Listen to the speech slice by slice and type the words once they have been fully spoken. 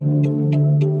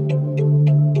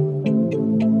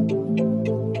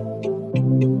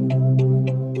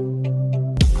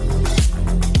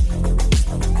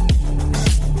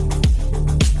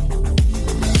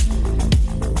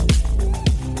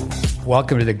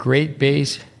Welcome to the Great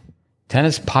Base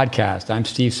Tennis Podcast. I'm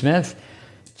Steve Smith.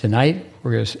 Tonight,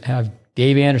 we're going to have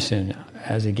Dave Anderson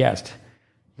as a guest.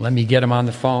 Let me get him on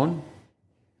the phone.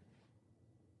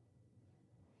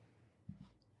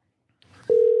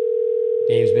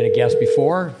 Dave's been a guest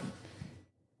before.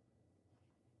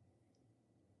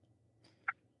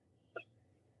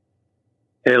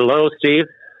 Hello, Steve.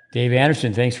 Dave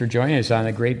Anderson, thanks for joining us on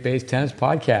the Great Base Tennis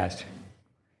Podcast.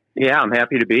 Yeah, I'm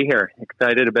happy to be here.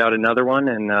 Excited about another one,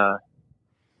 and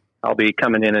I'll be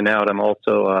coming in and out. I'm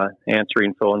also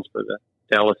answering phones for the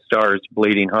Dallas Stars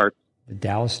Bleeding Hearts. The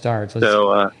Dallas Stars.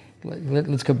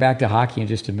 Let's go back to hockey in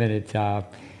just a minute.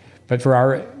 But for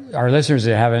our listeners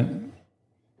that haven't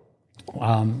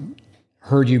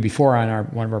heard you before on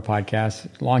one of our podcasts,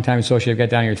 longtime associate, I've got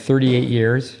down here 38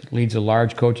 years, leads a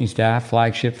large coaching staff,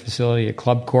 flagship facility at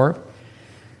Club Corp.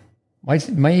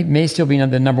 May still be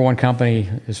the number one company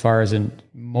as far as in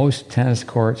most tennis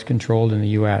courts controlled in the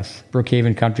U.S.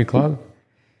 Brookhaven Country Club.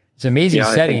 It's an amazing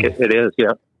setting. I think it is,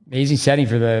 yeah. Amazing setting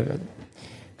for the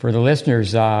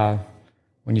listeners.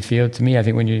 When you feel, to me, I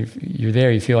think when you're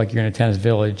there, you feel like you're in a tennis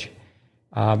village.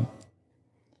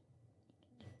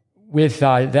 With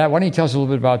that, why don't you tell us a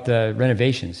little bit about the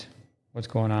renovations? What's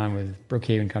going on with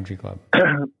Brookhaven Country Club?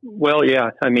 Well,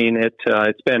 yeah, I mean,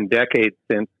 it's been decades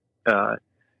since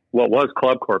what was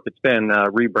Club Corp. It's been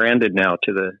rebranded now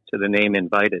to the name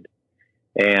Invited,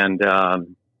 and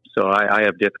so I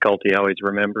have difficulty always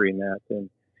remembering that.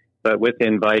 But with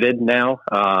Invited now,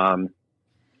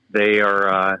 they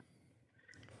are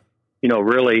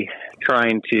really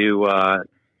trying to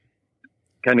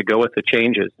kind of go with the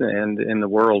changes and in the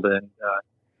world and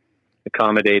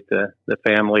accommodate the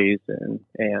families and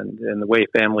the way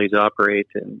families operate,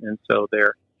 and so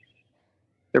they're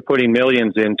putting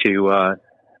millions into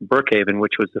Brookhaven,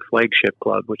 which was the flagship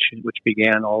club, which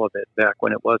began all of it back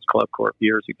when it was Club Corp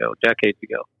decades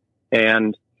ago.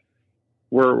 And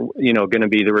we're, going to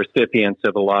be the recipients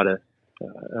of a lot of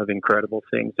incredible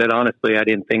things that honestly I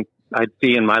didn't think I'd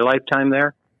see in my lifetime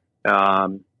there.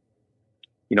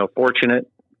 Fortunate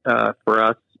for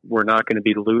us, we're not going to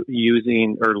be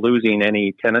losing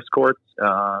any tennis courts.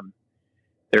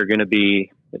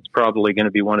 It's probably going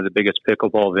to be one of the biggest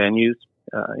pickleball venues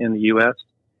in the U.S.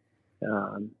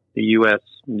 The U.S.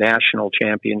 national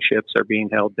championships are being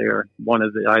held there.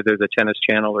 Either the Tennis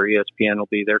Channel or ESPN will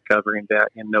be there covering that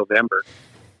in November.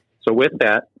 So with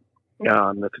that,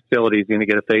 the facility is going to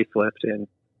get a facelift, and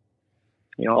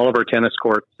all of our tennis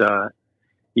courts.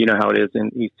 You know how it is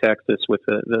in East Texas with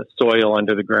the soil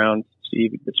under the ground. So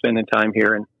you've been spending time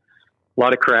here, and a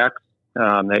lot of cracks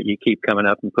that you keep coming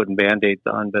up and putting Band-Aids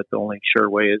on, but the only sure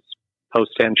way is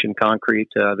post-tension concrete,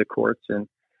 the courts. And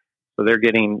so they're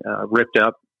getting ripped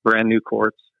up, brand new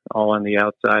courts, all on the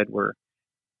outside. We're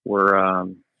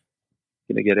going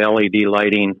to get LED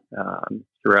lighting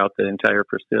throughout the entire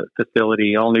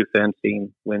facility, all new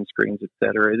fencing, windscreens, et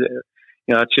cetera.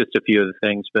 That's just a few of the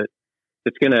things, but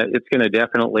it's gonna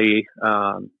definitely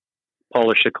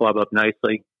polish the club up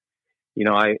nicely.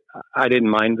 I didn't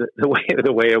mind the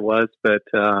way it was, but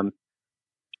I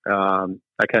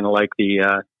kind of like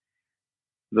the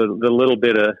little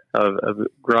bit of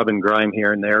grub and grime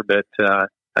here and there. But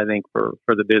I think for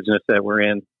the business that we're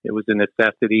in, it was a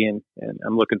necessity, and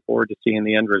I'm looking forward to seeing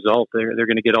the end result. They're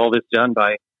going to get all this done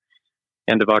by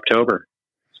end of October,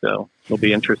 so it'll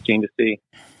be interesting to see.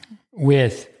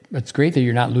 It's great that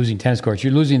you're not losing tennis courts.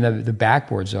 You're losing the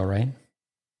backboards, though, right?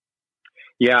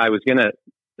 Yeah, I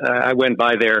went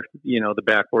by there, the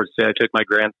backboards. I took my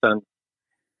grandson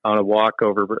on a walk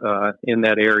over in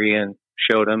that area and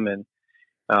showed him. And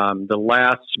the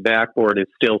last backboard is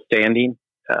still standing,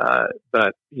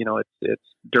 but it's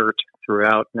dirt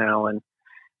throughout now. And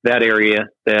that area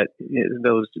that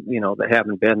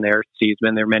haven't been there, Steve's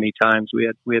been there many times. We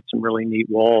had some really neat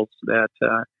walls that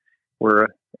were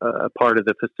a part of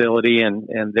the facility,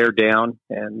 and they're down,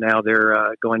 and now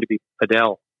they're going to be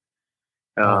padel.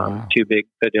 Wow. 2 big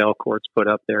padel courts put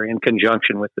up there in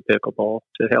conjunction with the pickleball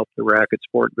to help the racket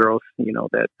sport growth,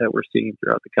 that we're seeing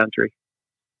throughout the country.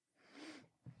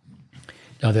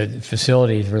 Now, the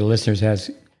facility, for the listeners,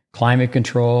 has climate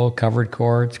control, covered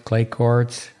courts, clay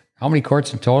courts. How many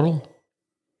courts in total?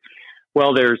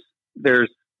 Well, there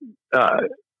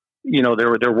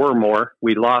were more.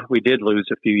 We did lose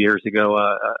a few years ago,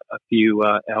 a few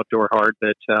outdoor hard,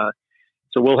 but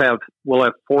so we'll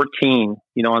have 14.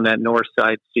 On that north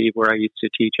side, Steve, where I used to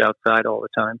teach outside all the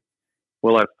time,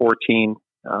 we'll have 14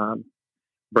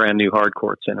 brand new hard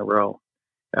courts in a row.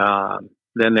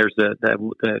 Then there's the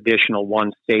additional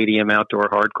 1 stadium outdoor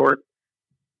hard court,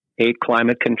 8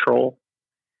 climate control.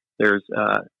 There's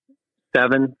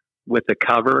 7 with a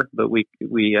cover, but we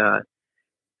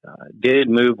did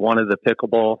move one of the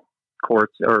pickleball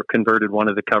courts, or converted one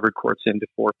of the covered courts into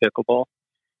 4 pickleball.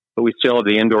 But we still have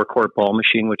the indoor court ball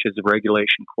machine, which is a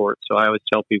regulation court. So I always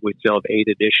tell people we still have 8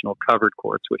 additional covered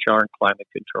courts, which aren't climate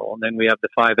control. And then we have the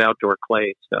 5 outdoor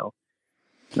clays. So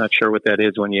not sure what that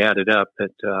is when you add it up,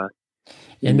 but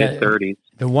in mid-30s.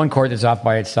 The one court that's off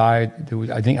by its side,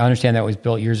 I understand that was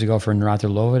built years ago for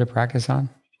Navratilova to practice on.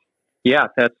 Yeah,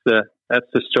 that's the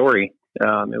story.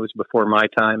 It was before my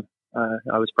time.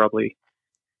 I was probably,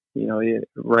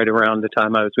 right around the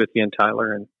time I was with you and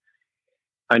Tyler. And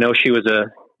I know she was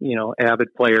a,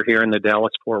 avid player here in the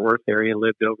Dallas-Fort Worth area,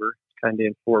 lived over kind of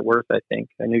in Fort Worth, I think.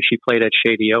 I knew she played at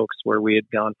Shady Oaks, where we had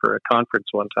gone for a conference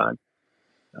one time.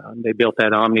 They built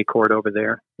that Omni court over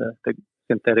there, the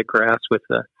synthetic grass with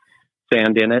the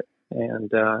sand in it,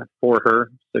 and for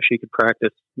her, so she could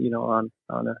practice, on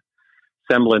a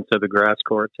semblance of a grass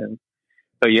court.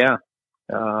 But yeah,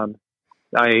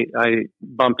 I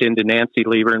bumped into Nancy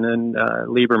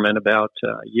Lieberman about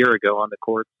a year ago on the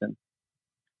courts and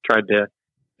tried to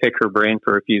pick her brain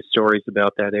for a few stories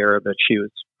about that era, but she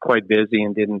was quite busy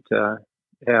and didn't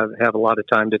have a lot of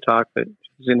time to talk. But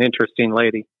she's an interesting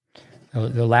lady.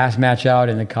 The last match out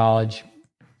in the college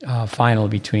final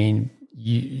between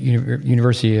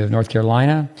University of North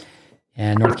Carolina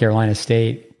and North Carolina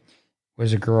State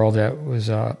was a girl that was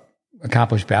a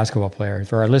accomplished basketball player.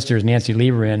 For our listeners, Nancy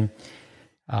Lieberman,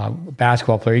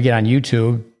 basketball player. You get on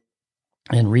YouTube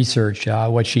and research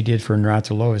what she did for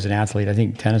Navratilova as an athlete. I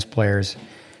think tennis players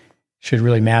should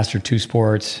really master 2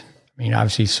 sports. I mean,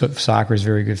 obviously soccer is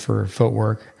very good for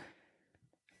footwork,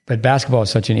 but basketball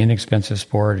is such an inexpensive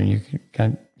sport, and you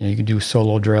can do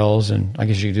solo drills, and I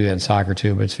guess you can do that in soccer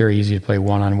too. But it's very easy to play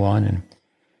one-on-one and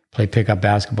play pickup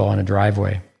basketball in a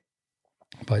driveway.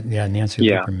 But yeah, Nancy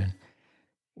Lieberman.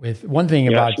 With one thing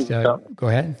about, go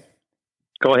ahead.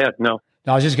 Go ahead. No,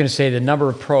 I was just going to say the number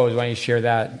of pros. Why don't you share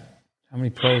that? How many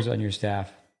pros on your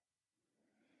staff?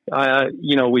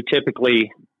 We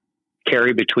typically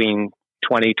carry between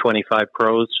 20, 25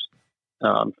 pros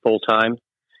full time.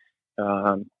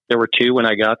 There were 2 when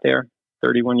I got there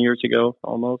 31 years ago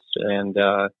almost. And,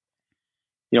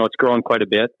 it's grown quite a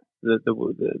bit.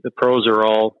 The pros are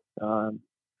all,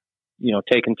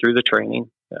 taken through the training.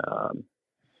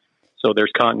 So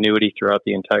there's continuity throughout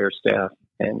the entire staff.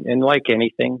 And like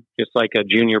anything, just like a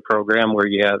junior program where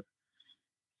you have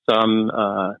some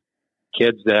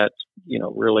kids that,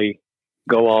 really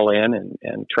go all in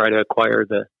and try to acquire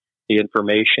the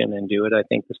information and do it. I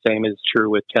think the same is true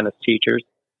with tennis teachers.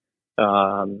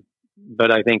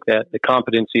 But I think that the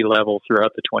competency level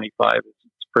throughout the 25 is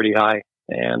pretty high.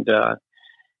 And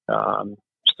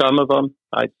some of them,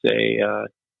 I'd say,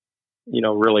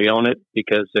 really own it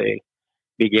because they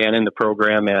began in the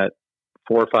program at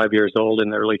 4 or 5 years old in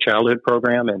the early childhood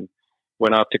program and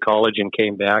went off to college and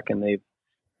came back, and they've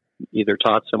either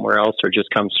taught somewhere else or just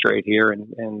come straight here.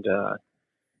 And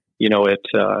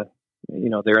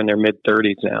they're in their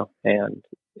mid-30s now and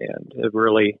have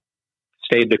really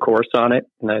stayed the course on it.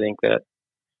 And I think that,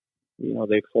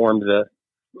 they formed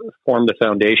the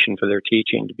foundation for their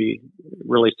teaching to be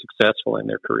really successful in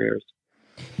their careers.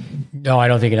 No, I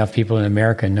don't think enough people in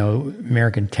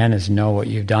American tennis know what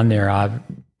you've done there. I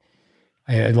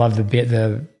love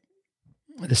the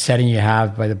setting you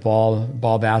have by the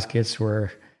ball baskets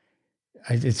where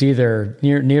it's either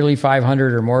nearly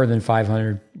 500 or more than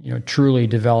 500, truly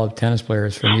developed tennis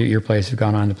players from your place who've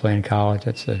gone on to play in college.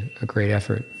 That's a great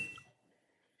effort.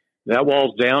 That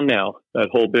wall's down now. That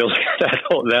whole building,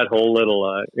 that whole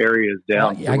little area is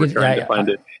down. I can see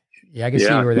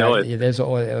where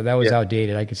that was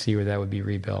outdated. I could see where that would be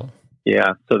rebuilt.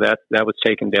 Yeah, so that was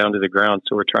taken down to the ground.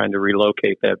 So we're trying to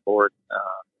relocate that board.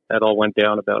 That all went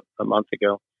down about a month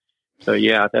ago. So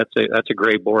yeah, that's a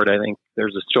great board. I think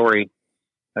there's a story.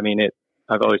 I mean,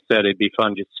 I've always said it'd be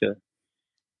fun just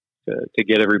to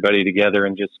get everybody together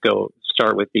and just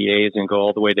start with the A's and go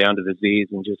all the way down to the Z's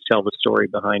and just tell the story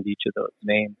behind each of those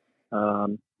names.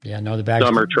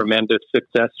 Some are tremendous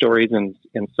success stories and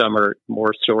some are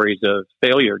more stories of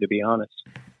failure, to be honest.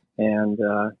 And,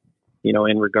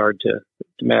 in regard to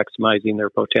maximizing their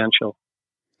potential,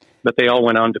 but they all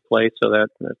went on to play. So that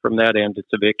from that end, it's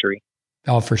a victory.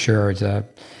 Oh, for sure.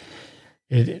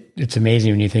 It's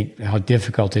amazing when you think how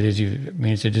difficult it is.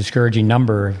 It's a discouraging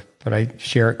number, but I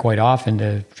share it quite often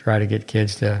to try to get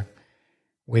kids to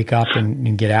wake up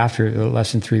and get after it.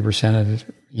 Less than 3% of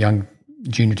young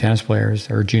junior tennis players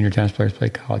play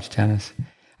college tennis.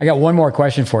 I got one more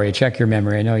question for you. Check your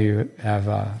memory. I know you have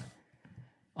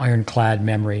ironclad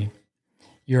memory.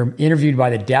 You're interviewed by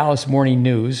the Dallas Morning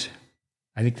News.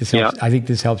 I think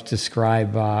this helps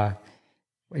describe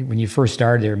when you first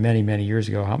started there many, many years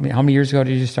ago. How many years ago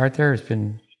did you start there?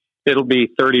 It'll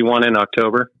be 31 in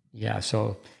October. Yeah,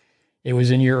 so it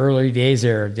was in your early days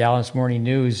there, Dallas Morning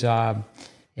News, and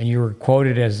you were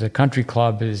quoted as a country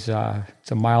club it's a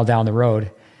mile down the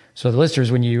road. So the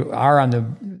listeners, when you are on the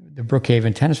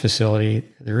Brookhaven tennis facility,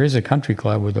 there is a country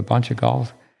club with a bunch of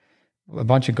golf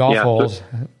holes,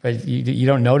 but you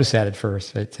don't notice that at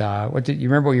first. But you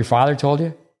remember what your father told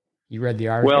you? You read the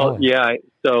article? Well, yeah.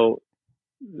 So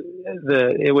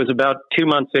it was about 2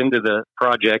 months into the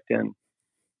project, and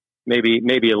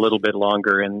maybe a little bit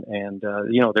longer, and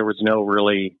there was no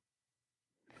really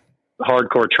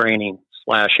hardcore training /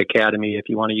 academy, if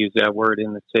you want to use that word,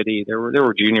 in the city. There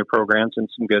were junior programs and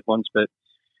some good ones, but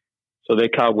so they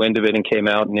caught wind of it and came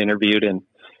out and interviewed, and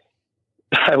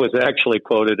I was actually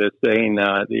quoted as saying,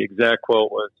 the exact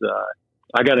quote was,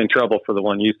 I got in trouble for the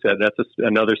one you said. That's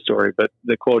another story. But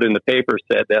the quote in the paper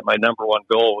said that my number one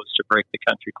goal was to break the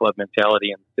country club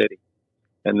mentality in the city.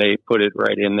 And they put it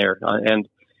right in there. And,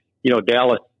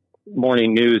 Dallas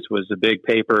Morning News was a big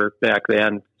paper back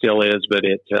then, still is, but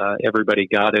everybody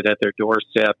got it at their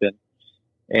doorstep.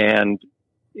 And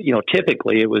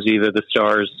typically it was either the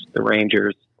Stars, the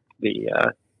Rangers,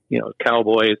 the,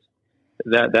 Cowboys.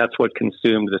 That's what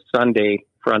consumed the Sunday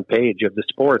front page of the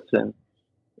sports. And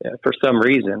for some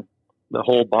reason, the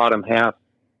whole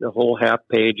half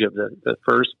page of the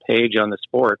first page on the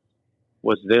sports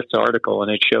was this article.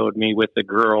 And it showed me with the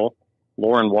girl,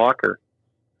 Lauren Walker,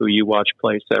 who you watched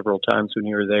play several times when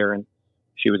you were there. And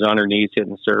she was on her knees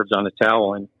hitting serves on a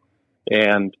towel.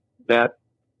 And that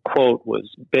quote was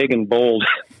big and bold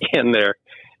in there.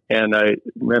 And I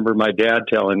remember my dad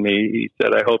telling me, he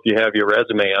said, I hope you have your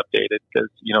resume updated because,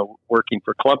 working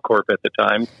for Club Corp at the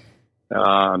time,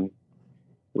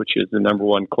 which is the number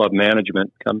one club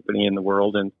management company in the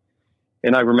world. And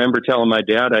I remember telling my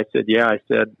dad, I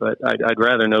said, but I'd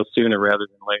rather know sooner rather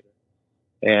than later.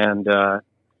 And,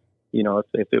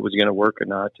 if it was going to work or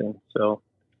not. And so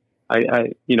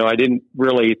I didn't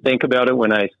really think about it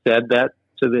when I said that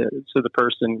to the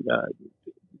person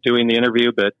doing the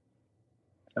interview, but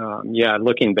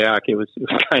looking back, it was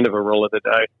kind of a roll of the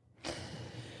dice.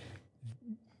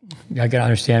 I can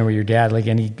understand where your dad, like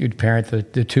any good parent,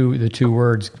 the two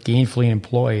words gainfully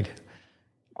employed.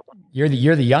 You're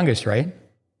the youngest, right?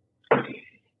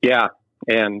 Yeah,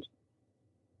 and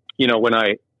when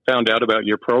I found out about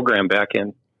your program back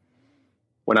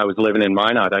when I was living in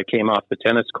Minot, I came off the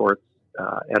tennis courts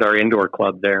at our indoor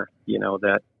club there.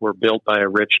 That were built by a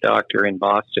rich doctor in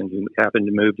Boston who happened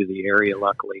to move to the area,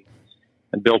 luckily,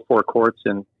 and built 4 courts.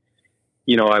 And,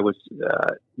 I was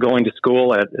going to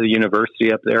school at the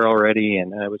university up there already,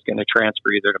 and I was going to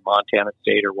transfer either to Montana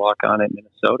State or walk on at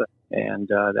Minnesota. And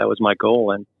that was my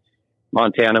goal. And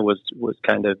Montana was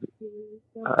kind of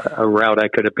a route I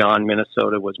could have gone.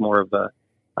 Minnesota was more of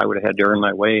I would have had to earn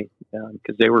my way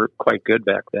because they were quite good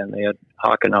back then. They had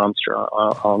Håkan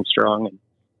Armstrong, and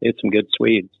they had some good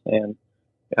Swedes. And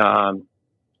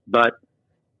but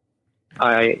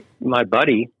my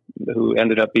buddy, who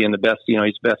ended up being the best, he's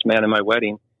the best man in my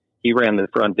wedding. He ran the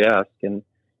front desk, and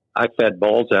I fed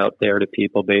balls out there to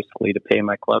people basically to pay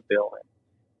my club bill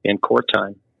in court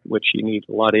time, which you need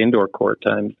a lot of indoor court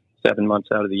time, 7 months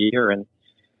out of the year.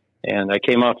 And I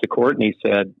came off the court, and he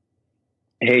said,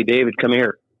 "Hey, David, come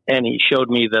here." And he showed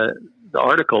me the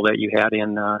article that you had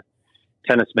in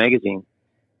Tennis Magazine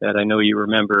that I know you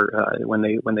remember when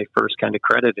they first kind of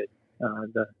credited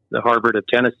the Harvard of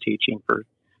tennis teaching for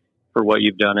what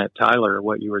you've done at Tyler, or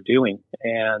what you were doing.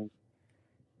 And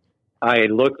I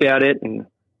looked at it, and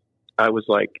I was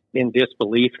like in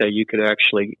disbelief that you could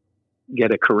actually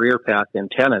get a career path in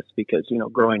tennis because,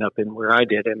 growing up in where I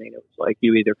did, it was like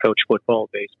you either coach football,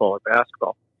 baseball, or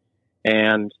basketball.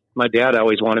 And my dad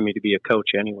always wanted me to be a coach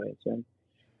anyways.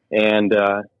 And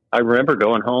I remember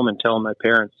going home and telling my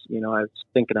parents, I was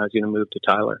thinking I was going to move to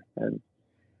Tyler. And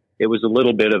it was a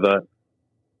little bit of a,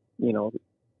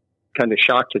 kind of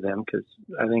shock to them because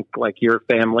I think like your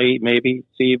family, maybe,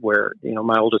 Steve, where,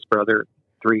 my oldest brother,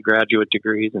 3 graduate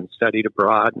degrees and studied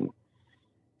abroad.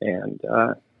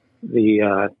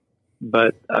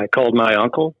 But I called my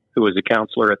uncle, who was a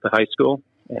counselor at the high school,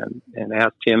 and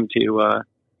asked him to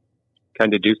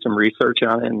kind of do some research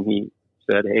on it. And he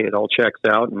said, "Hey, it all checks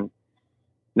out." And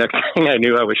next thing I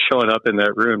knew, I was showing up in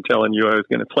that room telling you I was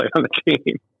going to play on the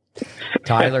team.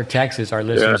 Tyler, Texas, our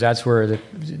listeners, that's where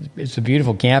it's a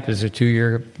beautiful campus, a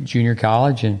 2-year junior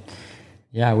college. And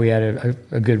yeah, we had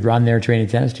a good run there training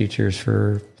tennis teachers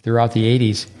throughout the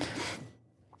 80s.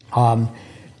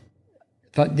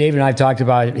 David and I talked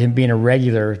about him being a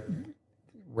regular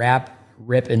rap,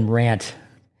 rip, and rant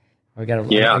I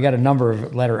got a number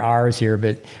of letter R's here,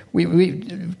 but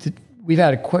we've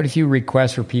had quite a few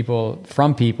requests from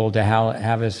people to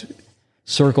have us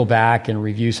circle back and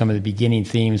review some of the beginning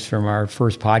themes from our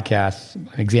first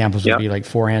podcast. Examples would be like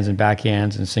forehands and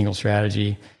backhands and single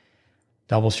strategy,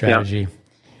 double strategy.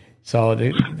 So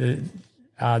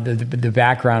the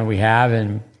background we have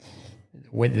and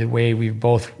the way we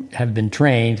both have been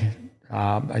trained,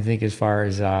 I think as far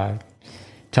as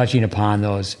touching upon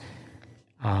those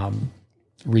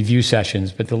review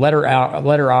sessions. But the letter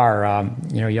R,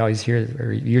 you always hear,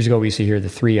 or years ago we used to hear the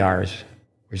 3 R's,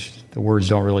 which the words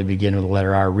don't really begin with the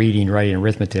letter R: reading, writing,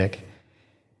 arithmetic.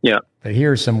 Yeah. But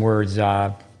here are some words: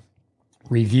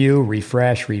 review,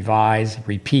 refresh, revise,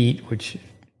 repeat, which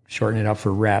shorten it up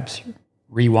for reps,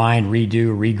 rewind, redo,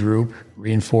 regroup,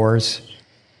 reinforce,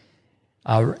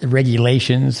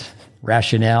 regulations,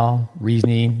 rationale,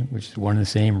 reasoning, which is one and the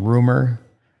same, rumor,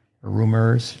 or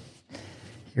rumors.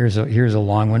 Here's a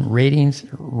long one: ratings,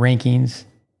 rankings,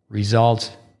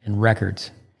 results, and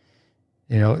records.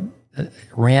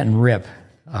 Rant and rip.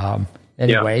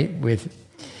 Anyway,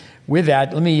 with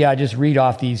that, let me just read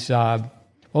off these. Let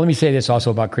me say this also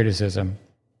about criticism,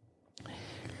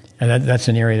 and that's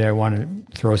an area that I want to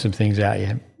throw some things at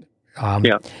you. I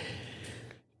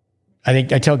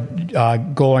think I tell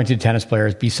goal-oriented tennis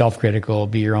players: be self-critical,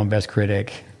 be your own best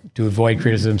critic. To avoid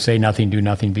criticism, say nothing, do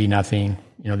nothing, be nothing.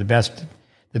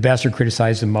 The best are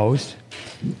criticized the most.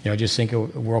 Just think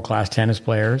of world-class tennis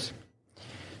players.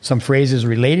 Some phrases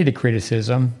related to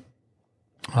criticism.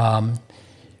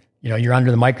 You're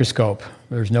under the microscope.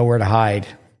 There's nowhere to hide.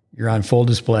 You're on full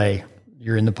display.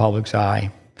 You're in the public's eye.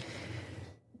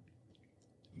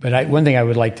 But one thing I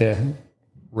would like to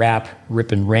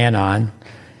rip and rant on.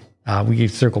 We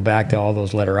could circle back to all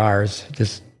those letter R's.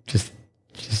 Just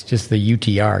the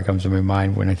UTR comes to my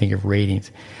mind when I think of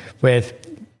ratings. With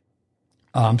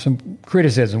some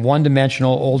criticism,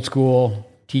 one-dimensional, old school,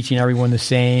 teaching everyone the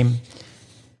same.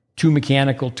 Too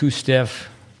mechanical, too stiff.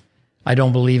 I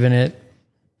don't believe in it.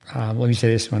 Let me say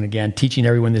this one again. Teaching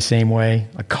everyone the same way.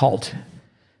 A cult.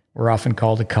 We're often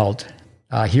called a cult.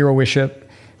 Hero-worship.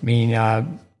 We are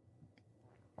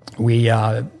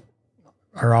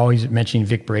always mentioning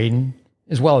Vic Braden,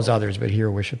 as well as others, but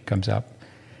hero-worship comes up.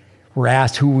 We're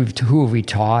asked who have we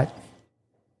taught.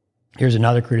 Here's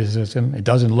another criticism. It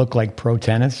doesn't look like pro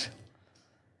tennis.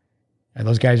 And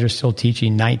those guys are still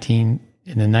teaching in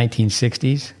the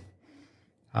 1960s.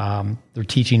 They're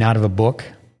teaching out of a book.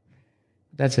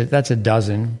 That's a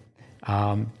dozen.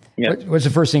 What's the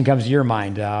first thing that comes to your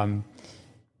mind when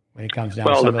it comes down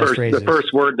to some of those phrases? The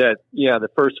first word that,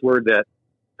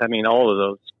 all of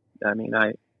those, I'm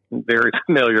very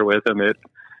familiar with them. It's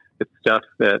stuff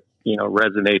that,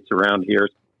 resonates around here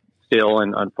still,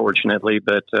 and unfortunately,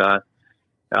 but,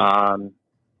 the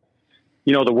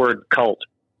word cult,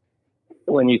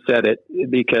 when you said it,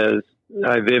 because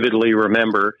I vividly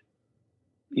remember,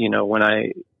 when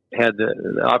I had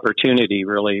the opportunity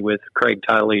really with Craig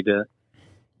Tiley to,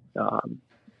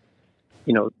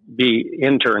 be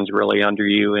interns really under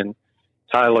you and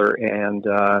Tyler, and,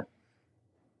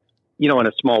 in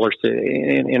a smaller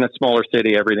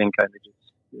city, everything kind of just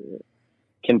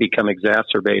can become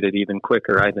exacerbated even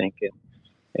quicker, I think.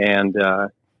 And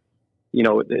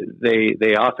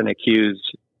they often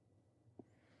accused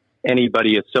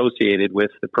anybody associated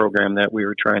with the program that we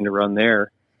were trying to run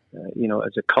there,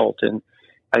 as a cult. And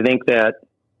I think that,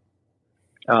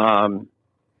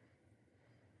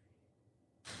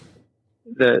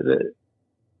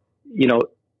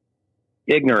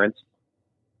 ignorance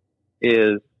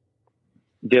is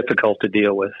difficult to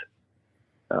deal with.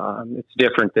 It's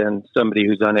different than somebody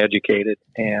who's uneducated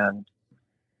and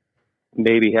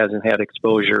maybe hasn't had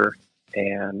exposure.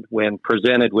 And when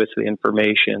presented with the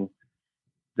information,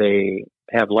 they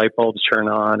have light bulbs turn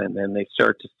on, and then they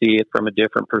start to see it from a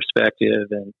different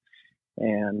perspective.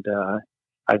 And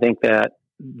I think that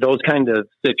those kind of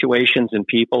situations and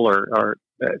people are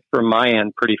from my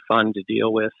end, pretty fun to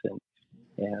deal with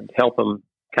and help them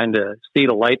kind of see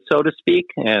the light, so to speak,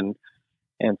 and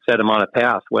set them on a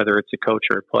path, whether it's a coach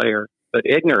or a player. But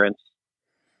ignorance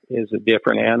is a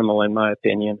different animal, in my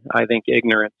opinion. I think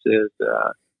ignorance is,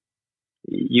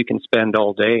 you can spend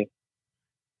all day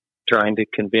trying to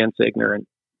convince ignorant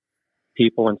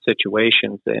people in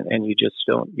situations, and you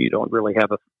don't really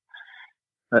have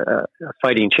a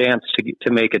fighting chance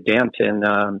to make a dent. And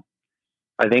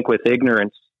I think with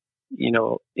ignorance,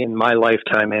 in my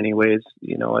lifetime anyways,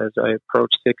 as I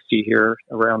approach 60 here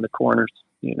around the corners,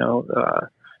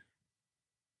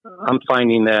 I'm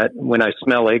finding that when I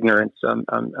smell ignorance,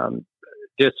 I'm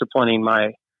disciplining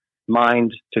my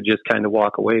mind to just kind of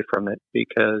walk away from it,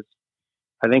 because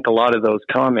I think a lot of those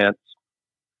comments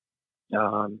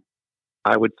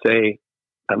I would say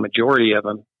a majority of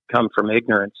them come from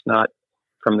ignorance, not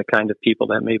from the kind of people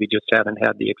that maybe just haven't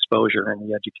had the exposure and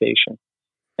the education.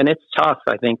 And it's tough,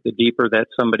 I think, the deeper that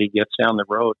somebody gets down the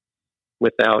road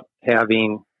without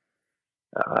having,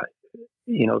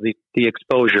 the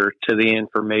exposure to the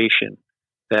information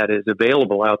that is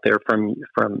available out there from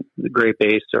the Great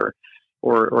Base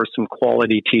or some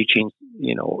quality teaching,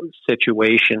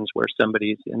 situations where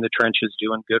somebody's in the trenches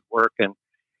doing good work. And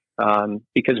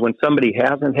because when somebody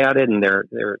hasn't had it and they're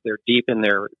deep in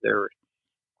their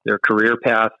career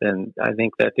path, and I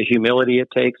think that the humility it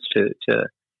takes to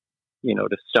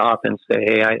stop and say,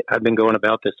 hey, I've been going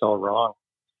about this all wrong.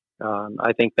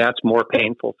 I think that's more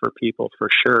painful for people for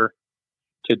sure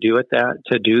to do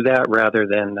that rather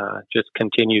than just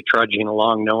continue trudging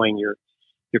along, knowing you're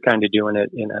kind of doing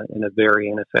it in a very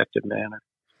ineffective manner.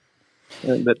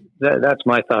 But that's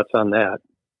my thoughts on that.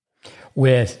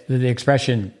 With the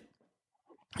expression,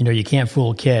 you can't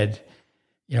fool a kid.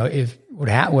 If what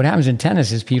happens in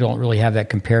tennis is people don't really have that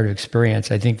comparative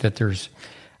experience. I think that there's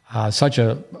such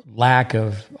a lack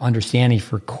of understanding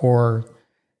for core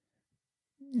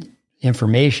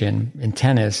information in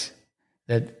tennis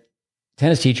that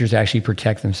tennis teachers actually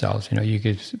protect themselves. You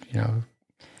could,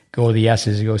 go to the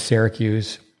S's, go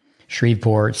Syracuse,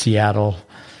 Shreveport, Seattle,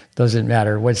 doesn't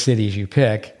matter what cities you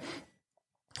pick.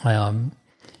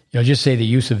 Just say the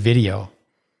use of video,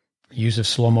 use of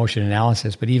slow motion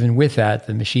analysis. But even with that,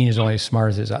 the machine is only as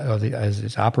smart as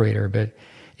its operator. But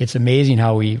it's amazing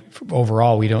how we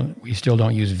still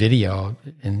don't use video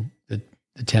in the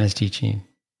tennis teaching.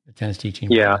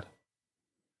 Yeah. World.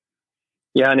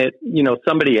 Yeah. And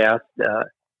somebody asked,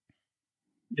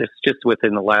 just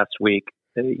within the last week,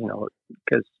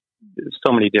 because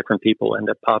so many different people end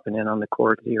up popping in on the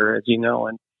court here, as you know,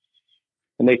 and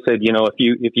they said,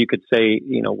 if you could say,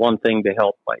 one thing to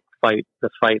help fight the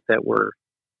fight that we're,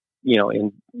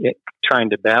 in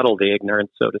trying to battle the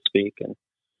ignorance, so to speak. And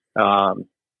I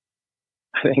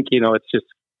think, it's just,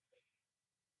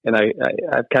 and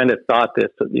I've kind of thought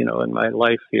this, in my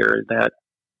life here, that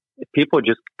if people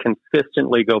just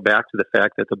consistently go back to the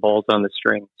fact that the ball's on the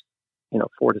strings,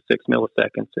 4 to 6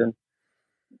 milliseconds,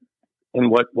 and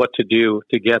what to do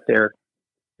to get there,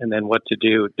 and then what to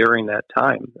do during that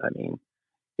time. I mean,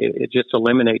 it just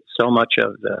eliminates so much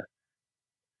of the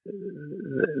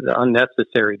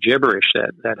unnecessary gibberish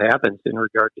that happens in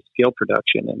regard to skill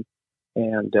production,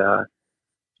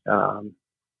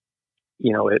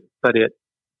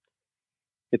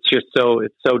 it's just so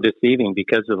deceiving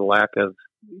because of the lack of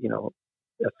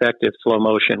effective slow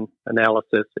motion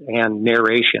analysis and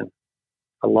narration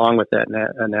along with that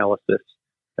analysis.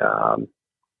 I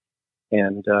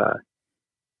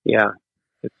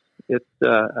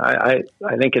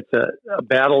think it's a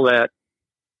battle that,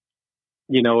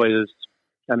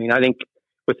 I think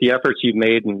with the efforts you've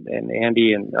made and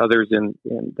Andy and others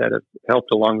that have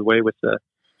helped along the way with the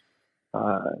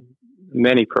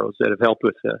many pros that have helped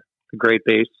with the Great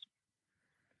Base.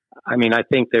 I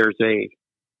think there's a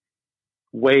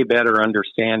way better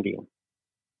understanding.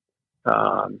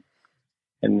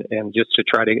 And just to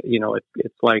try to,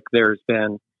 it's like there's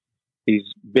been these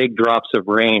big drops of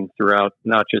rain throughout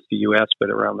not just the U.S. but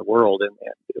around the world, and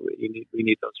we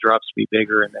need those drops to be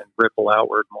bigger and then ripple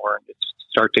outward more and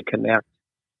start to connect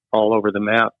all over the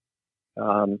map.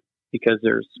 Because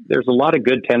there's a lot of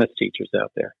good tennis teachers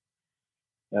out there.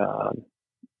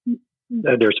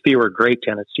 There's fewer great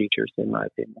tennis teachers, in my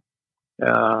opinion.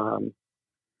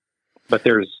 But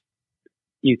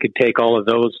you could take all of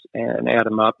those and add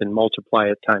them up and multiply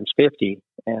it times 50,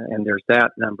 and there's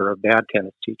that number of bad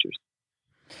tennis teachers,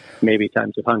 maybe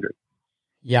times 100.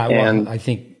 Yeah, well, I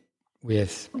think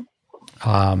with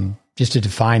just to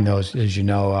define those, as you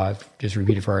know, just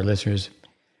repeat it for our listeners,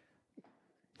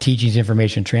 teaching is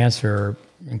information transfer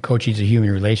and coaching is a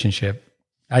human relationship.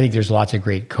 I think there's lots of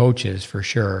great coaches for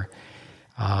sure.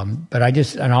 But I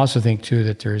also think too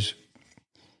that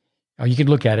you could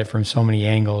look at it from so many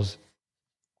angles.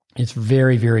 It's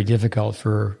very, very difficult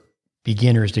for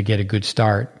beginners to get a good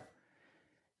start.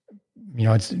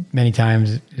 It's many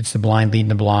times it's the blind leading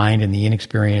the blind, and the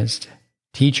inexperienced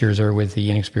teachers are with the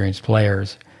inexperienced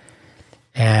players.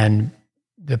 And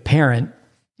the parent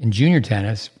in junior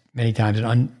tennis, many times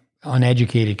an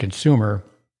uneducated consumer,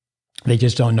 they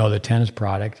just don't know the tennis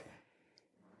product.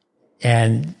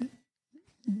 And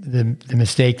the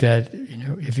mistake that,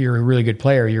 if you're a really good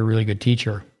player, you're a really good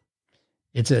teacher.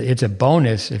 It's a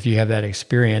bonus if you have that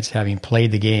experience having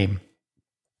played the game,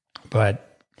 but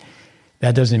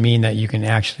that doesn't mean that you can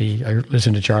actually. I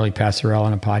listened to Charlie Passerell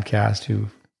on a podcast who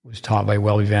was taught by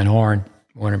Welby Van Horn,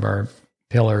 one of our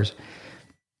pillars,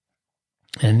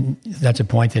 And that's a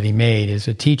point that he made, is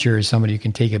a teacher is somebody who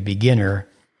can take a beginner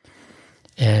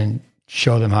and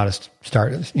show them how to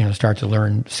start to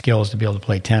learn skills to be able to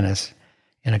play tennis.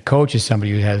 And a coach is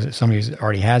somebody who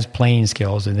already has playing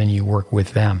skills, and then you work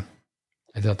with them.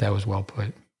 I thought that was well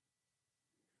put.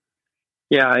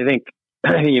 Yeah, I think,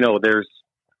 there's,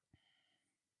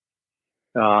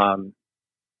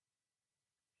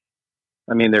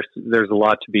 there's a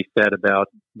lot to be said about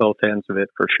both ends of it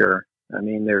for sure. I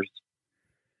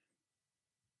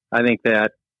think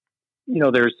that,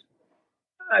 there's,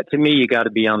 to me, you got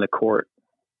to be on the court,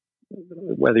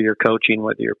 whether you're coaching,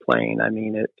 whether you're playing.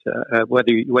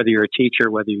 Whether you're a teacher,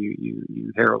 whether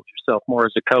you herald yourself more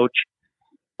as a coach.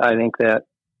 I think that,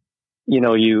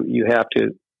 you have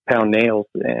to pound nails,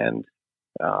 and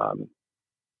I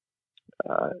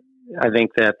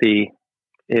think that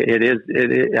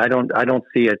I don't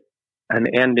see an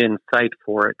end in sight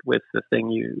for it with the thing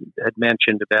you had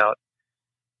mentioned about,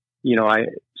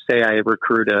 I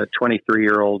recruit a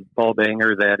 23-year-old ball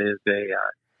banger that is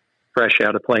fresh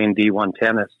out of playing D1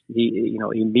 tennis. He,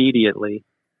 immediately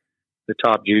the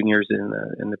top juniors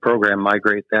in the program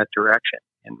migrate that direction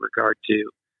in regard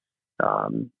to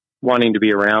wanting to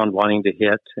be around, wanting to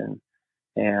hit,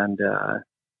 and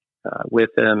with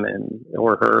them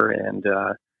or her, and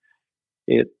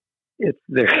it's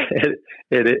there.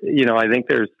 I think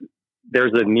there's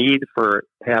a need for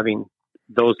having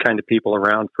those kind of people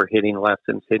around for hitting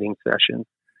lessons, hitting sessions,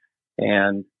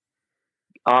 and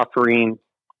offering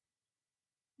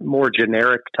more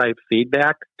generic type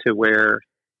feedback to where,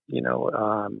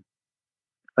 I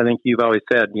think you've always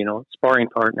said, sparring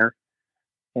partner,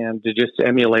 and to just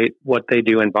emulate what they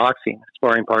do in boxing.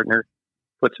 Sparring partner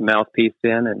puts a mouthpiece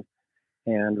in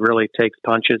and really takes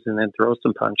punches and then throws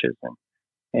some punches.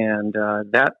 And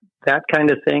that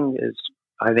kind of thing is,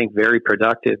 I think, very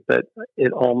productive, but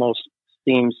it almost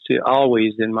seems to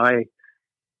always, in my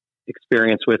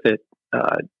experience with it,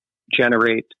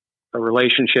 generate a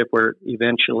relationship where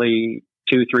eventually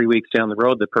 2-3 weeks down the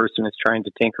road, the person is trying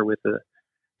to tinker with the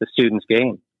student's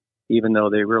game, even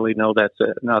though they really know that's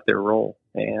not their role.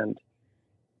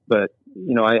 But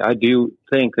I do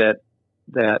think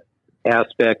that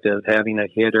aspect of having a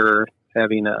hitter,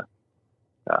 having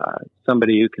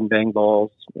somebody who can bang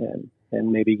balls and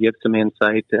maybe give some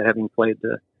insight to having played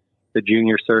the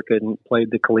junior circuit and played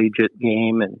the collegiate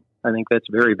game. And I think that's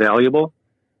very valuable,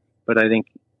 but I think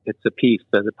it's a piece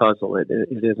of the puzzle. It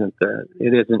isn't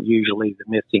usually the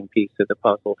missing piece of the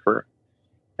puzzle for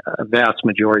a vast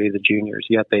majority of the juniors,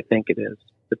 yet they think it is.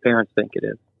 The parents think it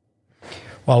is.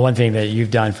 Well, one thing that you've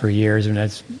done for years, and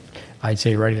that's, I'd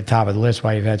say, right at the top of the list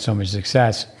why you've had so much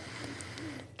success,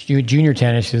 junior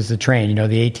tennis is the train.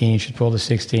 The 18s should pull the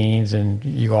 16s, and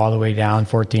you go all the way down,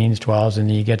 14s, 12s, and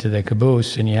then you get to the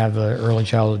caboose, and you have the early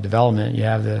childhood development. You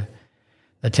have the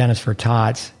tennis for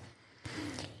tots.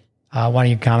 Why don't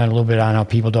you comment a little bit on how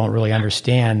people don't really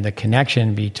understand the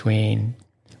connection between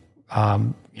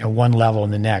one level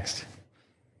and the next?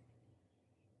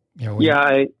 Go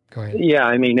ahead.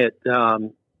 Yeah,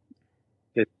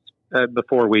 it's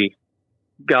before we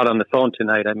got on the phone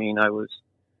tonight,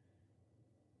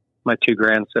 my two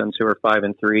grandsons who are 5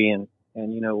 and 3, and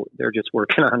they're just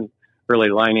working on really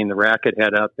lining the racket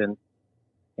head up, and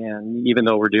even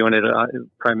though we're doing it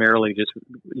primarily just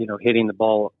hitting the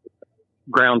ball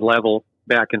ground level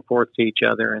back and forth to each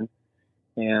other,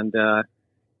 and the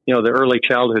early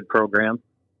childhood program,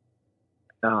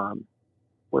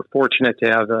 we're fortunate to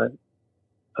have a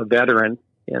veteran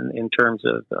in terms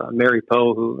of Mary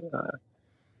Poe, who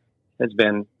has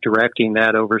been directing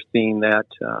that, overseeing that,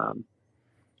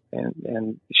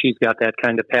 and she's got that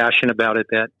kind of passion about it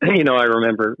that, I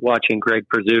remember watching Greg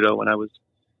Prizzuto when I was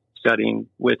studying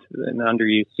with and under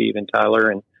you, Steve and Tyler,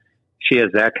 and she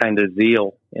has that kind of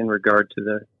zeal in regard to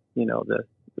the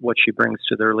what she brings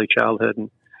to the early childhood,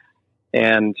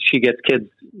 and she gets kids,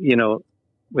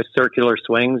 with circular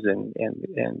swings, and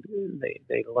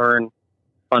they learn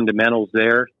fundamentals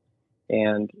there.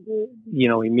 And,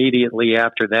 immediately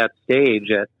after that stage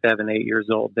at 7, 8 years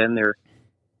old, then they're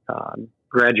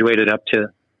graduated up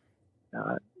to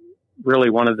really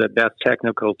one of the best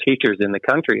technical teachers in the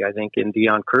country, I think, in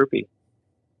Dion Krupe.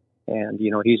 And,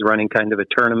 he's running kind of a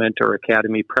tournament or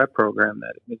academy prep program.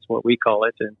 That is what we call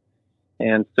it.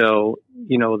 And so,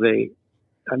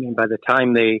 by the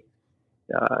time they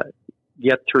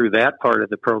get through that part of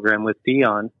the program with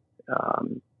Dion,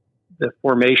 the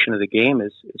formation of the game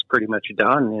is pretty much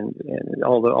done, and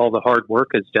all the hard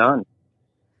work is done.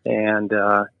 And,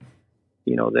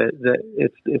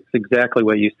 it's exactly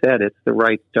what you said. It's the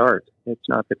right start. It's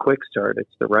not the quick start.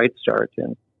 It's the right start.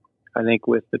 And I think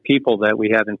with the people that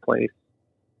we have in place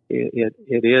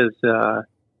it is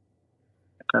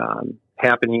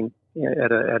happening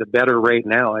at a better rate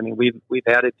now. I mean, we've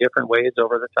had it different ways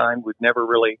over the time. We've never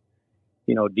really,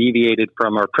 deviated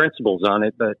from our principles on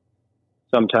it, but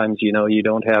sometimes, you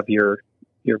don't have your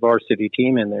varsity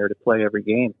team in there to play every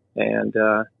game. And,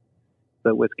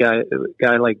 but with a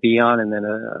guy like Dion and then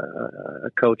a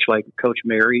coach like Coach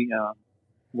Mary,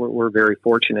 we're very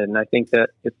fortunate. And I think that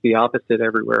it's the opposite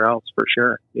everywhere else for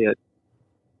sure. You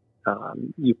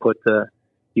put a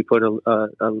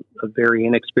very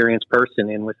inexperienced person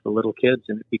in with the little kids,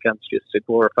 and it becomes just a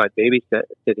glorified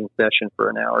babysitting session for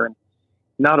an hour. And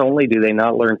not only do they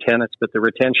not learn tennis, but the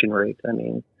retention rate, I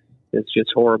mean, it's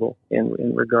just horrible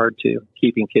in regard to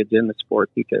keeping kids in the sport,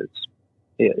 because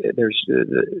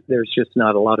there's just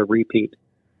not a lot of repeat.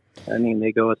 I mean,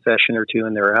 they go a session or two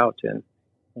and they're out,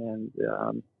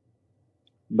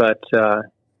 but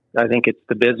I think it's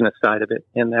the business side of it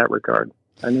in that regard.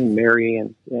 I mean, Mary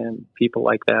and people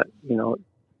like that,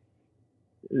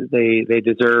 they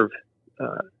deserve,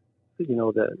 the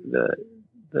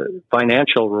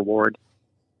financial reward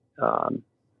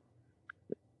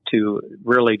to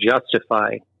really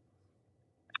justify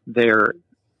their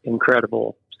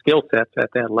incredible skill sets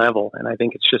at that level. And I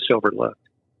think it's just overlooked.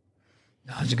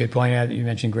 That's a good point. You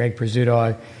mentioned Greg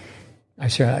Pizzuto. I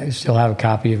still have a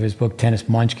copy of his book, Tennis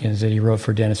Munchkins, that he wrote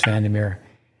for Dennis Van der Meer.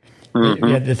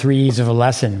 Mm-hmm. The 3 E's of a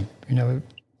lesson,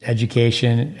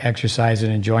 education, exercise,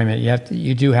 and enjoyment.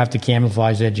 You do have to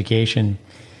camouflage education.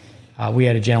 We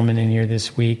had a gentleman in here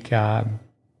this week,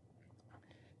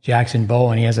 Jackson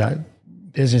Bowen. He has a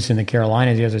business in the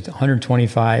Carolinas. He has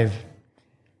 125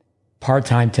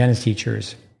 part-time tennis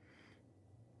teachers.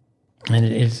 And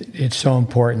it's so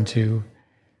important to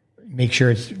make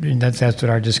sure that's what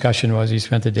our discussion was. He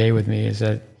spent the day with me, is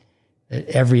that at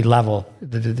every level,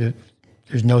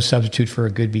 there's no substitute for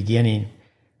a good beginning.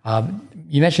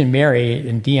 You mentioned Mary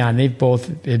and Dion. They've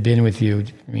both been with you.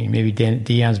 I mean, maybe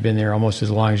Dion's been there almost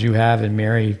as long as you have, and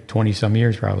Mary 20-some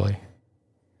years probably.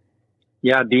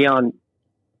 Yeah, Dion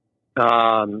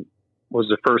was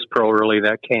the first pro really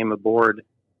that came aboard.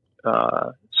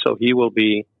 So he will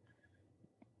be,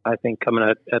 I think, coming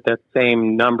at that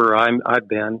same number I've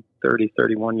been, 30,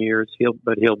 31 years.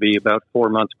 He'll be about 4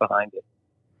 months behind it.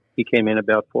 He came in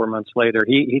about 4 months later.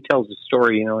 He tells the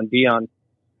story, and Dion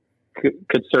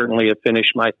could certainly have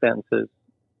finished my sentences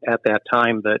at that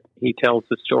time, but he tells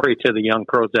the story to the young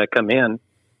pros that come in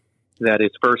that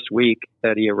his first week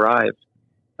that he arrived,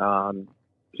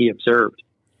 he observed.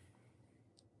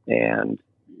 And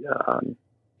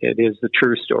it is the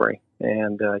true story.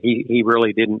 And he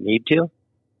really didn't need to,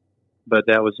 but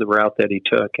that was the route that he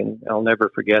took. And I'll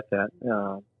never forget that.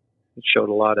 It showed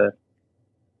a lot of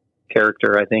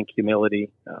character, I think, humility.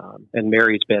 And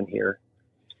Mary's been here.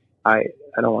 I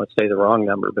don't want to say the wrong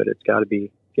number, but it's got to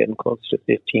be getting close to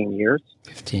 15 years.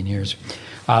 15 years.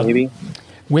 Maybe.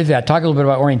 With that, talk a little bit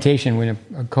about orientation. When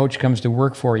a coach comes to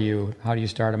work for you, how do you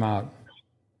start them out?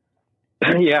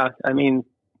 Yeah, I mean,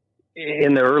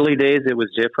 in the early days, it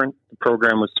was different. The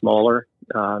program was smaller.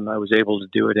 I was able to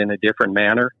do it in a different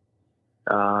manner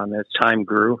as time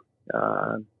grew.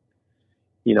 I've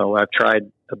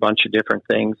tried a bunch of different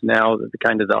things. Now, the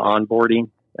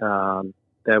onboarding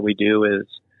that we do is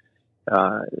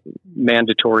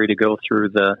mandatory to go through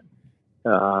the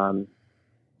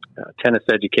tennis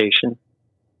education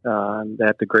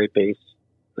at the Great Base,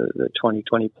 the 20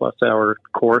 plus hour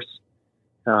course.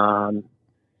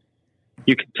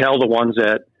 You can tell the ones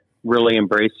that really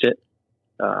embraced it.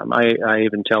 I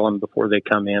even tell them before they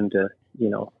come in to,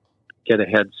 get a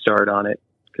head start on it,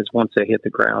 because once they hit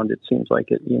the ground, it seems like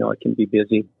it can be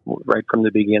busy right from the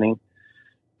beginning.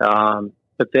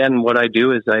 But then what I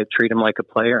do is I treat them like a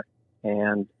player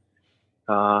and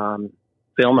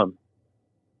film them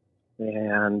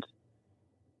and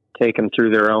take them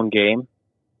through their own game,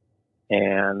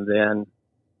 and then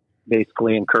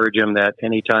basically encourage them that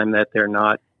anytime that they're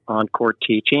not on court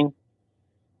teaching,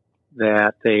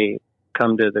 that they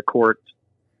come to the court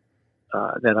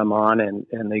that I'm on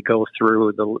and they go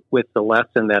through with the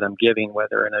lesson that I'm giving,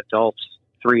 whether an adult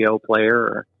 3-0 player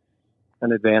or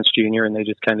an advanced junior, and they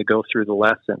just kind of go through the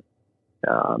lesson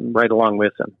right along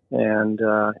with them, and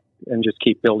just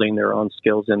keep building their own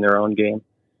skills in their own game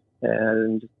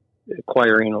and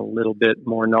acquiring a little bit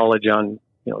more knowledge on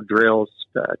drills,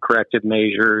 corrective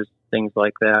measures, things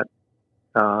like that.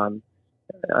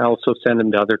 I also send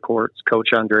them to other courts. Coach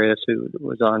Andreas, who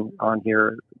was on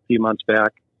here a few months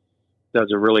back, does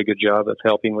a really good job of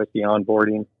helping with the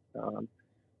onboarding,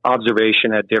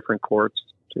 observation at different courts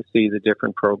to see the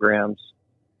different programs.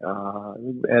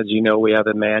 As you know, we have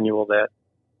a manual that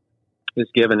is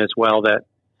given as well that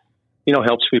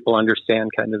helps people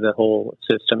understand kind of the whole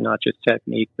system, not just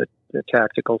technique, but the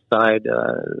tactical side,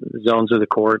 zones of the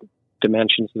court,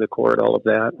 dimensions of the court, all of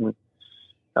that. And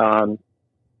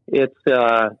it's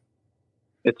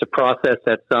a process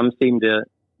that some seem to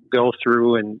go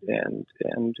through and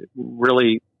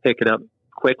really pick it up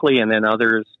quickly, and then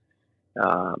others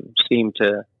seem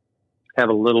to have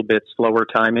a little bit slower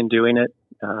time in doing it.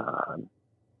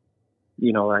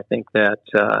 I think that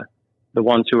the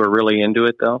ones who are really into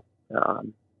it, though,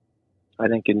 I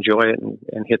think enjoy it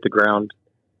and hit the ground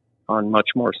on much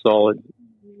more solid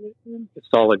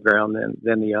ground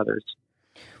than the others.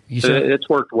 It's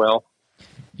worked well.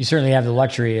 You certainly have the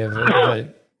luxury of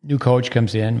a new coach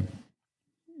comes in,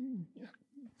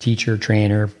 teacher,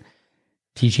 trainer,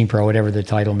 teaching pro, whatever the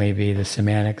title may be, the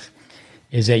semantics,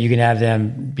 is that you can have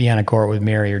them be on a court with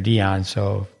Mary or Dion.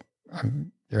 So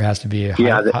there has to be a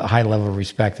high level of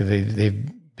respect that they've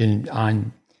been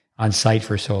on site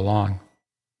for so long.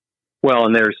 Well,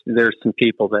 and there's some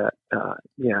people that,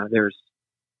 there's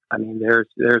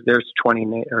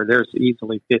 20 or there's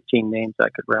easily 15 names I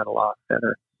could rattle off that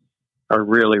are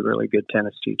really, really good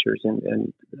tennis teachers.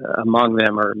 And among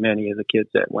them are many of the kids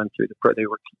that went through they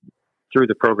were through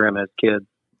the program as kids,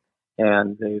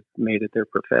 and they've made it their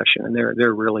profession, and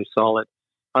they're really solid.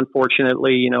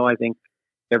 Unfortunately, I think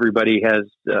everybody has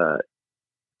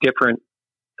different,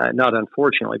 not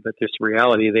unfortunately, but this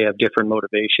reality, they have different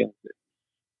motivations.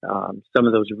 Some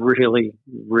of those really,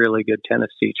 really good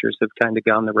tennis teachers have kind of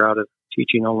gone the route of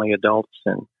teaching only adults.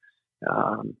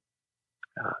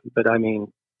 But I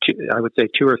mean, I would say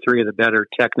 2 or 3 of the better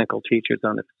technical teachers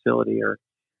on the facility are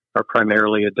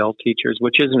primarily adult teachers,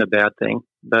 which isn't a bad thing,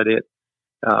 but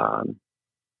I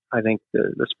think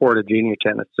the sport of junior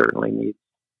tennis certainly needs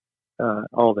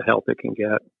all the help it can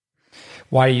get.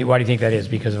 Why do you think that is?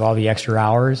 Because of all the extra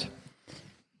hours?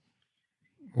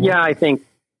 Yeah, I think,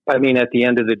 at the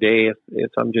end of the day,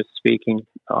 if I'm just speaking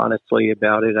honestly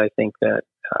about it, I think that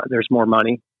there's more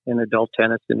money in adult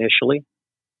tennis initially.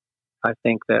 I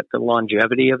think that the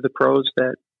longevity of the pros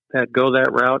that go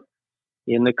that route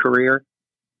in the career,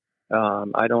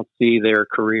 I don't see their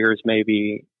careers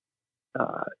maybe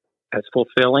as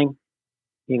fulfilling,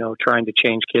 trying to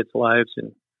change kids' lives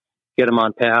and get them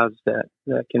on paths that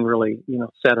can really,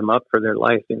 set them up for their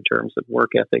life in terms of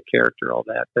work ethic, character, all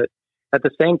that. But at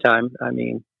the same time,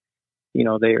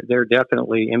 they're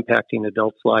definitely impacting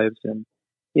adults' lives. And,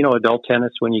 adult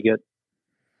tennis, when you get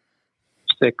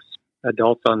 6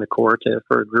 adults on the court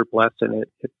for a group lesson,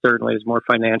 it certainly is more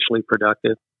financially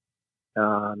productive.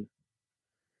 But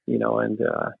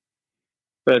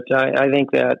I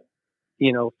think that,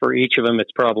 for each of them,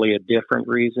 it's probably a different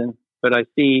reason. But I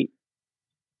see,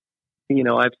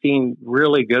 I've seen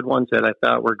really good ones that I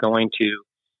thought were going to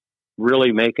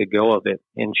really make a go of it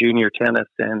in junior tennis.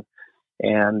 And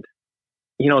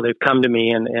they've come to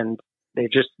me and they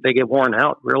get worn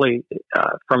out really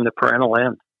from the parental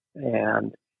end.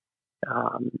 And,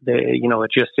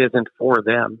 it just isn't for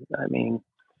them. I mean,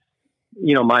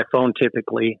 my phone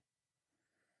typically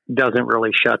doesn't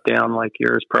really shut down like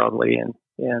yours probably.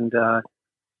 And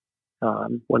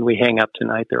when we hang up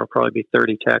tonight, there will probably be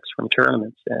 30 texts from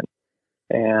tournaments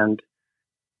and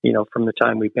from the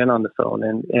time we've been on the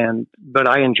phone but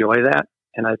I enjoy that.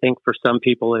 And I think for some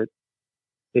people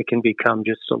it can become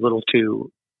just a little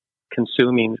too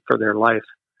consuming for their life.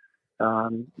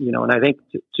 And I think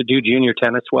to do junior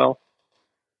tennis well,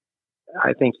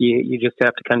 I think you just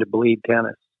have to kind of bleed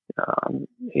tennis.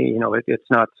 It's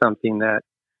not something that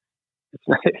it's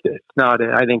not.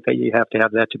 I think that you have to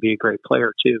have that to be a great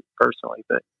player too, personally.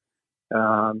 But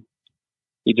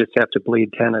you just have to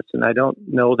bleed tennis, and I don't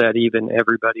know that even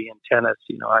everybody in tennis.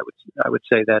 I would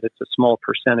say that it's a small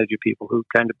percentage of people who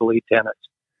kind of bleed tennis.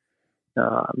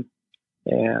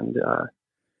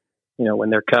 When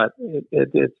they're cut,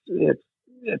 it's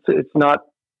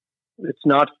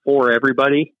not for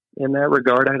everybody in that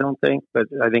regard, I don't think, but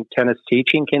I think tennis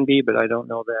teaching can be, but I don't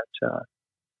know that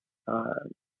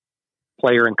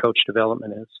player and coach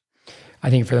development is. I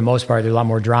think for the most part, there's a lot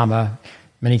more drama.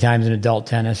 Many times in adult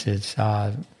tennis, it's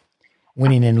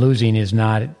winning and losing is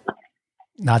not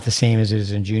the same as it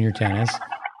is in junior tennis.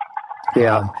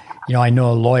 Yeah. I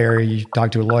know a lawyer, you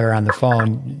talk to a lawyer on the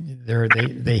phone,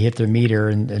 they hit their meter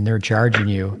and they're charging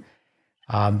you.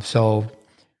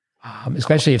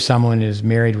 Especially if someone is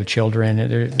married with children,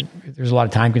 there's a lot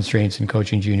of time constraints in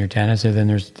coaching junior tennis, and then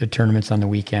there's the tournaments on the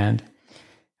weekend.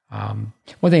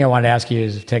 One thing I wanted to ask you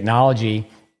is technology.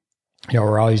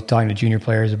 We're always talking to junior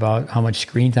players about how much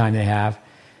screen time they have.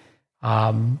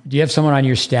 Do you have someone on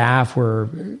your staff where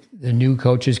the new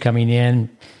coaches coming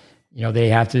in, they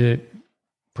have to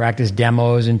practice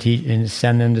demos and teach and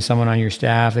send them to someone on your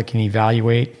staff that can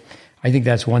evaluate. I think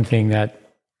that's one thing that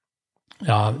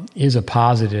is a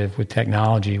positive with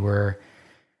technology where,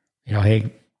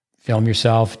 hey, film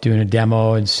yourself doing a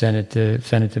demo and send it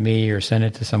to me or send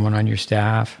it to someone on your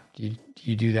staff. Do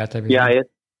you do that type of thing?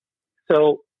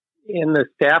 So in the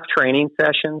staff training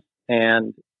sessions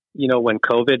and, when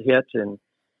COVID hit and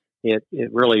it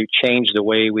really changed the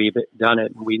way we've done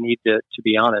it. And we need to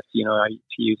be honest, to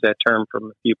use that term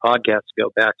from a few podcasts ago,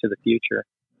 back to the future.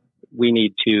 We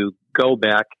need to go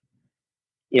back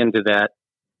into that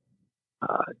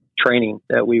training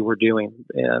that we were doing.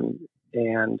 And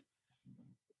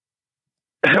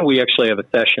we actually have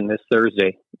a session this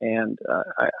Thursday, and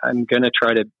I'm going to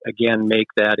try to, again, make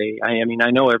that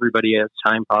I know everybody has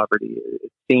time poverty.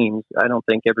 It seems. I don't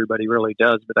think everybody really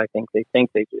does, but I think they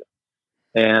do.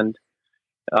 And,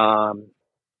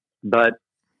 but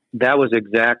that was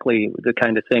exactly the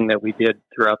kind of thing that we did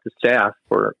throughout the staff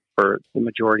for the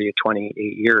majority of 28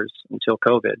 years until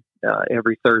COVID,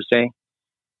 every Thursday.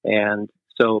 And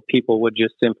so people would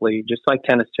just simply, just like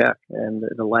Tennis Tech and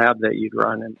the lab that you'd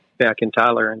run and back in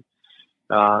Tyler. And,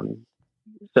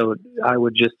 so I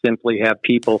would just simply have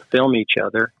people film each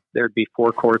other. There'd be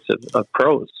 4 courts of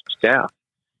pros staff,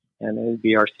 and it'd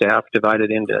be our staff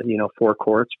divided into, 4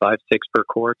 courts, 5, 6 per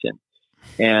court.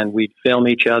 And we'd film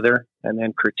each other and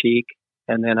then critique.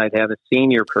 And then I'd have a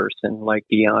senior person like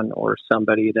Dion or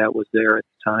somebody that was there at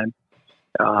the time.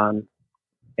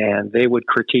 And they would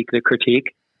critique the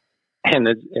critique and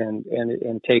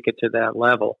take it to that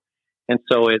level. And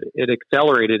so it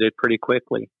accelerated it pretty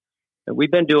quickly. And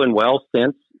we've been doing well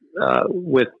since,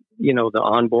 with, the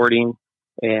onboarding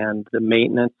and the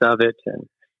maintenance of it. And,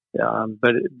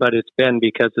 but it's been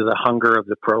because of the hunger of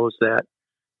the pros that,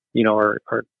 are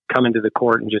coming to the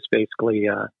court and just basically,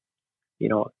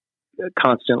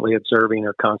 constantly observing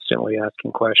or constantly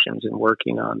asking questions and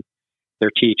working on their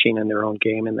teaching and their own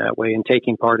game in that way and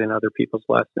taking part in other people's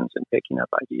lessons and picking up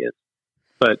ideas.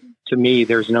 But to me,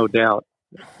 there's no doubt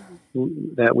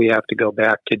that we have to go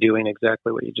back to doing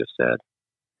exactly what you just said.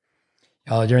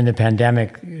 During the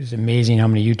pandemic, it was amazing how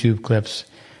many YouTube clips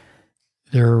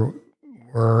there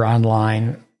were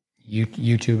online,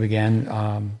 YouTube again,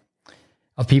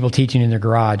 of people teaching in their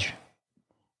garage.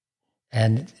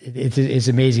 And it's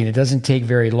amazing. It doesn't take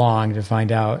very long to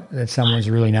find out that someone's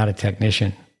really not a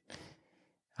technician.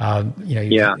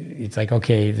 It's like,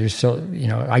 okay,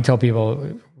 I tell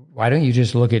people, why don't you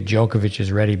just look at Djokovic's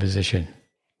ready position?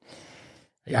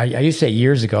 I used to say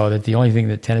years ago that the only thing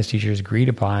that tennis teachers agreed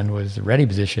upon was the ready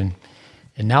position.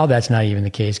 And now that's not even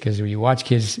the case, because when you watch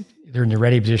kids, they're in the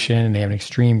ready position and they have an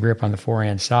extreme grip on the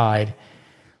forehand side.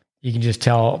 You can just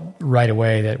tell right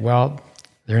away that,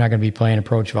 they're not going to be playing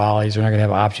approach volleys. They're not going to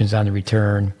have options on the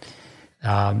return.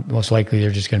 Most likely they're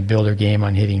just going to build their game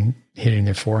on hitting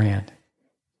their forehand.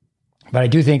 But I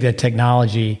do think that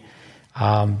technology,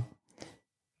 let's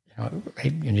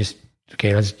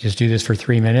just do this for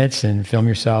 3 minutes and film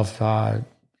yourself, going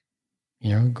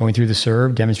through the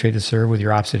serve, demonstrate the serve with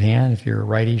your opposite hand. If you're a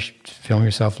righty, film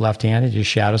yourself left-handed, just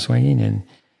shadow swinging, and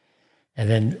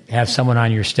then have someone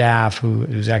on your staff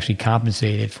who's actually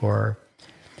compensated for.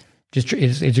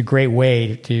 It's a great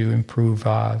way to improve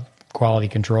quality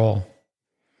control.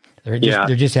 There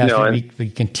just has to be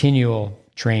continual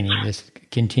training, this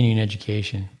continuing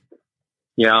education.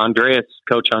 Yeah,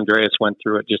 Coach Andreas went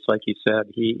through it just like you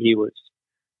said. He was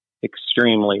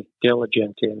extremely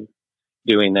diligent in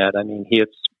doing that. I mean,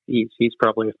 he's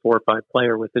probably a 4 or 5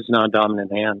 player with his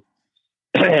non-dominant hand,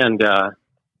 and I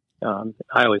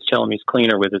always tell him he's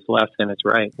cleaner with his left than his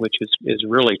right, which is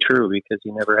really true because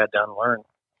he never had to unlearn.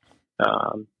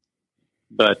 I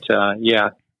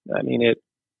mean,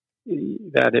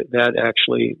 that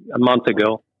actually a month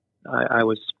ago, I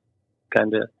was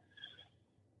kind of,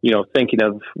 thinking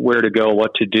of where to go,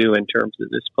 what to do in terms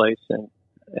of this place and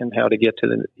how to get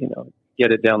to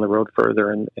get it down the road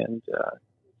further and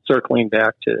circling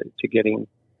back to getting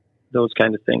those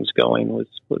kind of things going was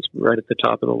right at the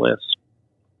top of the list.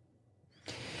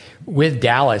 With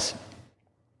Dallas,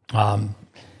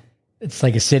 it's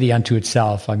like a city unto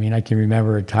itself. I mean, I can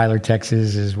remember Tyler,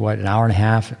 Texas is an hour and a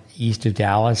half east of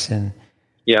Dallas. And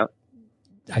yeah,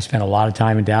 I spent a lot of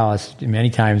time in Dallas. Many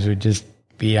times would just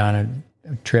be on a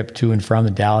trip to and from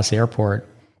the Dallas airport.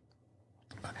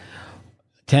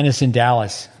 Tennis in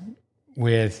Dallas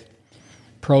with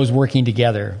pros working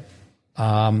together.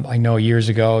 I know years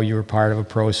ago you were part of a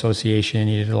pro association.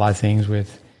 You did a lot of things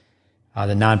with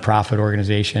the nonprofit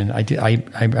organization.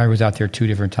 I was out there 2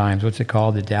 different times. What's it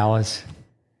called? The Dallas?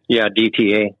 Yeah,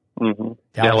 DTA. Mm-hmm.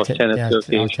 Dallas Tennis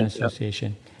Association. Dallas Tennis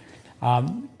Association.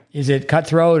 Is it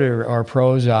cutthroat or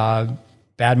pros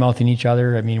bad-mouthing each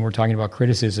other. I mean, we're talking about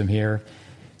criticism here.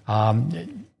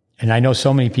 And I know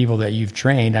so many people that you've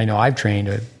trained. I know I've trained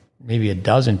maybe a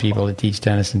dozen people that teach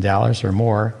tennis in Dallas or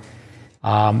more.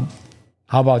 How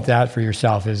about that for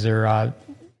yourself? Is there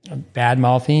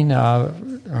bad-mouthing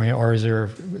or is there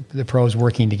the pros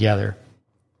working together?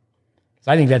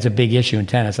 I think that's a big issue in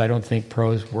tennis. I don't think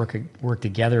pros work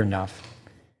together enough.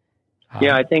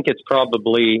 Yeah, I think it's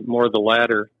probably more the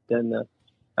latter than the.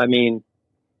 I mean,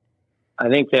 I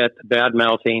think that the bad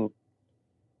mouthing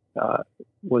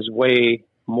was way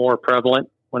more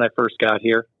prevalent when I first got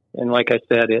here, and like I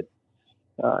said, it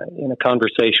in a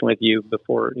conversation with you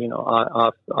before,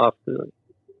 off the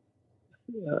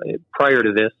prior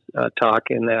to this talk,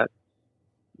 in that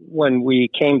when we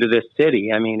came to this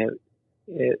city, I mean,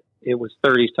 it was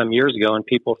 30 some years ago, and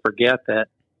people forget that.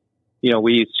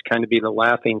 We used to kind of be the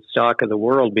laughing stock of the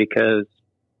world because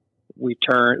we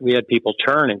had people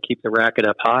turn and keep the racket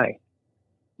up high.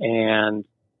 And,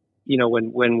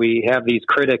 when we have these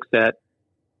critics that,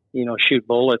 shoot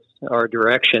bullets our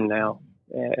direction now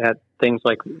at things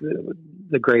like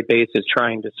the great base is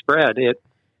trying to spread,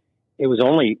 it was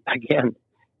only, again,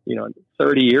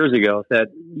 30 years ago that,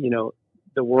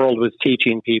 the world was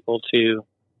teaching people to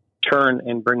turn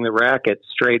and bring the racket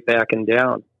straight back and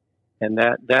down. And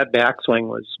that backswing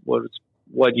was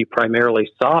what you primarily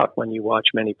saw when you watch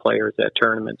many players at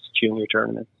tournaments, junior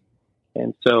tournaments.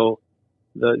 And so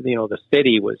the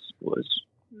city was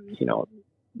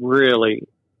really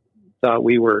thought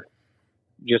we were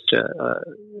just a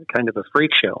kind of a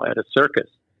freak show at a circus.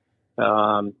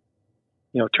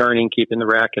 Turning, keeping the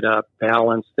racket up,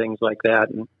 balance, things like that.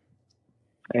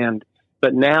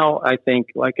 But now I think,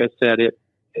 like I said,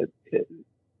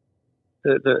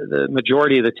 the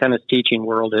majority of the tennis teaching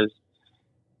world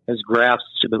has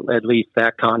grasped at least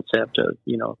that concept of,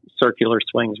 circular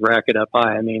swings, racket up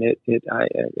high. I mean,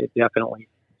 it definitely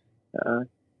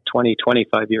 20,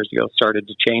 25 years ago started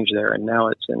to change there, and now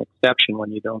it's an exception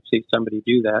when you don't see somebody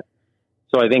do that.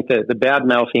 So I think that the bad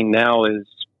mouthing now is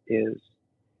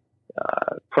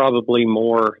probably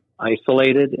more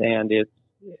isolated, and it's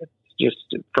just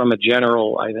from a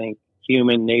general, I think,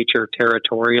 human nature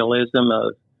territorialism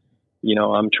of,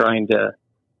 I'm trying to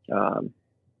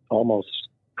almost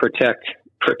protect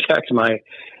my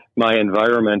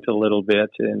environment a little bit,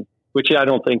 and which I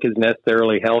don't think is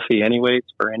necessarily healthy anyways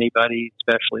for anybody,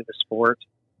 especially the sport.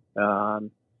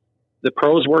 The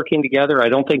pros working together, I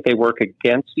don't think they work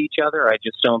against each other. I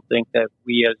just don't think that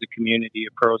we as a community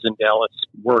of pros in Dallas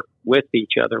work with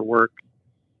each other, work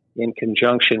in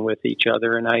conjunction with each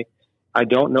other. And I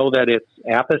don't know that it's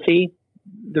apathy,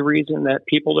 the reason that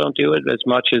people don't do it, as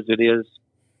much as it is,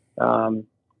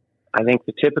 I think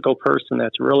the typical person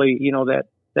that's really,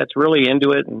 that's really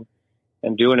into it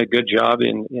and doing a good job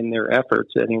in their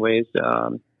efforts anyways.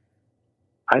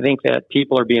 I think that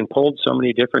people are being pulled so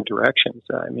many different directions.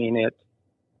 I mean,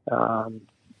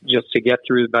 just to get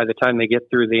through, by the time they get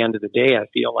through the end of the day, I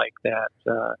feel like that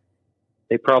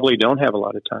they probably don't have a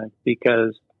lot of time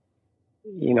because,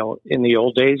 in the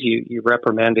old days, you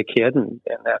reprimand a kid and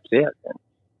that's it. And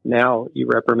now you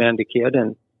reprimand a kid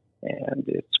and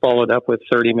it's followed up with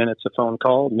 30 minutes of phone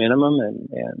call minimum. And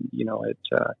it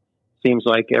seems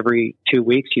like every 2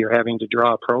 weeks you're having to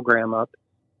draw a program up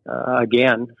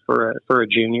again for a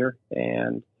junior.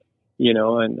 And,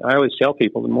 and I always tell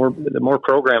people the more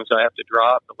programs I have to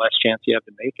draw up, the less chance you have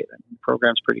to make it. And the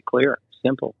program's pretty clear,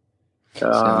 simple.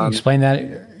 So explain that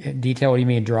in detail. What do you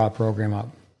mean draw a program up?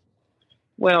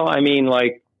 Well, I mean,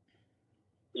 like,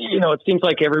 it seems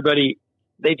like everybody,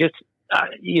 they just,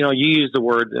 you use the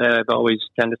word that I've always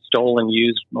kind of stolen and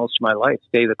used most of my life,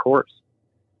 stay the course.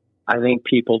 I think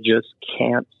people just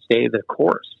can't stay the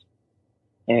course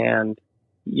and,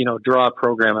 draw a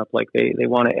program up like they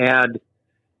want to add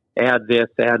this,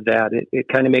 add that. It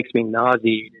kind of makes me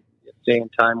nauseated at the same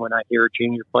time when I hear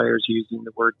junior players using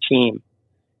the word team,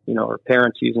 or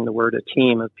parents using the word a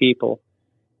team of people.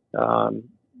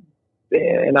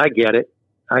 And I get it.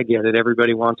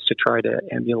 Everybody wants to try to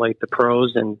emulate the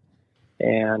pros and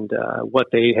what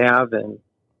they have.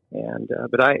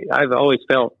 But I've always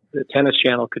felt the Tennis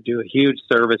Channel could do a huge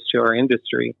service to our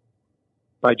industry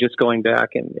by just going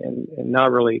back and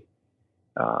not really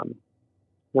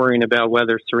worrying about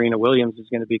whether Serena Williams is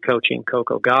going to be coaching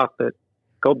Coco Gauff, but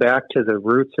go back to the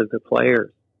roots of the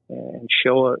players and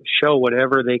show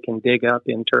whatever they can dig up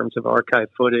in terms of archive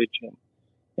footage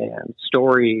and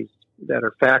stories that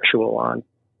are factual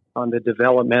on the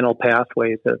developmental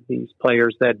pathways of these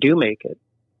players that do make it.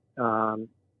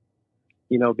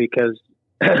 Because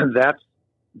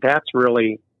that's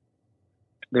really,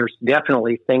 there's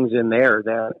definitely things in there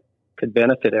that could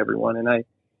benefit everyone. And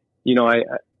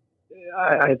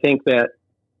I think that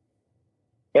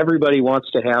everybody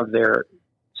wants to have their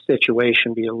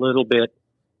situation be a little bit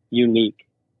unique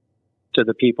to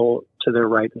the people to their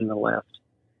right and the left.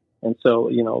 And so,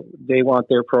 they want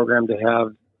their program to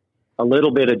have a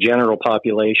little bit of general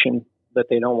population, but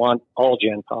they don't want all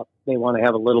gen pop. They want to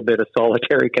have a little bit of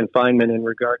solitary confinement in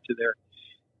regard to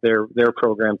their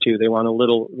program too. They want a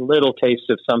little taste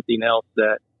of something else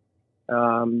that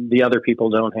the other people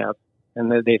don't have,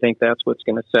 and they think that's what's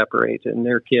going to separate. And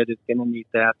their kid is going to need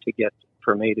that to get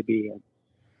from A to B and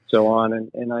so on.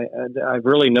 And I've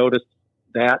really noticed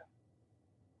that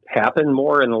happen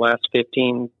more in the last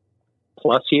 15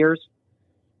 plus years,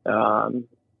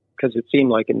 because it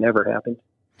seemed like it never happened.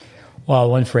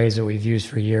 Well, one phrase that we've used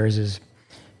for years is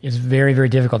it's very, very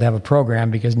difficult to have a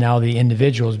program because now the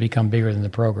individuals become bigger than the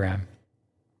program.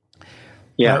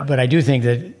 Yeah. But I do think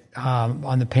that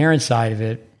on the parent side of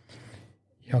it,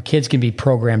 kids can be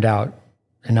programmed out.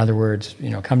 In other words,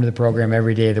 come to the program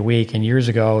every day of the week. And years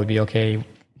ago, it would be, okay,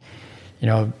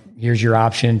 here's your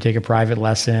option, take a private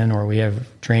lesson, or we have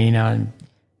training on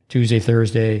Tuesday,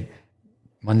 Thursday,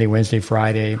 Monday, Wednesday,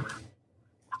 Friday.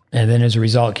 And then as a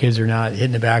result, kids are not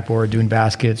hitting the backboard, doing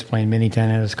baskets, playing mini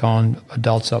tennis, calling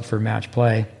adults up for match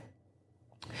play.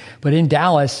 But in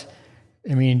Dallas,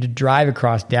 to drive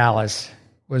across Dallas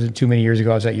wasn't too many years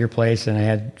ago. I was at your place and I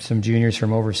had some juniors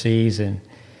from overseas, and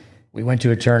we went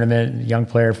to a tournament. A young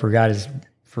player forgot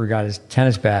his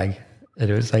tennis bag. It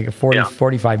was like a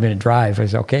 45-minute drive. I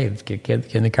said, okay, let's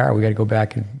get in the car. We got to go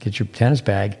back and get your tennis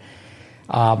bag.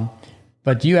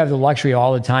 But do you have the luxury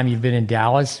all the time you've been in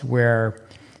Dallas where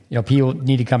people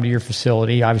need to come to your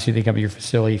facility? Obviously, they come to your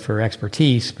facility for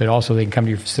expertise, but also they can come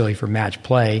to your facility for match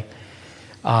play.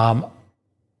 Are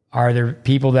there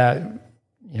people that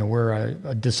were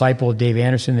a disciple of Dave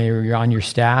Anderson? They were on your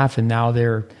staff, and now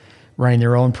they're running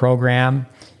their own program,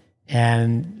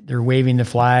 and they're waving the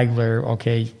flag. They're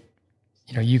okay.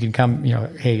 You can come.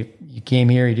 Hey, you came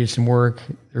here, you did some work.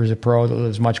 There's a pro that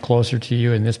lives much closer to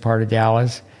you in this part of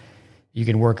Dallas. You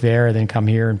can work there, and then come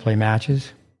here and play matches.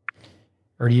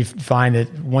 Or do you find that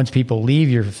once people leave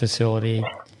your facility,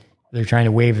 they're trying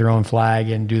to wave their own flag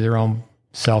and do their own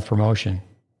self-promotion?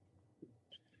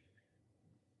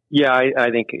 Yeah,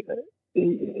 I think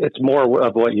it's more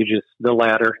of what the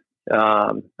latter.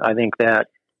 I think that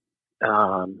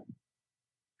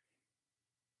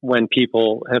when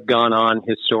people have gone on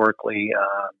historically,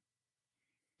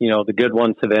 the good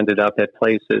ones have ended up at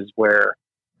places where,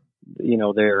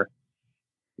 they're,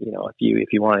 if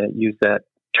you want to use that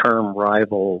term,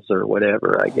 rivals or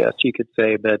whatever, I guess you could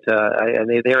say, but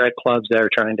they're at clubs that are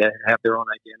trying to have their own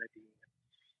identity.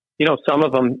 Some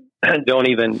of them don't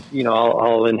even,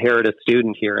 I'll inherit a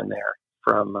student here and there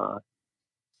from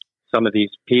some of these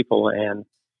people, and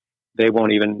they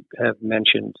won't even have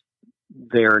mentioned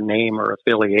their name or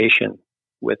affiliation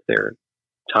with their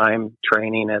time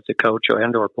training as a coach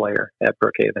or player at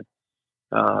Brookhaven.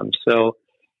 So,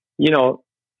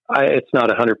 it's not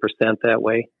 100% that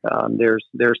way.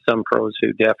 There's some pros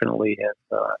who definitely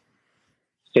have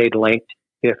stayed linked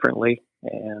differently,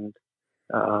 and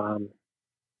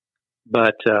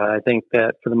but I think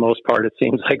that for the most part, it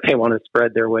seems like they want to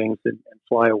spread their wings and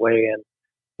fly away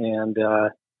and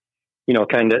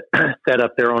kind of set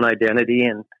up their own identity.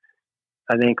 And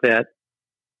I think that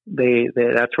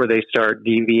that's where they start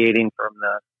deviating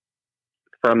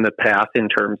from the path in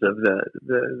terms of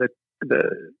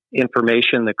the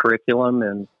information, the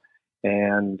curriculum,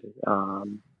 and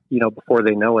before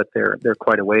they know it, they're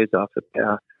quite a ways off the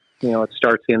path. It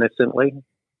starts innocently,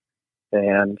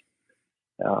 and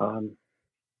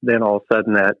then all of a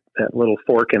sudden that little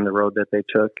fork in the road that they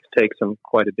took takes them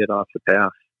quite a bit off the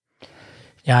path.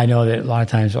 Yeah, I know that a lot of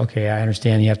times, okay, I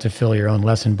understand you have to fill your own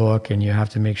lesson book and you have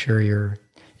to make sure your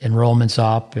enrollment's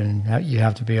up and you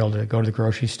have to be able to go to the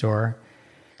grocery store.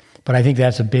 But I think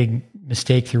that's a big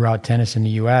mistake throughout tennis in the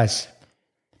U.S.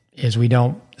 is we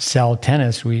don't sell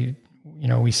tennis. We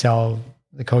sell,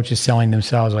 the coaches selling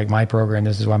themselves, like my program,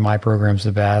 this is why my program's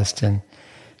the best. And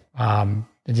I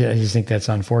just think that's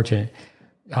unfortunate.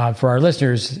 For our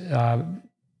listeners,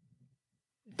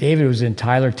 David was in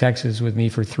Tyler, Texas with me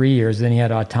for 3 years. Then he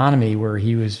had Autonomy, where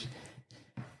he was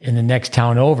in the next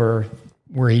town over,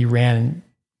 where he ran.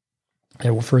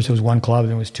 First it was one club,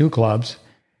 then it was two clubs.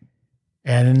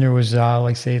 And then there was,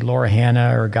 say, Laura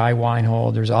Hanna or Guy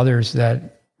Weinhold. There's others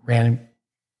that ran.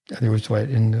 There was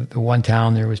in the one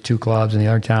town, there was two clubs. In the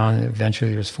other town,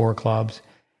 eventually there was four clubs.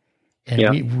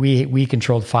 And we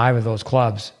controlled 5 of those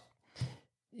clubs.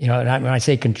 And when I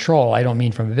say control, I don't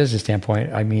mean from a business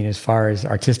standpoint. I mean as far as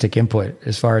artistic input,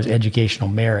 as far as educational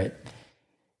merit.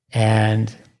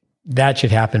 And that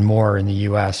should happen more in the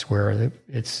U.S., where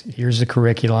here's the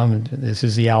curriculum, this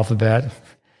is the alphabet,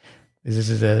 this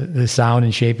is the sound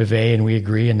and shape of A, and we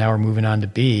agree, and now we're moving on to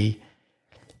B.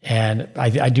 And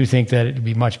I do think that it'd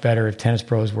be much better if tennis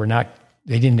pros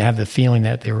they didn't have the feeling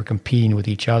that they were competing with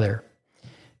each other.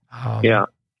 There's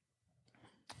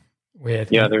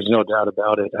no doubt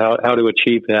about it. How to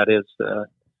achieve that is,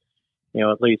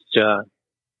 at least, there's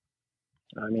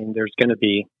going to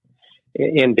be,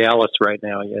 in Dallas right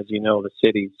now, as you know, the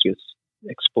city's just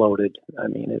exploded. I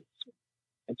mean,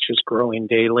 it's just growing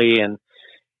daily. And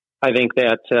I think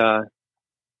that,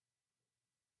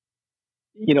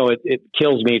 it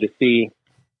kills me to see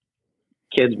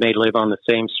kids may live on the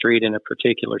same street in a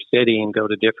particular city and go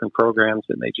to different programs,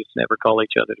 and they just never call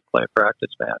each other to play a practice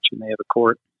match. And they have a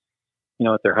court,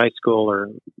 at their high school or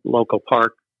local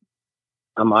park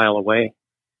a mile away.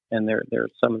 And they're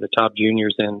some of the top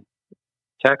juniors in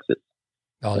Texas.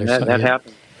 Oh, that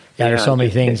happens. Yeah, there's so many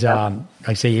things.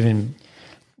 Like say even,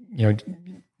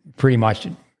 pretty much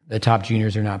the top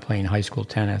juniors are not playing high school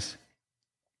tennis.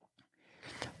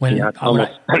 It's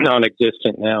almost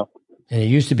non-existent now. And it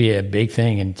used to be a big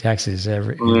thing in Texas. They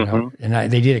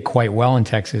did it quite well in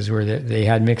Texas, where they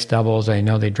had mixed doubles. I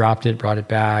know they dropped it, brought it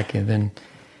back, and then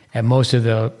at most of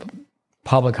the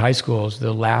public high schools,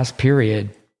 the last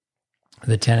period,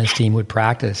 the tennis team would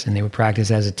practice, and they would practice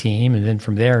as a team, and then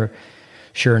from there,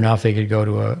 sure enough, they could go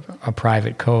to a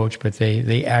private coach, but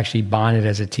they actually bonded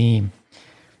as a team.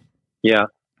 Yeah.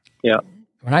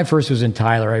 When I first was in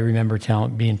Tyler, I remember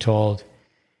being told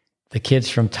the kids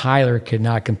from Tyler could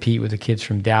not compete with the kids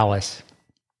from Dallas.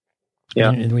 Yeah.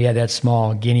 And we had that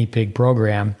small guinea pig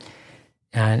program.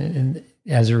 And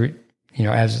as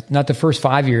not the first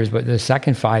 5 years, but the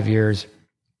second 5 years,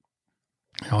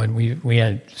 and we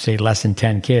had, say, less than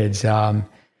 10 kids.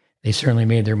 They certainly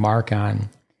made their mark on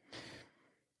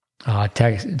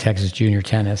Texas junior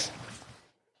tennis.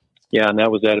 Yeah, and that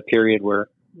was at a period where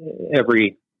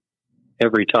every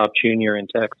top junior in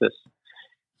Texas,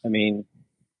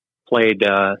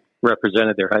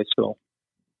 represented their high school.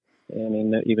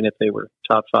 Even if they were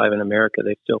top 5 in America,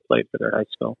 they still played for their high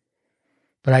school.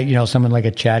 But someone like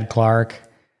a Chad Clark,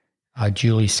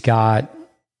 Julie Scott,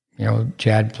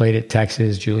 Chad played at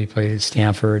Texas, Julie played at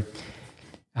Stanford.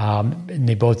 And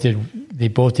they both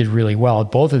did really well.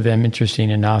 Both of them, interesting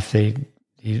enough, they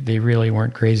really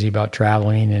weren't crazy about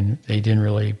traveling, and they didn't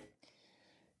really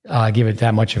give it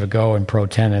that much of a go in pro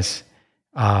tennis.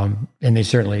 And they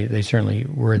certainly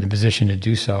were in the position to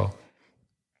do so.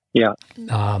 Yeah.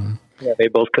 They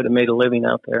both could have made a living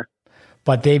out there.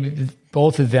 But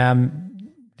both of them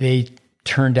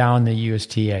turned down the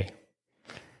USTA.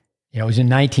 It was in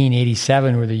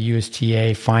 1987 where the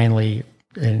USTA finally,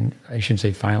 and I shouldn't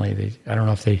say finally, I don't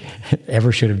know if they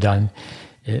ever should have done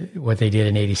what they did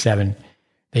in 87.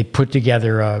 They put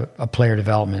together a player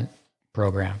development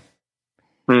program.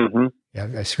 Mm-hmm. Yeah,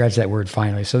 I scratched that word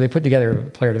finally. So they put together a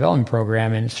player development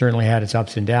program, and it certainly had its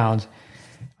ups and downs.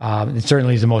 It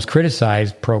certainly is the most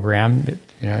criticized program.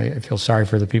 I feel sorry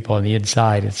for the people on the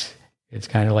inside. It's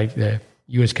kind of like the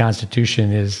U.S.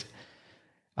 Constitution is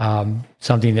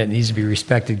something that needs to be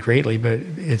respected greatly, but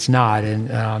it's not.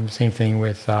 And same thing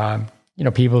with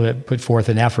people that put forth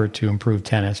an effort to improve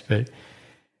tennis. But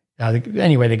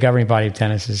anyway, the governing body of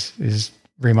tennis is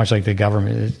very much like the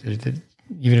government.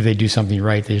 Even if they do something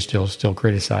right, they're still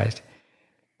criticized.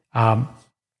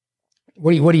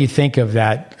 What do you think of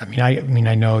that?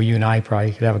 I know you and I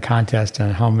probably could have a contest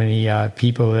on how many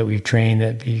people that we've trained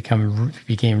that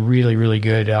became really, really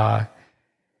good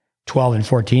 12 and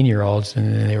 14-year-olds,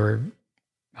 and then they were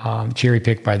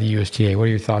cherry-picked by the USTA. What are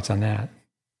your thoughts on that?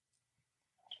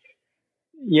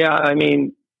 Yeah,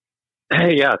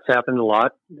 it's happened a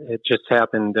lot. It just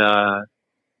happened, I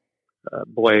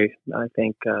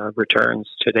think returns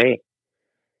today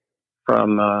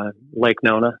from Lake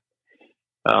Nona.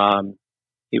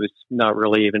 He was not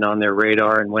really even on their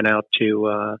radar and went out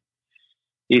to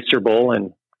Easter Bowl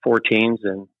in 14s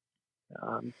and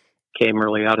came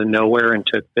really out of nowhere and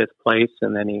took 5th place.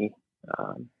 And then he,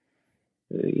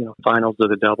 finals of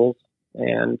the doubles.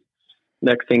 And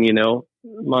next thing you know,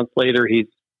 a month later, he's,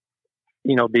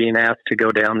 being asked to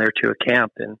go down there to a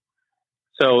camp. And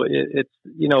so it's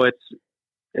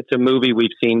a movie we've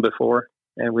seen before.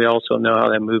 And we also know how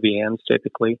that movie ends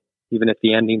typically, even if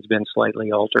the ending's been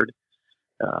slightly altered.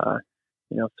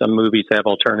 Some movies have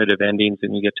alternative endings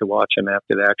and you get to watch them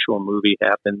after the actual movie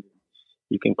happens.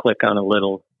 You can click on a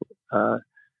little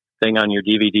thing on your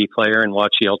DVD player and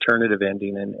watch the alternative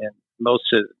ending. And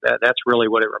most of that's really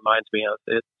what it reminds me of.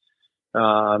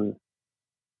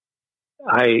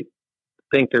 I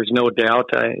think there's no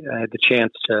doubt I had the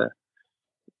chance to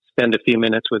spend a few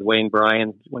minutes with Wayne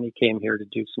Bryan when he came here to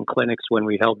do some clinics when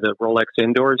we held the Rolex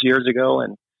Indoors years ago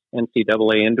and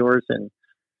NCAA Indoors. And,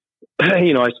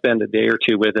 I spent a day or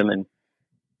two with him, and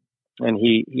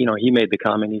he, he made the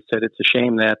comment. He said, it's a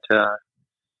shame that, the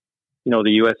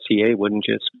USTA wouldn't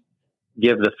just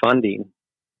give the funding,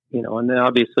 and then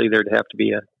obviously there'd have to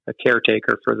be a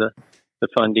caretaker for the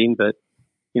funding, but,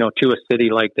 to a city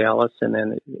like Dallas, and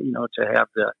then, to have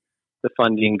the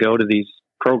funding go to these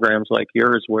programs like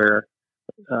yours where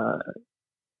the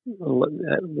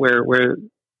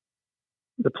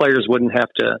players wouldn't have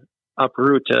to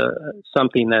uproot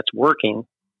something that's working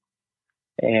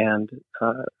and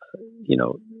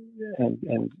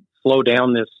slow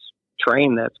down this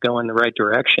train that's going the right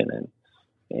direction. And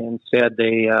instead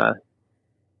they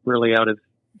really, out of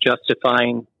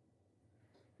justifying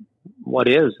what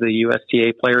is the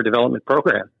USTA player development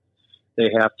program, they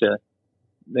have to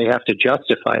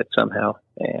justify it somehow.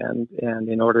 And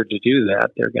in order to do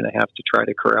that, they're going to have to try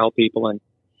to corral people and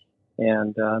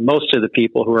most of the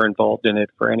people who are involved in it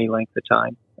for any length of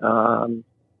time.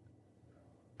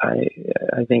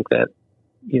 I think that,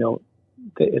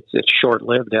 it's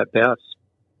short-lived at best.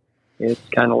 It's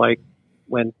kind of like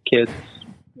when kids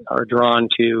are drawn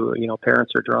to,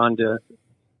 parents are drawn to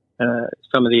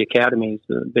some of the academies,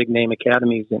 the big name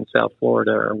academies in South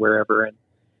Florida or wherever.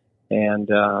 And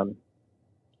the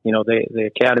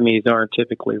academies aren't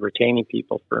typically retaining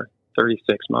people for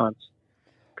 36 months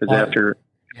because after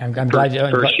I'm glad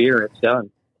first year it's done.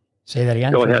 Say that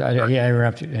again. Go ahead. I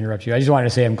interrupt you. I just wanted to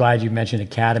say I'm glad you mentioned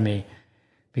academy,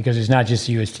 because it's not just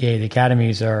the USTA. The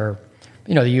academies are,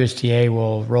 the USTA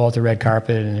will roll out the red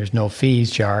carpet and there's no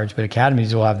fees charged, but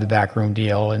academies will have the backroom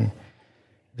deal and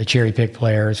the cherry pick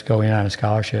players going on a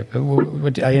scholarship.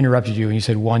 I interrupted you and you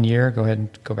said 1 year. Go ahead and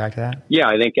go back to that. Yeah,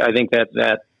 I think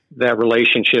that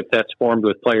relationship that's formed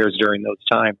with players during those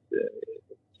times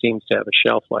seems to have a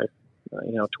shelf life,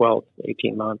 12,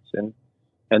 18 months. And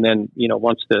then,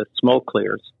 once the smoke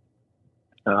clears,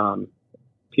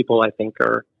 people, I think,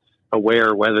 are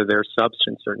aware whether there's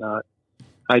substance or not.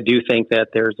 I do think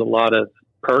that there's a lot of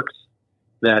perks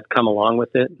that come along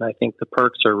with it. And I think the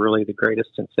perks are really the greatest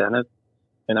incentive.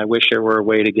 And I wish there were a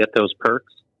way to get those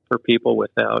perks for people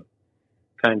without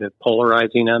kind of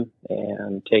polarizing them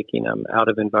and taking them out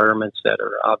of environments that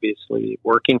are obviously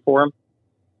working for them.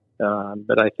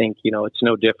 But I think, it's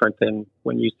no different than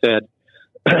when you said,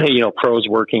 pros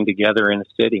working together in a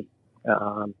city.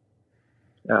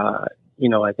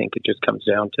 I think it just comes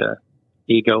down to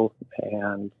ego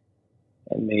and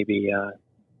maybe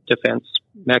defense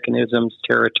mechanisms,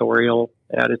 territorial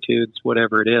attitudes,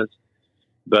 whatever it is.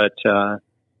 But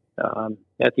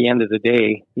at the end of the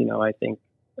day, I think,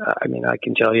 I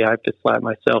can tell you I have to slap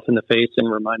myself in the face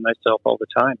and remind myself all the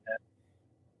time that,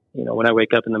 when I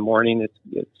wake up in the morning,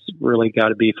 it's really got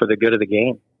to be for the good of the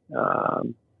game.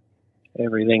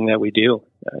 Everything that we do.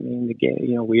 The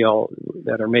game, we all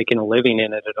that are making a living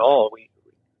in it at all,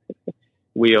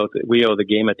 we owe the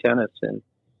game of tennis. And,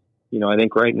 I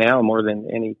think right now, more than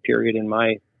any period in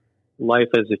my life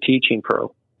as a teaching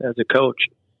pro, as a coach,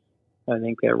 I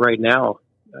think that right now,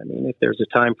 if there's a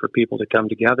time for people to come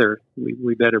together,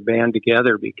 we better band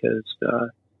together because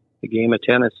the game of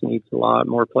tennis needs a lot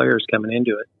more players coming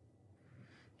into it.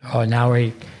 Oh, now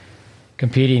we're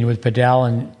competing with padel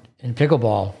and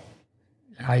pickleball.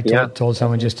 I told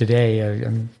someone just today,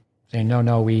 I'm saying,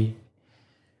 no, we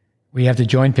have to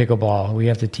join pickleball. We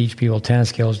have to teach people tennis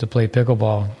skills to play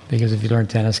pickleball, because if you learn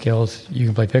tennis skills, you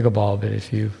can play pickleball. But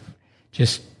if you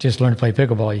just learn to play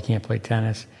pickleball, you can't play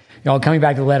tennis. Coming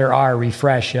back to the letter R,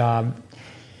 refresh.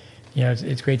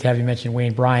 It's great to have you mention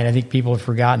Wayne Bryan. I think people have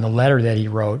forgotten the letter that he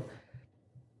wrote,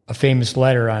 a famous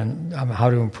letter on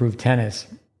how to improve tennis.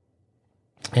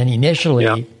 And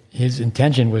initially, his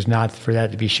intention was not for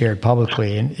that to be shared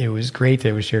publicly, and it was great that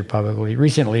it was shared publicly.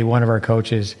 Recently, one of our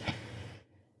coaches,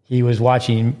 he was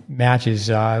watching matches.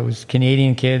 It was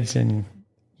Canadian kids and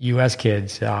U.S.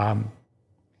 kids, 14s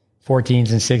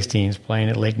and 16s playing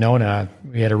at Lake Nona.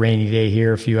 We had a rainy day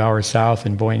here a few hours south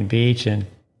in Boynton Beach, and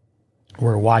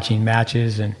we're watching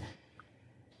matches. And,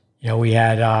 we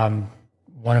had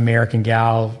one American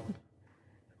gal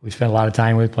we spent a lot of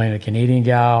time with playing a Canadian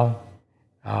gal.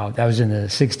 That was in the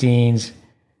 16s,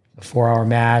 a 4-hour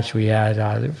match. We had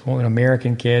one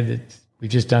American kid that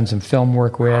we've just done some film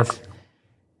work with.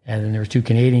 And then there were 2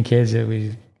 Canadian kids that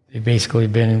they've basically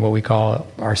been in what we call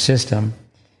our system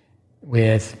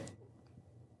with.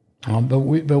 But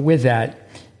with that,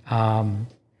 comes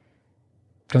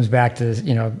back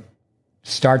to,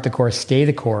 start the course, stay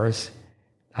the course.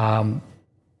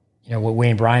 What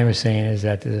Wayne Bryan was saying is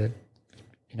that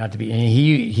not to be, and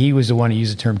he was the one who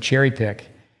used the term cherry pick.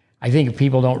 I think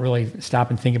people don't really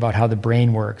stop and think about how the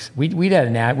brain works. We had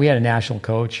a national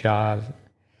coach.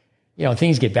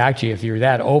 Things get back to you if you're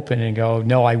that open and go,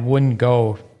 no, I wouldn't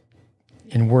go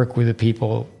and work with the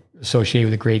people associated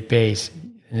with the Great Base.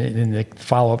 And the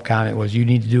follow-up comment was, you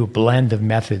need to do a blend of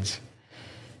methods.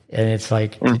 And it's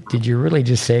like, did you really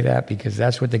just say that? Because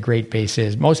that's what the Great Base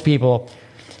is. Most people,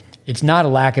 it's not a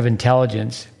lack of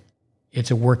intelligence,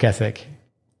 it's a work ethic.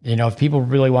 If people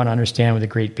really want to understand what the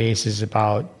Great Base is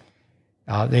about,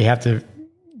 they have to,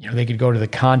 they could go to the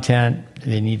content,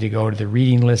 they need to go to the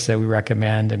reading list that we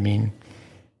recommend. I mean,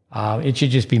 it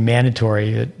should just be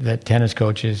mandatory that tennis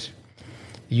coaches,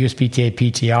 the USPTA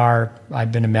PTR,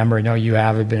 I've been a member, I know you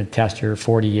have, I've been a tester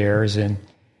 40 years, and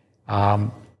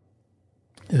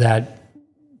that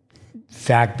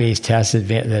fact-based test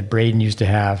that Braden used to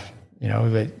have,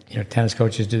 tennis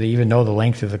coaches, do they even know the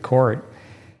length of the court?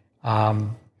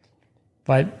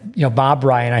 But Bob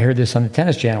Bryan, I heard this on the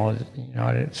Tennis Channel.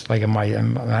 It's like, am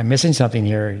I missing something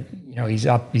here? He's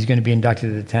going to be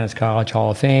inducted to the Tennis College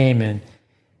Hall of Fame,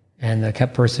 and the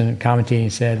person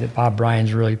commentating said that Bob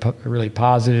Bryan's really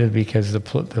positive because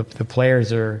the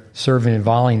players are serving and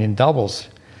volleying in doubles,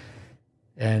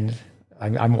 and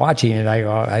I'm watching it.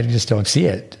 I just don't see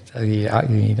it.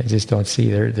 I just don't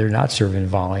see they're not serving and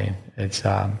volleying. It's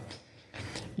when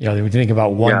you think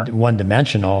about one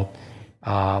dimensional.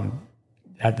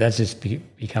 That's just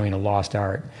becoming a lost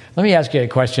art. Let me ask you a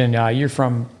question. You're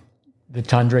from the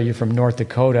tundra. You're from North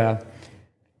Dakota.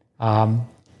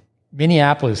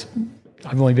 Minneapolis,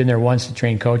 I've only been there once to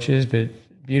train coaches, but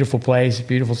beautiful place,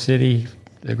 beautiful city,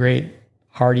 the great,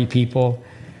 hardy people.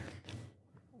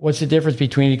 What's the difference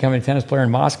between becoming a tennis player in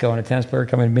Moscow and a tennis player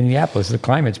coming to Minneapolis? The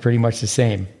climate's pretty much the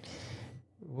same.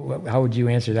 How would you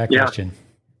answer that question?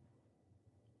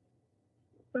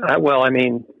 Well, I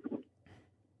mean,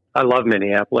 I love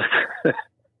Minneapolis.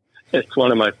 It's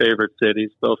one of my favorite cities.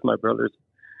 Both my brothers,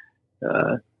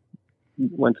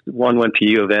 one went to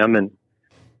U of M, and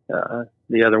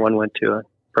the other one went to a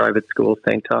private school,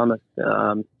 St. Thomas.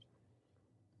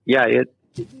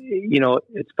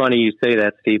 It's funny you say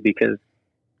that, Steve, because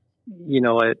we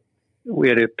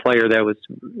had a player that was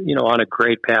on a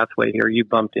great pathway here. You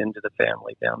bumped into the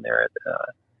family down there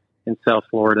in South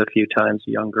Florida a few times,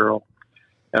 a young girl.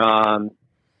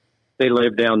 They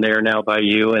live down there now by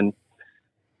you. And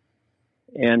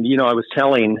I was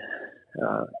telling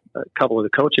a couple of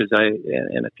the coaches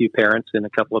and a few parents and a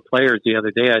couple of players the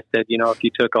other day, I said, if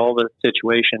you took all the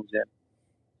situations in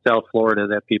South Florida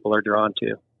that people are drawn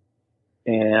to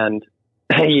and,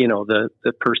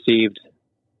 the perceived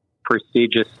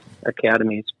prestigious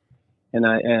academies,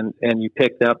 and you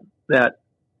picked up that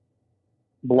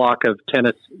block of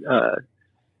tennis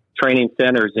training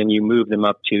centers and you move them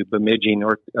up to Bemidji,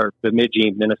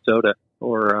 Minnesota,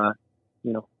 or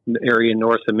the area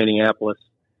north of Minneapolis.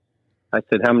 I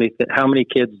said, how many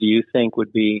kids do you think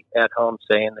would be at home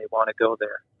saying they want to go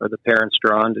there, or the parents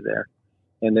drawn to there?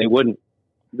 And they wouldn't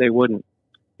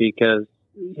because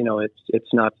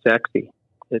it's not sexy,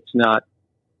 it's not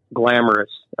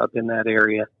glamorous up in that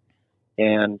area.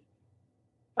 And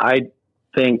I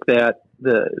think that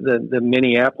the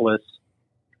Minneapolis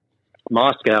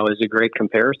Moscow is a great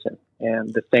comparison,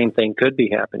 and the same thing could be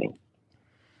happening.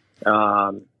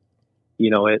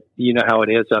 How it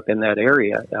is up in that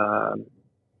area.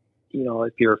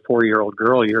 If you're a 4-year-old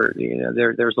girl,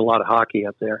 there's a lot of hockey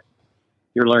up there.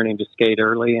 You're learning to skate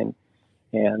early,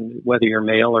 and whether you're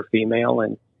male or female,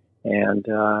 and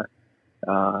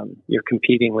you're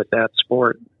competing with that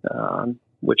sport,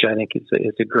 which I think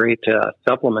is a great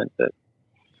supplement. That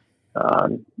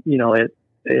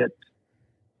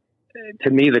to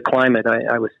me, the climate.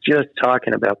 I was just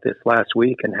talking about this last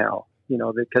week, and how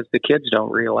because the kids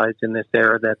don't realize in this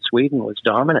era that Sweden was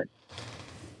dominant.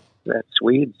 That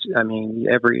Swedes, I mean,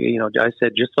 I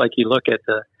said, just like you look at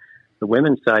the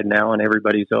women's side now, and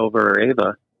everybody's over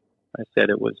Ava. I said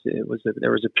there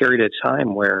was a period of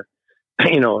time where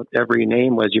every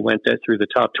name was, you went through the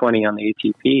top 20 on the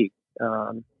ATP.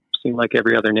 Seemed like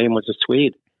every other name was a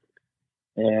Swede.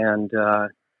 And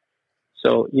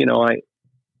so,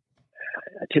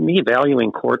 to me,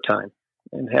 valuing court time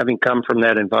and having come from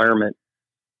that environment,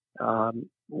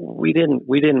 we didn't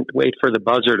wait for the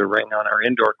buzzer to ring on our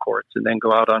indoor courts and then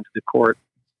go out onto the court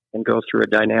and go through a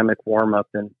dynamic warm up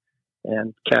and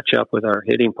catch up with our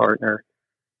hitting partner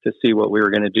to see what we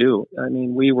were going to do. I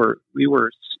mean, we were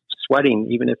sweating,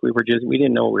 even if we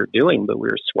didn't know what we were doing, but we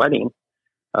were sweating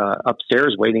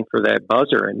upstairs waiting for that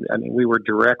buzzer. And I mean, we were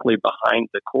directly behind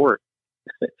the court,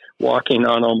 walking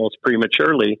on almost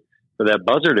prematurely for that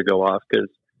buzzer to go off. Cause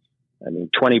I mean,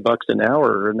 $20 an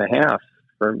hour and a half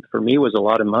for me was a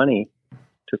lot of money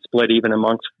to split even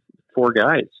amongst 4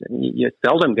 guys, and you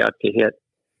seldom got to hit,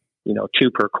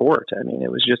 2 per court. I mean,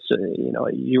 it was just,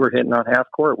 you were hitting on half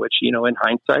court, which, in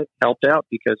hindsight helped out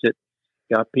because it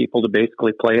got people to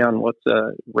basically play on what's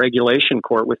a regulation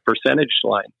court with percentage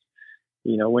lines.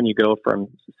 When you go from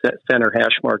center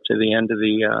hash mark to the end of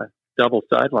the double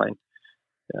sideline,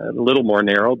 a little more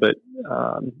narrow. But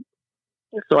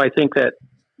so I think that,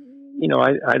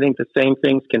 I think the same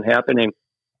things can happen in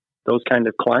those kind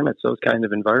of climates, those kind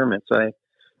of environments. I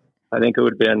think it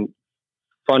would have been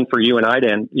fun for you and I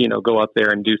to, go up there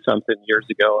and do something years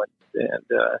ago and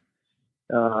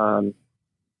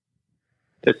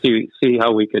to see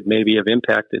how we could maybe have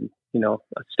impacted, a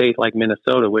state like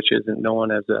Minnesota, which isn't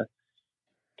known as a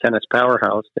tennis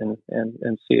powerhouse, and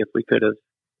see if we could have,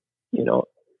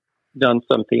 done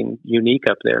something unique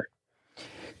up there.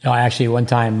 No, actually, one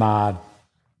time,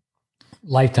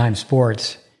 Lifetime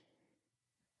Sports,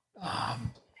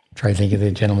 try to think of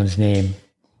the gentleman's name.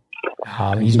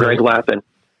 He's Greg Lappin.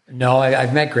 No,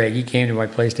 I've met Greg. He came to my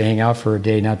place to hang out for a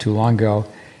day not too long ago.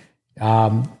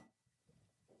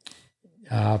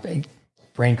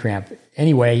 Brain cramp.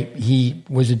 Anyway, he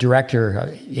was a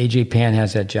director. AJ Pan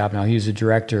has that job now. He was a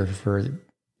director for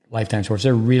Lifetime Sports.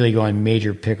 They're really going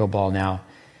major pickleball now.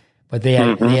 But they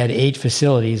had 8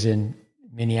 facilities in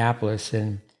Minneapolis,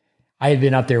 and I had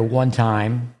been up there one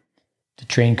time to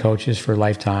train coaches for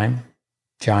Lifetime.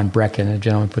 John Brecken, a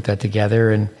gentleman, put that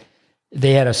together, and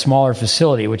they had a smaller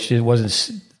facility, which it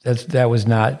wasn't. That was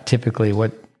not typically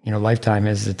what Lifetime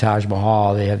is. The Taj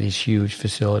Mahal. They have these huge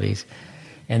facilities,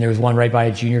 and there was one right by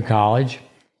a junior college,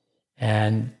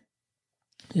 and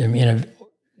the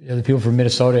people from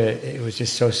Minnesota. It was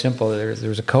just so simple. There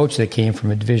was a coach that came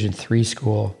from a Division III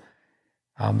school,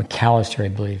 McAllister, I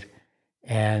believe,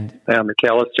 and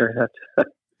McAllister.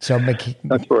 So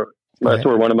that's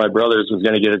where one of my brothers was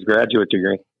going to get his graduate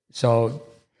degree. So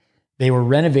they were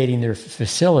renovating their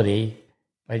facility.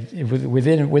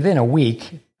 Within a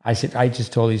week, I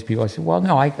just told these people, I said, well,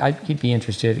 no, I'd be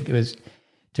interested. It was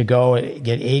to go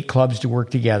get 8 clubs to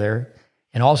work together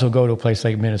and also go to a place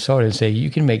like Minnesota and say, you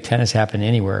can make tennis happen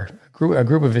anywhere. A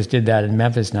group of us did that in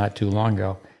Memphis not too long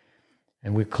ago.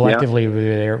 And we collectively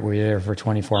were there for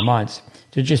 24 months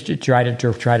to try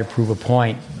to prove a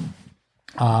point.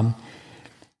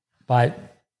 But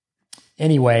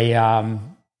anyway,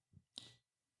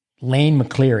 Lane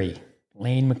McCleary.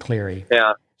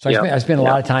 Yeah. So I spent a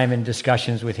lot of time in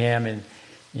discussions with him, and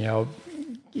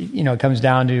it comes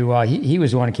down to he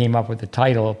was the one who came up with the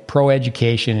title Pro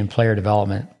Education and Player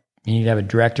Development. You need to have a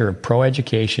director of Pro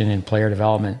Education and Player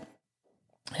Development,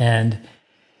 and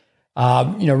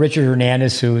Richard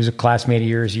Hernandez, who was a classmate of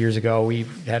yours years ago, we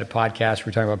had a podcast.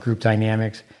 We're talking about group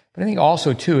dynamics, but I think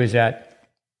also too is that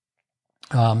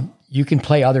you can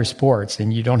play other sports,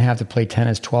 and you don't have to play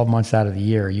tennis 12 months out of the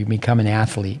year. You become an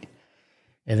athlete.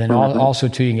 And then also,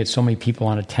 too, you can get so many people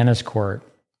on a tennis court.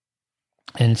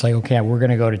 And it's like, okay, we're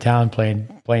going to go to town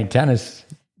playing tennis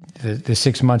the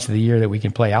 6 months of the year that we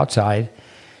can play outside.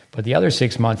 But the other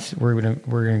 6 months, we're going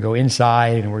to go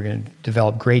inside, and we're going to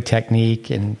develop great technique.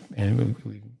 And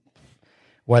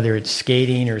whether it's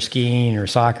skating or skiing or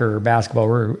soccer or basketball,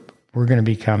 we're going to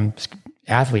become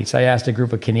athletes. I asked a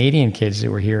group of Canadian kids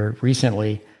that were here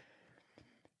recently,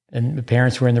 and the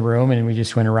parents were in the room, and we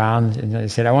just went around, and I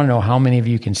said, I want to know how many of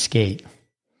you can skate.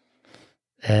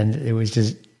 And it was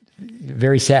just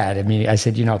very sad. I mean, I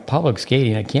said, public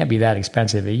skating, it can't be that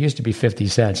expensive. It used to be 50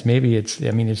 cents. Maybe it's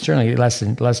certainly less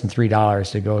than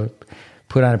 $3 to go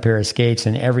put on a pair of skates,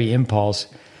 and every impulse,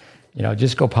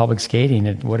 just go public skating.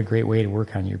 And what a great way to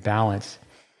work on your balance.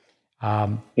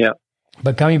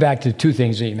 But coming back to 2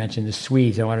 things that you mentioned, the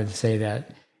Swedes, I wanted to say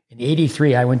that in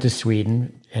 '83, I went to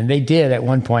Sweden, and they did at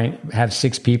one point have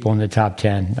 6 people in the top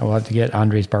 10. I'll have to get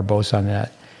Andres Barbosa on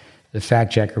that, the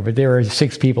fact checker. But there were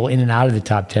 6 people in and out of the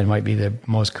top 10 might be the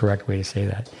most correct way to say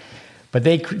that. But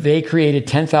they created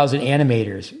 10,000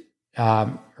 animators,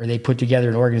 or they put together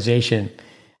an organization.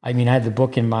 I mean, I had the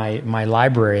book in my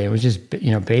library. It was just,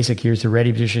 basic. Here's the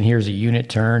ready position. Here's a unit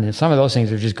turn. And some of those things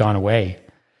have just gone away.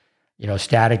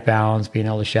 Static balance, being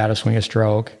able to shadow swing a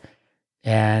stroke.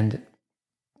 And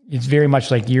it's very much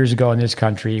like years ago in this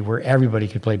country where everybody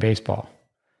could play baseball.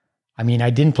 I mean, I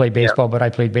didn't play baseball, but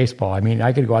I played baseball. I mean,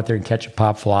 I could go out there and catch a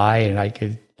pop fly, and I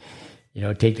could,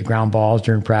 take the ground balls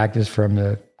during practice from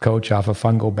the coach off a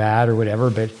fungo bat or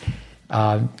whatever. But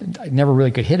I never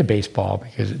really could hit a baseball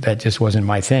because that just wasn't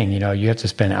my thing. You have to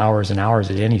spend hours and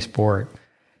hours at any sport.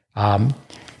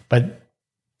 But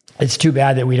it's too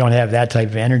bad that we don't have that type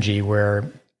of energy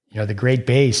where, the great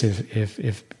base,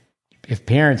 if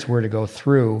parents were to go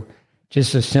through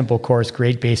just a simple course,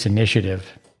 Great Base Initiative,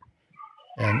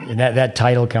 And that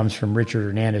title comes from Richard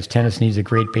Hernandez, Tennis Needs a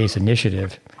Great Base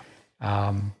Initiative.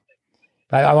 But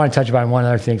I want to touch upon one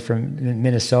other thing from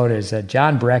Minnesota is that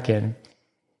John Brecken,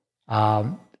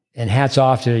 and hats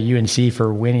off to UNC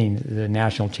for winning the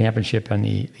national championship and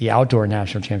the outdoor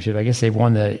national championship. I guess they've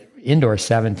won the indoor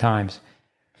 7 times.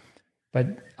 But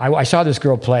I saw this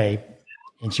girl play,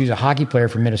 and she was a hockey player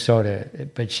from Minnesota,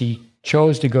 but she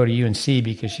chose to go to UNC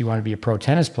because she wanted to be a pro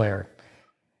tennis player.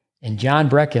 And John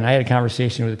Brecken, I had a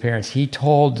conversation with the parents. He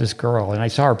told this girl, and I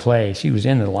saw her play. She was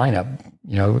in the lineup,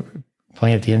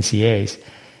 playing at the NCAAs.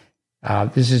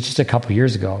 This is just a couple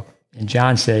years ago. And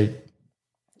John said,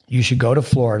 you should go to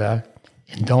Florida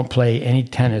and don't play any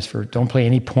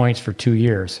points for 2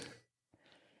 years.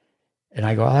 And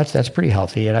I go, oh, that's pretty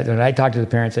healthy. And when I talked to the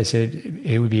parents, I said,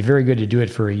 it would be very good to do it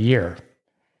for a year.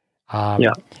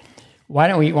 Yeah. Why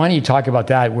don't you talk about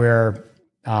that, where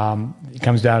it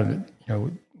comes down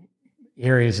to,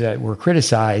 areas that were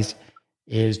criticized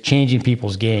is changing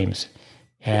people's games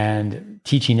and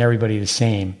teaching everybody the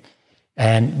same.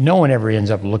 And no one ever ends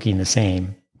up looking the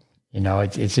same.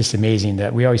 It's just amazing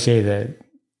that we always say that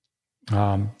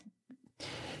the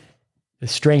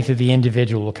strength of the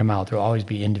individual will come out. There will always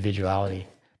be individuality.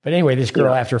 But anyway, this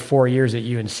girl, after 4 years at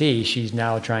UNC, she's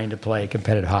now trying to play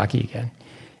competitive hockey again.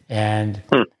 And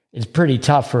it's pretty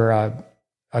tough for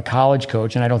a college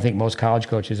coach. And I don't think most college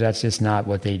coaches, that's just not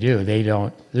what they do.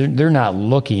 They're not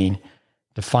looking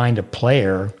to find a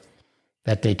player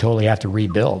that they totally have to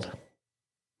rebuild.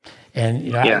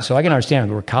 And so I can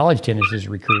understand where college tennis is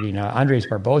recruiting. Andres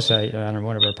Barbosa on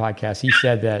one of our podcasts, he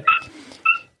said that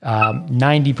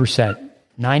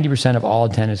 90% of all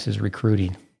tennis is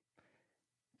recruiting.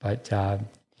 But why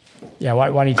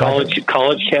don't you talk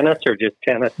college tennis or just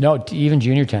tennis? No, even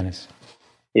junior tennis.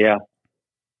 Yeah,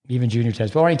 even junior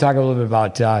tennis. But why don't you talk a little bit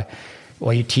about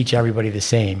you teach everybody the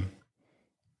same?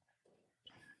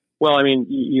 Well, I mean,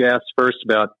 you asked first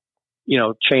about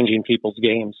changing people's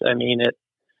games. I mean,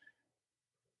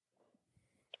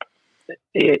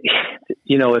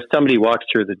 if somebody walks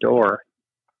through the door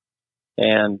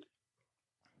and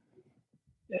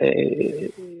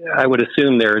I would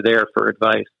assume they're there for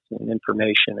advice and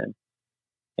information.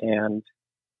 And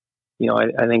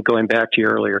I think going back to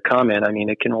your earlier comment, I mean,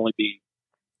 it can only be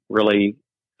really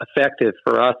effective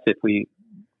for us if we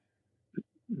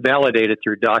validate it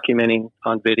through documenting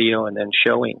on video and then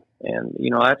showing. And,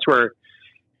 that's where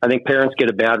I think parents get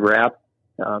a bad rap.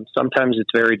 Sometimes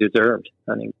it's very deserved.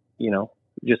 I think,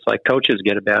 just like coaches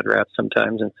get a bad rap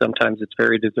sometimes, and sometimes it's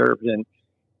very deserved.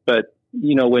 But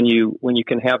when you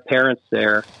can have parents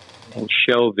there and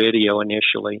show video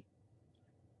initially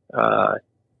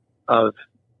of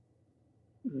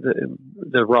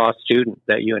the raw student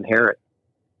that you inherit,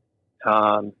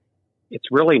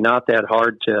 it's really not that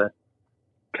hard to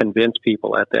convince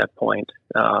people at that point,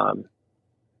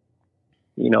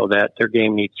 that their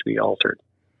game needs to be altered.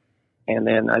 And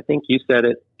then I think you said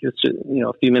it just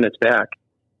a few minutes back.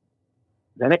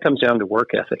 Then it comes down to work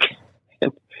ethic.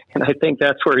 And I think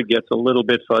that's where it gets a little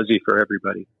bit fuzzy for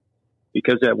everybody,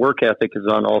 because that work ethic is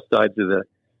on all sides of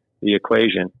the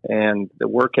equation. And the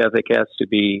work ethic has to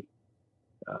be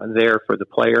there for the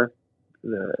player.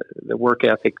 The work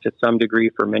ethic, to some degree,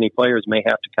 for many players may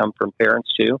have to come from parents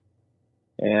too.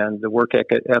 And the work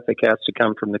ethic has to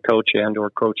come from the coach and or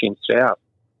coaching staff.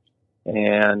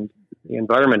 And the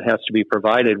environment has to be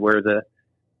provided where the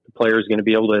player is going to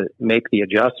be able to make the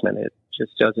adjustment. It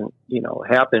just doesn't,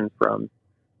 happen from,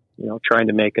 trying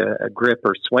to make a grip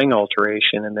or swing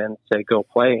alteration and then say, go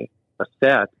play a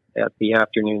set at the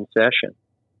afternoon session.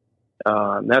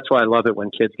 That's why I love it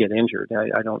when kids get injured.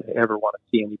 I don't ever want to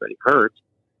see anybody hurt,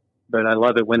 but I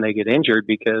love it when they get injured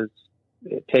because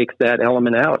it takes that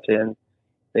element out and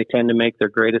they tend to make their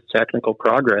greatest technical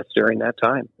progress during that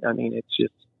time. I mean, it's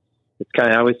kind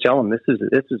of, I always tell them, this is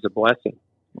a blessing.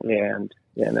 And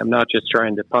I'm not just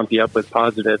trying to pump you up with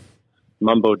positive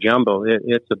mumbo jumbo.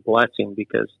 It's a blessing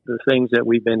because the things that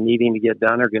we've been needing to get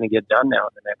done are going to get done now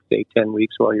in the next 8-10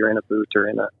 weeks while you're in a boot or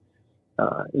in a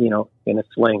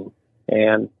sling.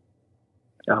 And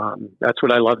that's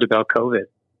what I loved about COVID.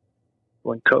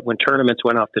 When tournaments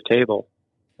went off the table,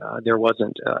 there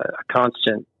wasn't a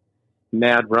constant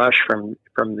mad rush from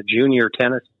the junior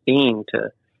tennis scene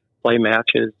to play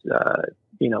matches,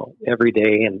 every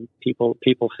day, and people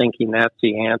thinking that's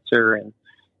the answer,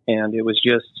 and it was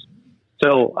just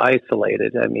so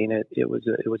isolated. I mean, it was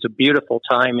a beautiful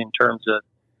time in terms of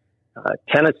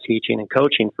tennis teaching and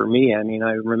coaching for me. I mean,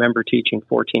 I remember teaching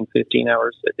 14, 15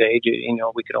 hours a day.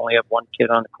 We could only have one kid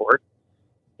on the court,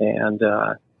 and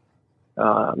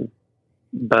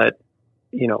but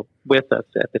with us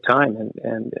at the time.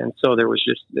 And so it was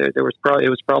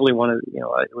probably one of,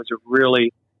 it was a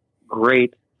really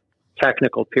great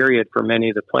technical period for many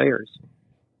of the players.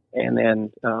 And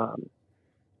then,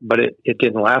 but it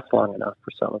didn't last long enough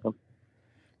for some of them.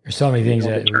 There's so many things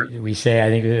that we say, I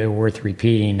think are worth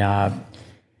repeating.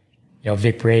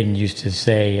 Vic Braden used to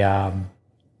say, that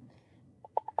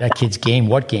kid's game,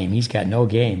 what game? He's got no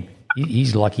game.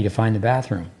 He's lucky to find the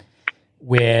bathroom.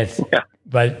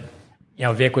 But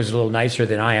Vic was a little nicer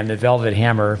than I am. The Velvet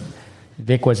Hammer,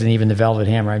 Vic wasn't even the Velvet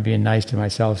Hammer. I'm being nice to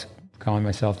myself, calling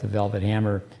myself the Velvet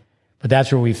Hammer. But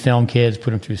that's where we film kids, put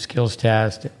them through skills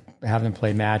tests, have them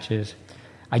play matches.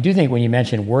 I do think when you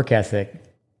mention work ethic,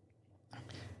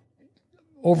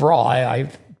 overall,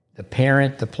 the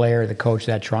parent, the player, the coach,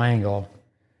 that triangle,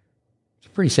 it's a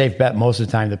pretty safe bet most of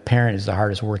the time the parent is the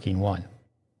hardest working one.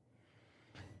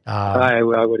 I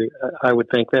would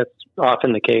think that's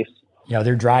often the case.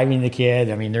 They're driving the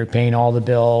kid. I mean, they're paying all the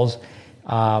bills.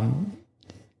 And,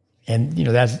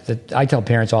 I tell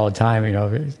parents all the time,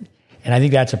 and I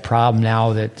think that's a problem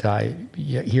now that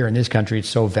here in this country, it's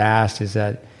so vast, is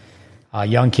that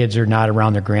young kids are not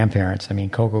around their grandparents. I mean,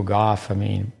 Coco Gauff,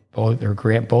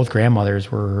 both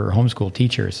grandmothers were her homeschool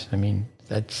teachers. I mean,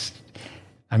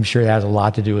 I'm sure that has a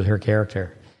lot to do with her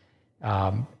character.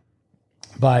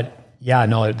 But yeah,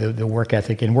 no, the work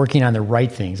ethic and working on the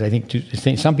right things. I think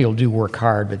some people do work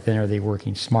hard, but then are they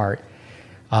working smart?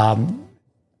 Ryler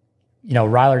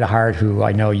DeHart, who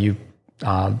I know you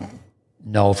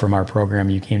know from our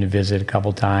program, you came to visit a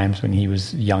couple times when he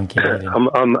was a young kid. I'm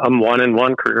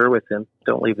 1-1 career with him.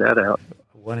 Don't leave that out.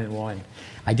 1-1.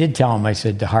 I did tell him, I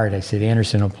said, DeHart,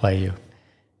 Anderson will play you.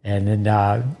 And then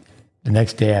the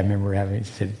next day I remember he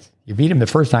said, you beat him the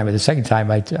first time, but the second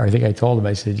time, I think I told him,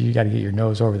 I said, you got to get your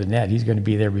nose over the net. He's going to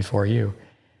be there before you.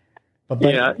 But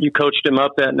yeah, you coached him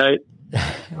up that night.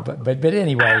 but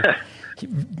anyway,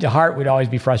 DeHart would always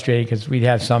be frustrated because we'd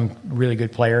have some really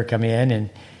good player come in and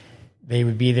they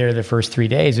would be there the first 3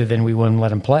 days, and then we wouldn't let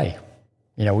them play.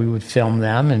 We would film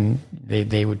them and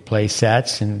they would play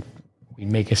sets and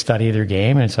we'd make a study of their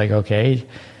game. And it's like, okay,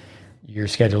 you're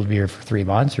scheduled to be here for 3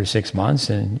 months or 6 months.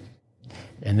 And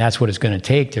that's what it's going to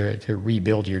take to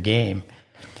rebuild your game.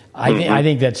 I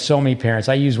think that so many parents,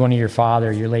 I use one of your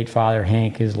late father,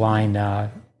 Hank, his line,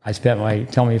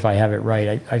 tell me if I have it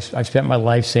right. I spent my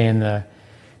life saying the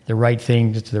right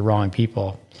things to the wrong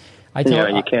people.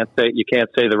 You can't say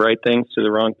the right things to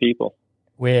the wrong people.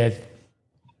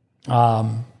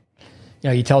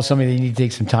 You tell somebody they need to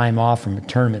take some time off from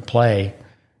tournament play.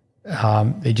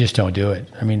 They just don't do it.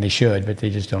 I mean, they should, but they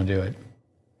just don't do it.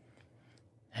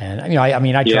 And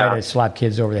I try to slap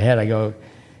kids over the head. I go,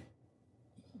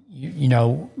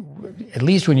 at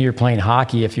least when you're playing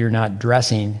hockey, if you're not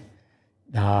dressing,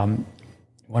 one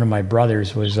of my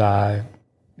brothers was,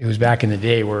 it was back in the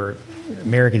day where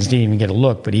Americans didn't even get a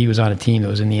look, but he was on a team that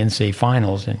was in the NCAA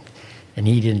finals and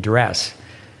he didn't dress.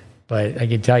 But I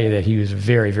can tell you that he was a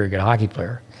very, very good hockey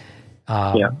player.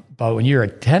 But when you're a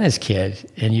tennis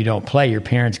kid and you don't play, your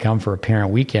parents come for a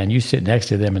parent weekend, you sit next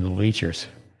to them in the bleachers.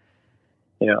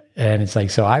 Yeah. And it's like,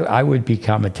 so I would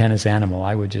become a tennis animal.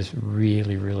 I would just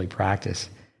really, really practice.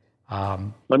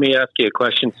 Let me ask you a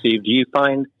question, Steve. Do you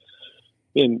find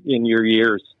in your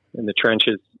years in the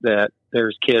trenches that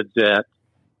there's kids that,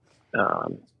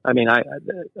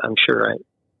 I'm sure I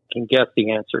can guess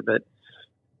the answer, but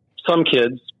some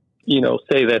kids,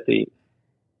 say that the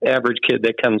average kid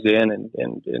that comes in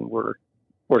and we're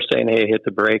saying, hey, hit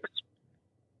the brakes,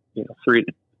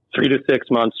 3 to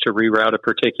 6 months to reroute a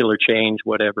particular change,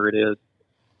 whatever it is.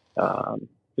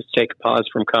 Just take a pause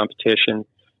from competition.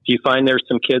 Do you find there's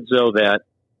some kids though that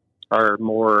are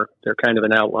they're kind of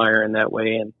an outlier in that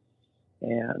way,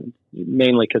 and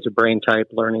mainly because of brain type,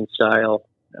 learning style,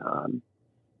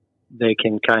 they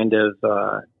can kind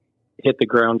of hit the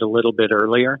ground a little bit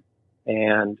earlier,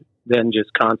 and then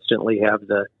just constantly have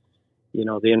the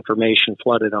information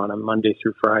flooded on them Monday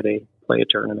through Friday, play a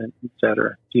tournament, et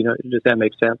cetera. Does that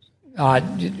make sense?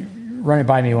 Run it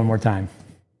by me one more time.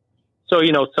 So,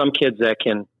 some kids that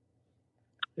do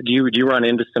you run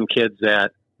into some kids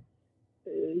that,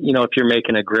 if you're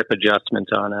making a grip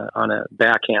adjustment on a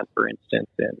backhand, for instance,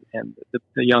 and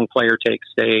the young player takes,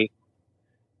 say,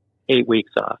 8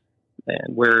 weeks off,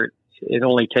 and where it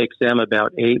only takes them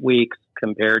about 8 weeks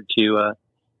compared to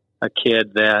a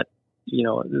kid that,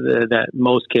 that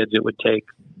most kids it would take,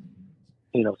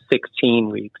 16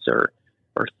 weeks or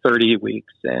 30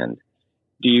 weeks. And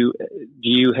do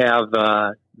you have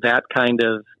that kind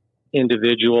of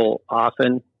individual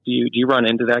often? Do you run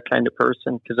into that kind of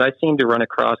person? Because I seem to run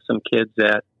across some kids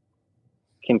that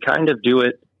can kind of do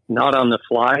it not on the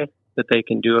fly, that they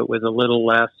can do it with a little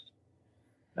less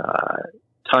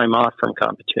time off from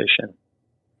competition.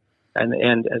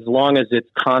 And as long as it's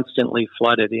constantly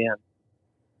flooded in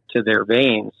to their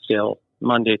veins still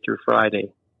Monday through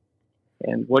Friday.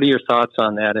 And what are your thoughts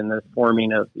on that in the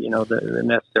forming of, the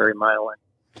necessary myelin?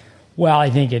 Well, I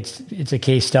think it's a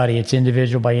case study. It's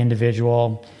individual by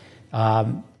individual.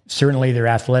 Certainly their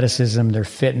athleticism, their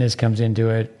fitness comes into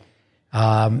it.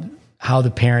 How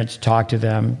the parents talk to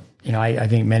them. I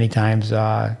think many times,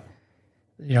 the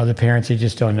parents, they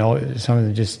just don't know. Some of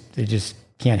them they just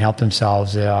can't help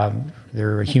themselves.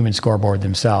 They're a human scoreboard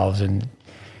themselves. And,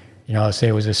 say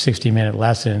it was a 60-minute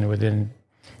lesson.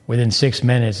 Within 6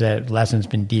 minutes, that lesson's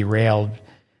been derailed.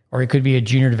 Or it could be a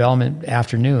junior development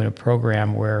afternoon, a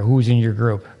program where who's in your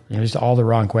group? Just all the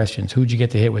wrong questions. Who'd you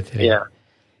get to hit with today? Yeah.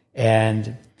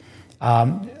 And,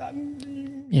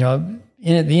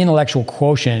 in the intellectual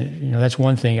quotient, that's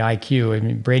one thing, IQ. I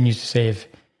mean, Braden used to say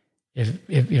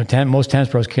if most tennis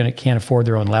pros can't afford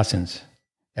their own lessons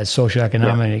at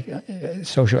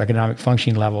socioeconomic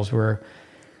functioning levels where,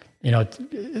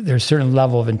 there's a certain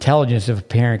level of intelligence if a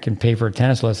parent can pay for a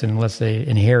tennis lesson unless they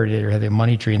inherit it or have a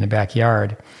money tree in the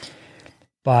backyard.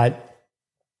 But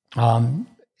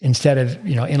instead of,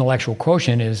 intellectual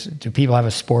quotient is, do people have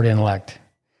a sport intellect?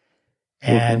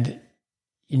 And,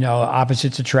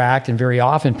 opposites attract, and very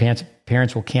often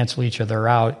parents will cancel each other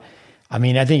out. I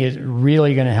mean, I think it's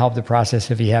really going to help the process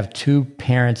if you have two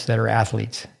parents that are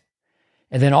athletes.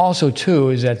 And then also, too,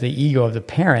 is that the ego of the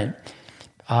parent,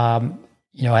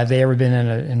 have they ever been in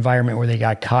an environment where they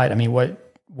got cut? I mean,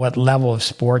 what level of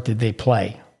sport did they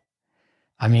play?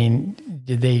 I mean,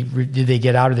 did they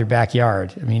get out of their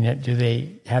backyard? I mean, do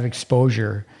they have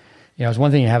exposure? It's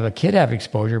one thing to have a kid have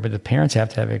exposure, but the parents have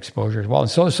to have exposure as well. And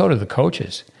so do the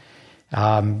coaches.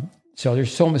 So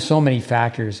there's so many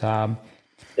factors.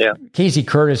 Casey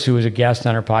Curtis, who was a guest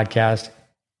on our podcast,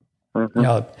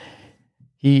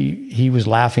 he was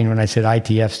laughing when I said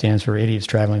ITF stands for Idiots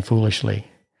Traveling Foolishly.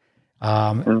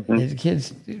 His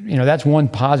kids, that's one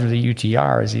positive of the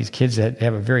UTR is these kids that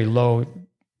have a very low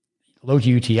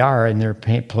UTR and they're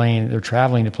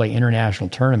traveling to play international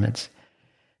tournaments.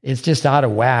 It's just out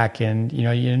of whack. And,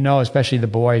 especially the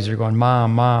boys are going,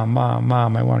 mom,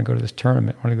 I want to go to this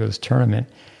tournament.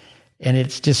 And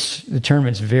it's just, the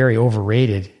tournament's very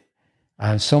overrated.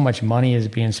 So much money is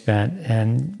being spent.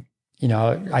 And,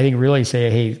 I think really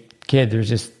say, hey, kid, there's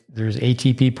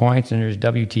ATP points and there's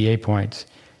WTA points.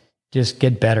 Just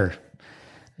get better.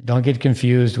 Don't get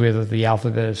confused with the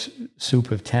alphabet soup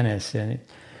of tennis. And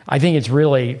I think it's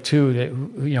really, too, that,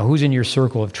 who's in your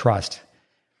circle of trust.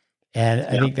 And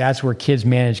I think that's where kids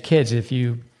manage kids. If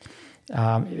you,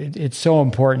 it's so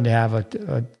important to have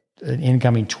an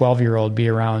incoming 12-year-old be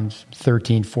around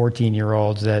 13,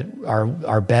 14-year-olds that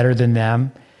are better than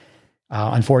them.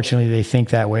 Unfortunately, they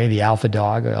think that way. The alpha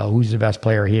dog, who's the best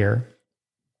player here?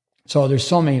 So there's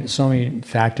so many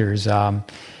factors. I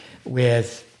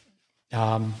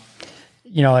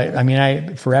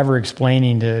forever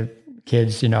explaining to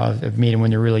kids, of meeting when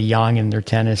they're really young in their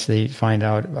tennis, they find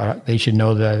out they should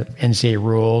know the NCAA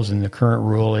rules, and the current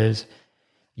rule is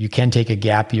you can take a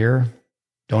gap year,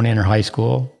 don't enter high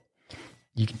school.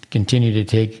 You can continue to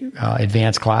take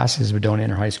advanced classes, but don't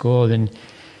enter high school. Then,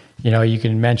 you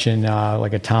can mention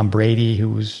like a Tom Brady, who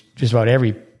was just about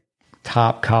every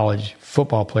top college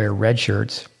football player red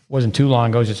shirts. Wasn't too long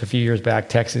ago, just a few years back,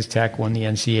 Texas Tech won the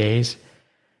NCAAs.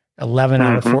 11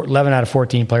 out of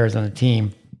 14 players on the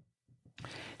team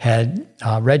had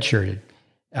redshirted.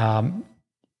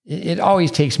 It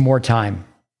always takes more time.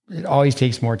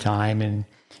 And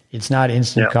it's not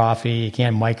instant coffee. You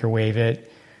can't microwave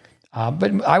it.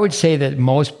 But I would say that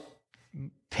most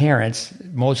parents,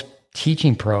 most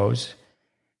teaching pros,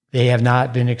 they have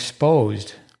not been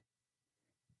exposed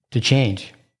to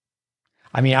change.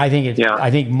 I mean, I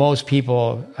think most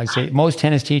people, most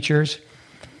tennis teachers,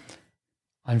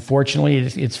 unfortunately,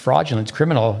 it's fraudulent, it's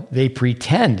criminal. They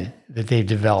pretend that they've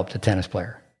developed a tennis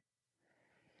player.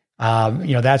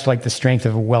 That's like the strength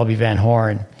of a Welby Van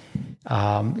Horn.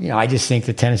 I just think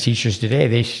the tennis teachers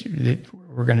today,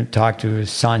 we're going to talk to his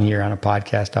son here on a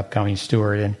podcast upcoming,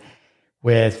 Stuart, and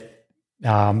with,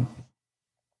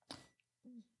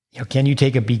 can you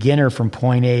take a beginner from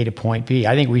point A to point B?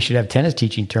 I think we should have tennis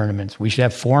teaching tournaments. We should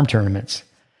have form tournaments.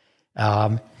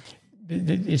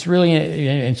 It's really,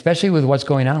 especially with what's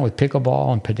going on with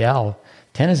pickleball and padel,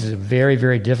 tennis is a very,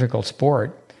 very difficult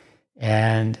sport.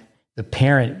 And the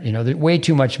parent, there's way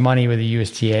too much money with the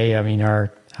USTA. I mean,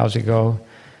 how's it go?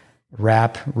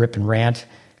 Rip and rant.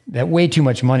 That way too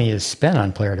much money is spent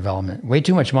on player development. Way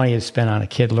too much money is spent on a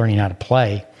kid learning how to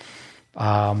play.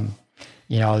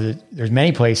 there's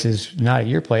many places, not at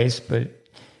your place, but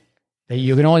that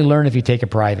you can only learn if you take it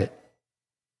private.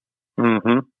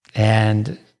 Mm-hmm.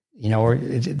 And,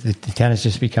 the tennis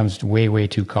just becomes way, way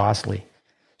too costly.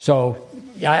 So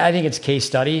yeah, I think it's case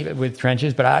study with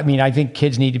trenches, but I think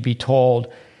kids need to be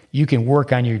told you can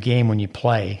work on your game when you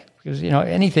play, because,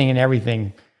 anything and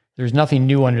everything, there's nothing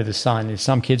new under the sun. And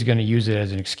some kids are going to use it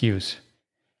as an excuse.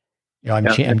 I'm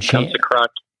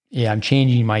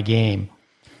changing my game.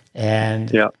 And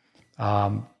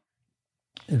but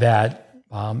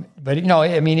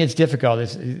it's difficult.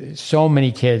 It's so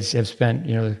many kids have spent,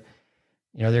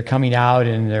 they're coming out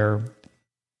and they're,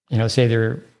 say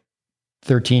they're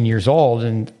 13 years old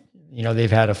and, they've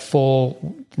had a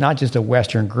full, not just a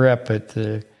Western grip, but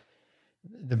the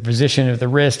position of the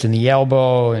wrist and the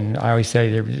elbow. And I always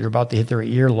say they're about to hit their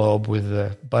earlobe with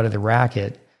the butt of the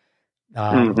racket.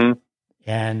 And,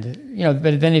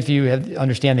 but then if you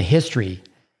understand the history,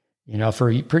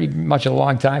 for pretty much a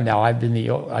long time now, I've been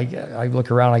I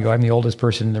look around, I go, I'm the oldest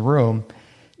person in the room.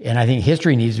 And I think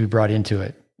history needs to be brought into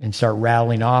it and start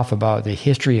rattling off about the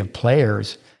history of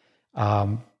players.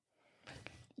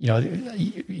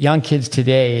 Young kids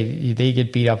today, they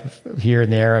get beat up here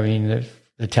and there. I mean,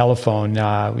 the telephone,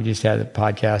 we just had a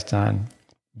podcast on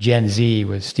Gen Z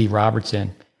with Steve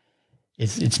Robertson.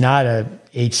 It's not a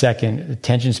 8-second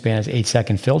attention span, it's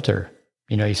 8-second filter.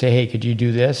 You say, hey, could you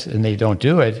do this? And they don't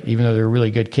do it, even though they're a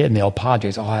really good kid, and they'll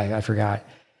apologize. Oh, I forgot.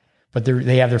 But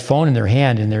they have their phone in their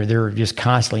hand, and they're just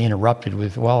constantly interrupted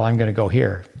with, well, I'm going to go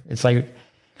here. It's like,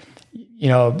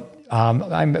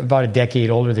 I'm about a decade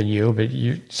older than you, but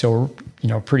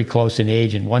pretty close in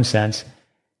age in one sense.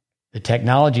 The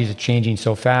technologies are changing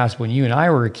so fast. When you and I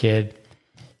were a kid,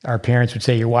 our parents would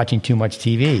say, you're watching too much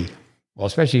TV. Well,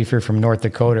 especially if you're from North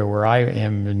Dakota, where I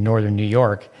am in northern New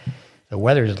York, the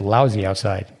weather is lousy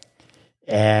outside.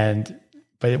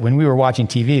 But when we were watching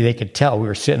TV, they could tell we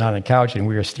were sitting on the couch and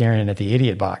we were staring at the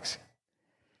idiot box.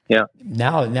 Yeah.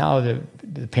 Now the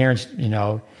parents,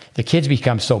 the kids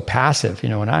become so passive.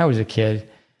 When I was a kid,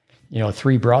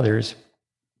 3 brothers,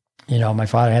 my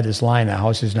father had this line, the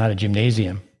house is not a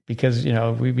gymnasium, because,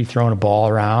 we'd be throwing a ball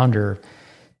around or,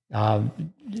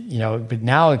 but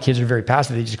now the kids are very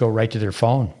passive. They just go right to their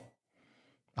phone,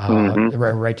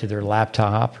 right to their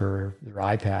laptop or their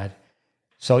iPad.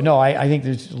 So no, I think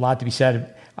there's a lot to be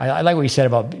said. I like what you said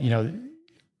about,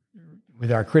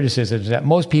 with our criticisms, that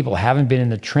most people haven't been in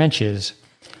the trenches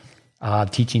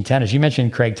teaching tennis. You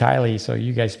mentioned Craig Tiley, so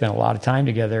you guys spent a lot of time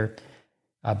together.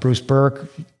 Bruce Burke,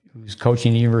 who's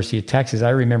coaching the University of Texas,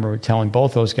 I remember telling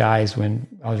both those guys when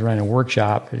I was running a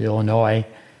workshop at Illinois,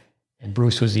 and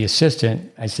Bruce was the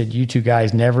assistant, I said, you two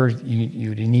guys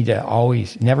you need to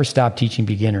always, never stop teaching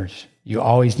beginners. You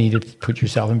always need to put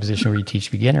yourself in a position where you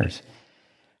teach beginners.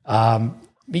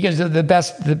 Because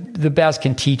the best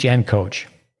can teach and coach.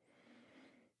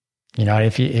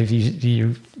 If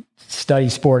you study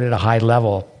sport at a high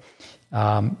level,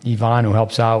 Yvonne, who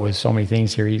helps out with so many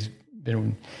things here, he's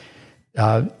been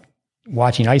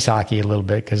watching ice hockey a little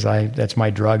bit because that's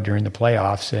my drug during the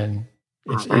playoffs. And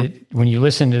when you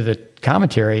listen to the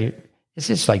commentary, it's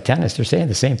just like tennis. They're saying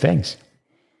the same things.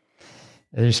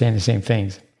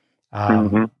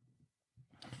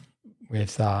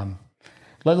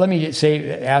 Let me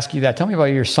ask you that. Tell me about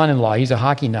your son-in-law. He's a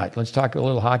hockey nut. Let's talk a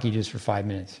little hockey just for 5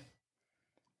 minutes.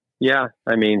 Yeah,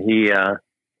 I mean, he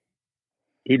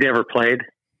never played.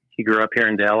 He grew up here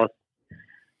in Dallas.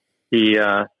 He,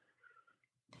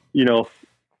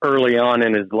 early on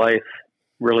in his life,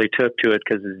 really took to it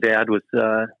because his dad was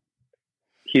a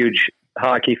huge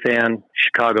hockey fan,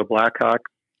 Chicago Blackhawks.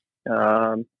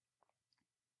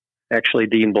 Actually,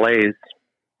 Dean Blaze,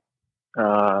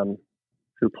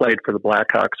 who played for the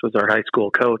Blackhawks, was our high school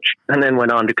coach, and then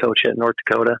went on to coach at North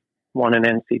Dakota, won an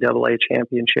NCAA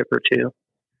championship or two.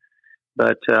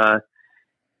 But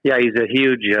he's a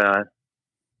huge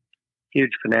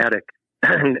fanatic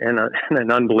and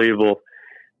an unbelievable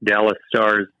Dallas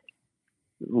Stars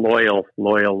loyal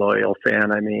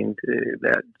fan. I mean,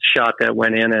 that shot that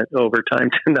went in at overtime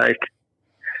tonight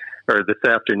or this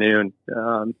afternoon.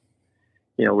 I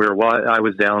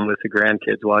was down with the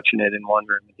grandkids watching it in one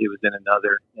room, and he was in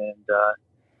another, and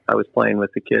I was playing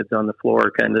with the kids on the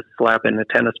floor, kind of slapping the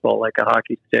tennis ball like a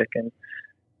hockey stick,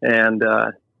 and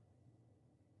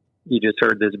you just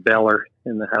heard this beller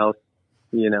in the house,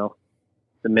 the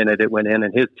minute it went in,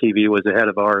 and his TV was ahead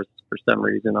of ours for some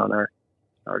reason on our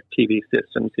TV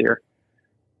systems here.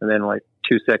 And then like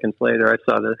 2 seconds later, I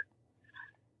saw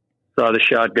the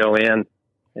shot go in,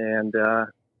 and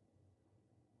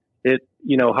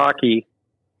hockey,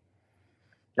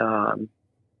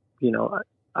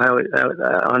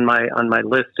 on my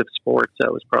list of sports, I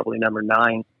was probably number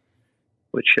 9,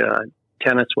 which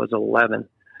tennis was 11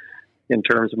 in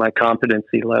terms of my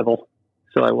competency level.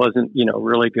 So I wasn't,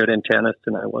 really good in tennis,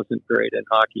 and I wasn't great in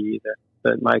hockey either.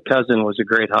 But my cousin was a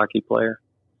great hockey player,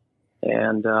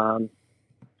 and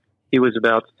he was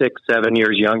about 6-7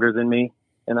 years younger than me.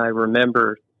 And I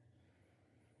remember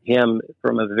him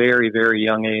from a very, very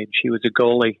young age. He was a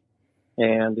goalie,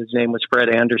 and his name was Fred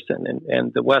Anderson.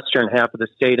 And the western half of the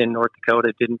state in North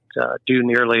Dakota didn't do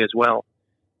nearly as well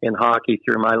in hockey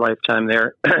through my lifetime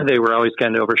there. They were always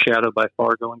kind of overshadowed by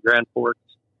Fargo and Grand Forks.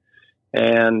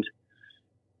 And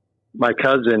my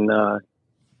cousin,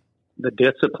 the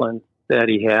discipline that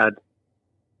he had,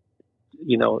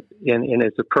 in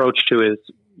his approach to his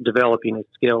developing his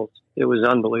skills, it was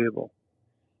unbelievable.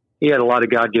 He had a lot of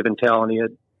God-given talent. He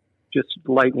had just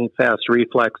lightning fast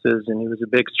reflexes, and he was a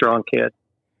big, strong kid.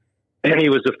 And he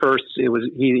was the first.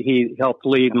 He helped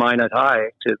lead Minot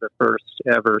High to the first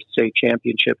ever state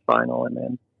championship final, and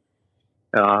then,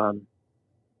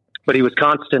 but he was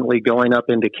constantly going up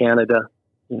into Canada.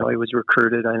 He was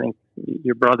recruited. I think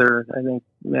your brother,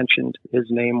 mentioned his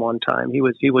name one time. He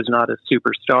was not a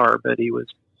superstar, but he was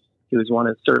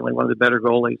certainly one of the better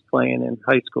goalies playing in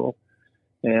high school,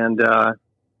 and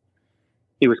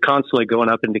he was constantly going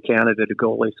up into Canada to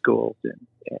goalie schools, and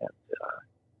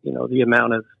the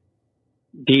amount of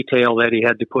detail that he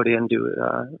had to put into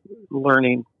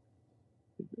learning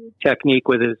technique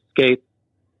with his skates,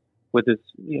 with his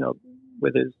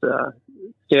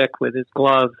stick, with his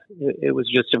glove. It was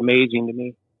just amazing to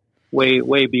me,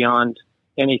 way beyond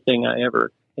anything I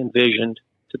ever envisioned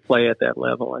to play at that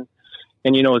level.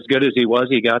 And as good as he was,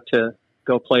 he got to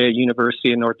go play at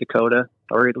University of North Dakota,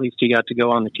 or at least he got to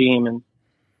go on the team, and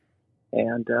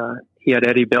he had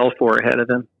Eddie Belfour ahead of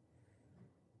him,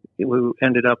 who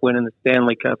ended up winning the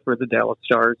Stanley Cup for the Dallas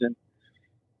Stars,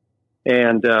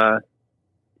 and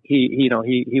he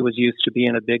was used to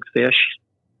being a big fish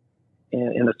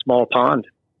in a small pond,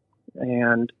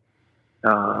 and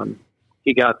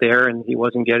he got there and he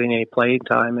wasn't getting any playing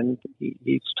time, and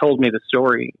he's told me the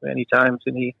story many times,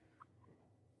 and he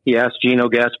asked Gino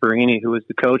Gasparini, who was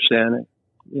the coach then,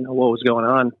 what was going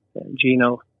on, and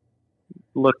Gino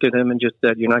looked at him and just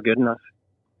said, "You're not good enough,"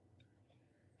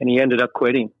 and he ended up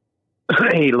quitting.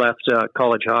 He left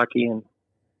college hockey and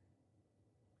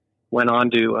went on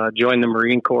to join the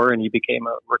Marine Corps, and he became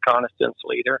a reconnaissance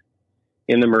leader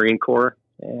in the Marine Corps,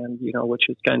 and which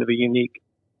is kind of a unique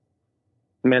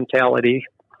mentality,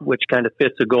 which kind of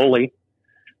fits a goalie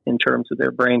in terms of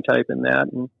their brain type and that.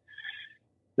 And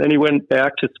then he went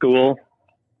back to school,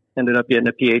 ended up getting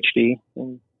a PhD,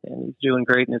 and he's doing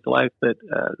great in his life. But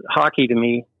hockey to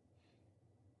me,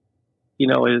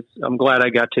 I'm glad I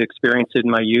got to experience it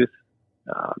in my youth.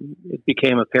 It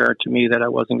became apparent to me that I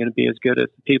wasn't going to be as good as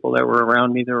the people that were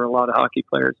around me. There were a lot of hockey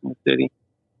players in the city.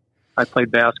 I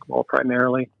played basketball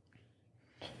primarily,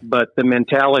 but the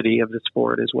mentality of the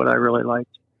sport is what I really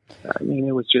liked.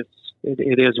 It was just,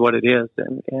 it is what it is.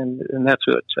 And that's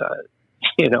what,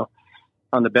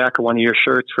 on the back of one of your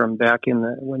shirts from back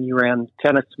when you ran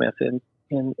Tennis Smith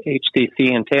in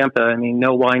HTC in Tampa,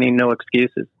 no whining, no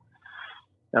excuses.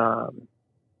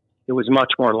 It was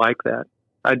much more like that.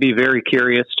 I'd be very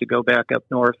curious to go back up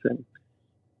north and,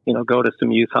 go to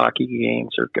some youth hockey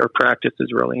games or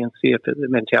practices really and see if the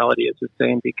mentality is the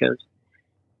same, because,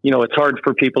 it's hard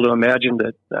for people to imagine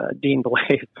that Dean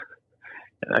Blais,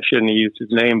 and I shouldn't have used his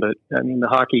name, but the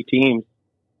hockey teams,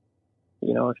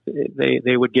 if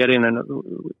they would get in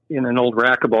an old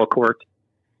racquetball court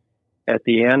at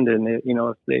the end, and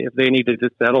if they needed to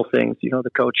settle things, the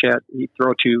coach he'd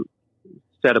throw 2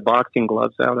 set of boxing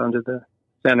gloves out under the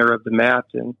center of the mat,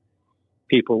 and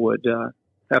people would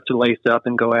have to lace up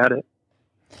and go at it,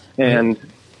 and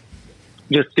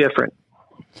just different.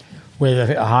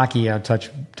 With hockey, I'll touch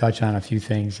on a few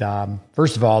things.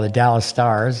 First of all, the Dallas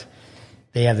Stars,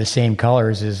 they have the same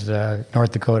colors as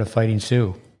North Dakota Fighting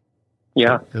Sioux.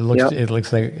 Yeah, it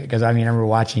looks like, because I remember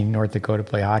watching North Dakota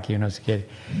play hockey when I was a kid.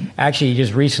 Actually,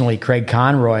 just recently, Craig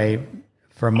Conroy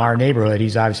from our neighborhood,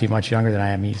 he's obviously much younger than I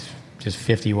am. He's just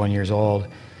 51 years old.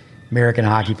 American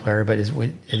hockey player, but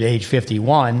at age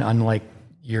 51, unlike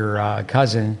your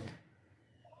cousin,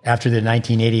 after the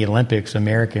 1980 Olympics,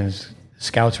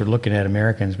 scouts were looking at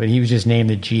Americans, but he was just named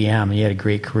the GM. He had a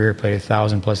great career, played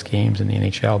 1,000+ games in the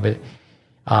NHL. But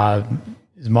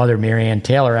his mother, Marianne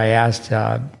Taylor, I asked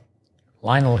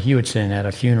Lionel Hewitson at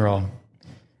a funeral.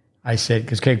 I said,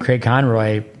 because Craig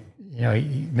Conroy,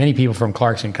 many people from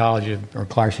Clarkson College or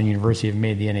Clarkson University have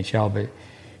made the NHL, but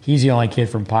he's the only kid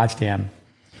from Potsdam.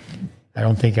 I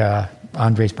don't think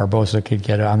Andres Barbosa could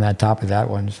get on that top of that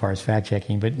one as far as fact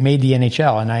checking, but made the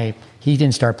NHL. And he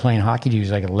didn't start playing hockey till he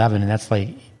was like 11, and that's like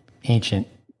ancient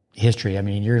history. I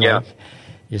mean,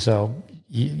 so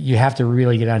you have to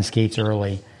really get on skates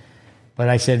early. But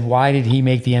I said, why did he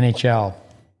make the NHL?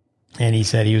 And he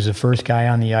said he was the first guy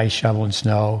on the ice shoveling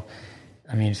snow.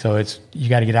 I mean, so you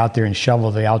got to get out there and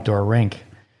shovel the outdoor rink.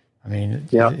 I mean,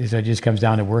 so it just comes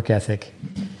down to work ethic.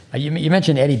 You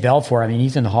mentioned Eddie Belfour. I mean,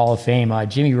 he's in the Hall of Fame.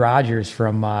 Jimmy Rogers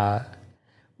from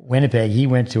Winnipeg, he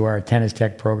went to our tennis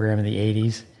tech program in the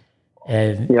 80s.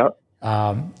 And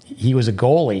he was a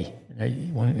goalie.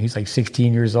 When he's like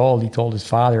 16 years old, he told his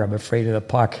father, "I'm afraid of the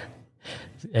puck."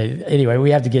 Anyway, we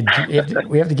have to get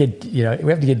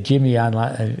Jimmy on.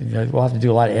 We'll have to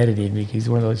do a lot of editing because he's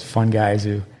one of those fun guys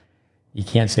who you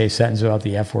can't say a sentence without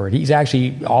the F word. He's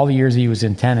actually, all the years he was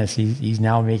in tennis, he's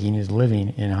now making his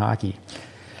living in hockey.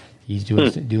 He's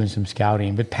doing some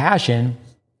scouting. But passion,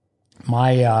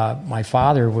 my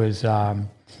father was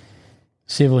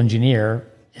civil engineer,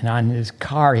 and on his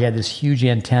car he had this huge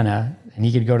antenna, and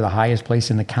he could go to the highest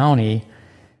place in the county.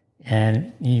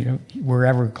 And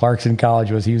wherever Clarkson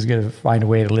College was, he was going to find a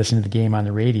way to listen to the game on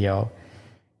the radio.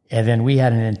 And then we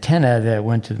had an antenna that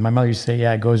went to, my mother used to say,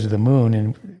 it goes to the moon,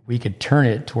 and we could turn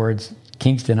it towards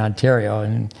Kingston, Ontario.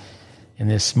 And in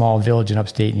this small village in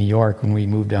upstate New York, when we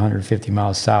moved 150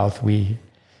 miles south, we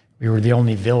were the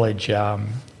only village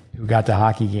who got the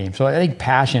hockey game. So I think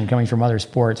passion coming from other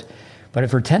sports. But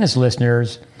for tennis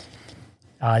listeners,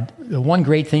 the one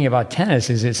great thing about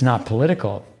tennis is it's not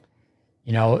political.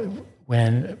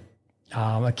 When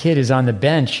a kid is on the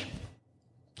bench,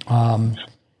 in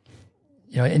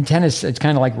tennis, it's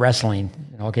kind of like wrestling.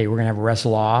 Okay, we're going to have a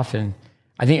wrestle off. And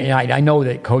I think, I know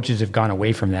that coaches have gone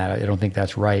away from that. I don't think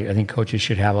that's right. I think coaches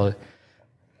should have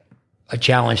a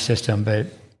challenge system. But,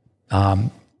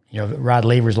 Rod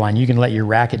Laver's line, you can let your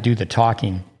racket do the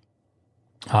talking.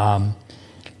 So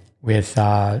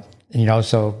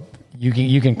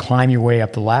you can climb your way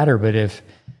up the ladder, but if,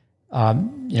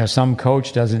 some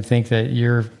coach doesn't think that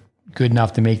you're good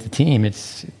enough to make the team,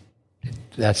 that's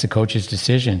the coach's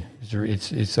decision.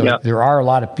 There are a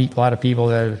lot of people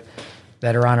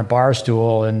that are on a bar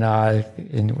stool and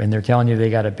they're telling you they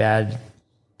got a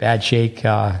bad shake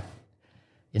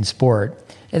in sport.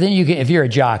 And then if you're a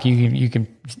jock, you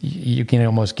can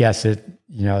almost guess that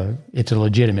it's a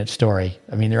legitimate story.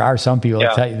 I mean, there are some people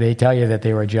that tell you that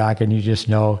they were a jock, and you just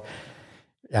know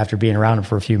after being around them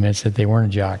for a few minutes that they weren't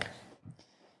a jock.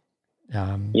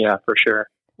 For sure.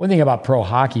 One thing about pro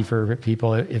hockey for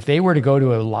people, if they were to go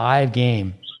to a live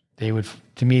game, they would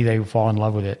fall in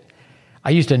love with it.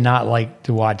 I used to not like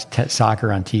to watch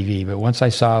soccer on TV, but once I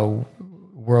saw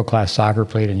world-class soccer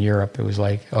played in Europe, it was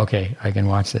like, okay, I can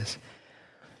watch this.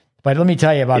 But let me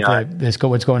tell you about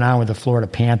what's going on with the Florida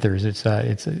Panthers.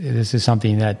 This is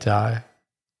something that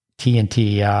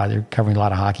TNT, they're covering a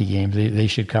lot of hockey games. They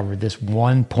should cover this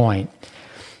one point.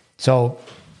 So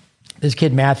this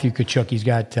kid, Matthew Tkachuk, he's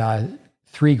got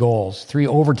 3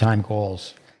 overtime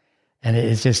goals. And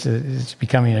it's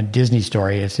becoming a Disney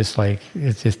story. It's just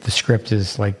the script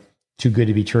is like too good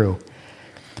to be true.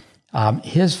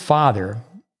 His father,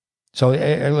 so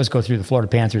let's go through the Florida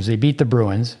Panthers. They beat the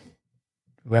Bruins,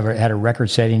 whoever had a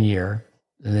record-setting year,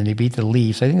 and then they beat the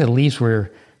Leafs. I think the Leafs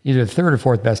were either the third or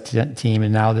fourth best team,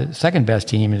 and now the second best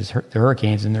team is the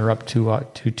Hurricanes, and they're up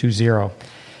 2-0.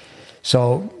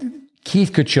 So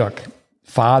Keith Tkachuk,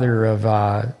 father of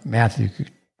Matthew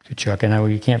Tkachuk,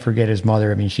 and you can't forget his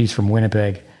mother. I mean, she's from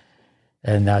Winnipeg,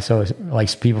 and so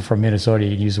like people from Minnesota,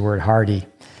 you use the word Hardy.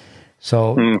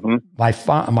 So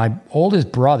my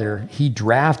oldest brother, he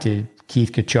drafted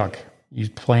Keith Tkachuk. He's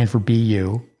playing for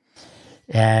BU.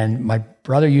 And my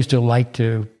brother used to like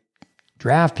to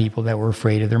draft people that were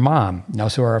afraid of their mom. Now,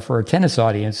 so for our tennis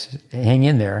audience, hang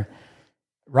in there.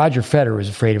 Roger Federer was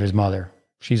afraid of his mother.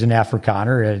 She's an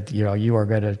Afrikaner. You are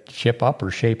going to ship up or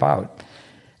shape out.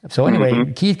 So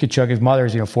anyway, Keith Tkachuk, his mother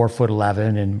is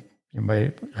 4'11", and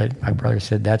my brother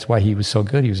said that's why he was so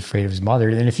good. He was afraid of his mother.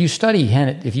 And if you study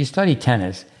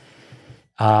tennis,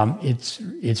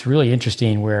 it's really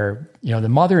interesting where the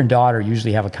mother and daughter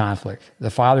usually have a conflict. The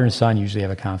father and son usually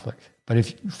have a conflict. But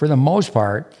for the most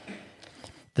part,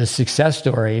 the success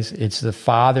stories, it's the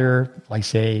father,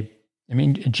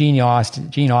 Gene Austin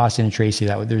and Tracy.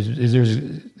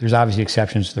 There's obviously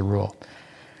exceptions to the rule.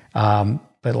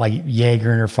 But like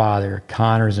Jaeger and her father,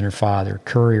 Connors and her father,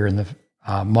 Courier and the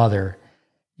mother,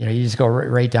 you just go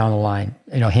right down the line.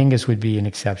 Hingis would be an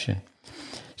exception.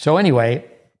 So anyway,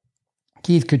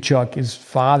 Keith Tkachuk, his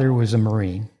father was a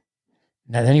Marine.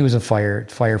 Now, then he was a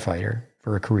firefighter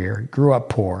for a career. Grew up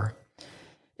poor.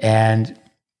 And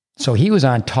So he was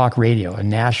on talk radio, a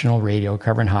national radio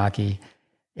covering hockey,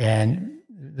 and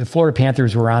the Florida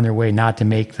Panthers were on their way not to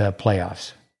make the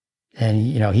playoffs. And,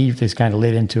 he just kind of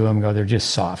lit into them and go, they're just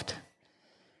soft.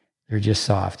 They're just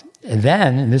soft. And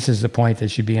then, and this is the point that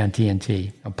should be on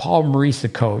TNT, Paul Maurice, the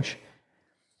coach,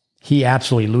 he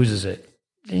absolutely loses it.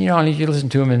 And, and you listen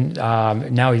to him,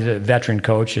 and now he's a veteran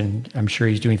coach, and I'm sure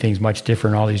he's doing things much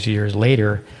different all these years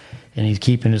later, and he's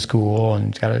keeping his cool,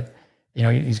 and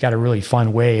he's got a really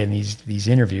fun way in these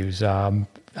interviews.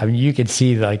 You could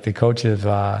see the coach of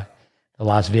the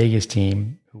Las Vegas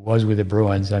team who was with the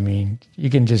Bruins. You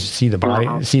can just see the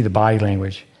body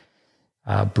language.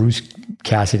 Bruce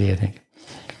Cassidy, I think.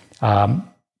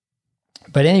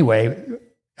 But anyway,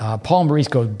 Paul Maurice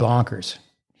goes bonkers.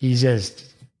 He's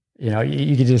just,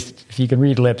 you could just, if you can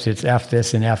read lips, it's F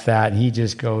this and F that. And he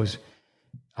just goes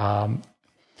on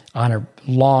a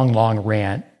long, long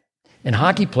rant. And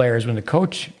hockey players, when the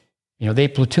coach, they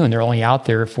platoon, they're only out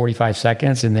there 45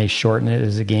 seconds and they shorten it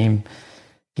as the game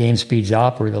speeds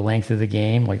up or the length of the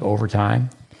game, like overtime.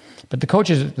 But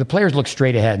the players look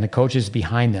straight ahead and the coach is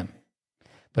behind them.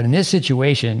 But in this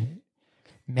situation,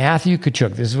 Matthew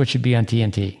Tkachuk, this is what should be on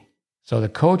TNT. So the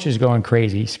coach is going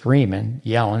crazy, screaming,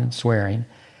 yelling, swearing,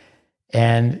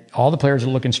 and all the players are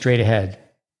looking straight ahead.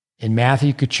 And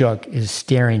Matthew Tkachuk is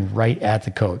staring right at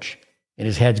the coach, and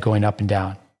his head's going up and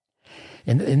down.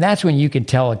 And that's when you can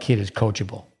tell a kid is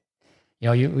coachable.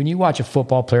 When you watch a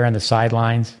football player on the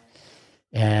sidelines,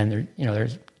 and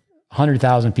there's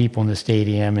 100,000 people in the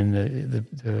stadium, and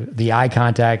the eye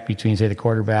contact between, say, the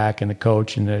quarterback and the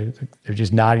coach, and they're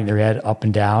just nodding their head up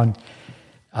and down.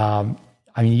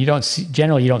 You don't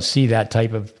see that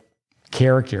type of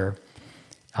character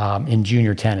in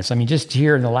junior tennis. Just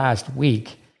here in the last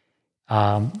week,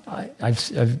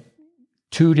 I've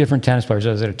two different tennis players.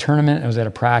 I was at a tournament, I was at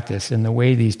a practice, and the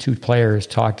way these two players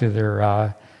talk to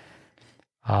their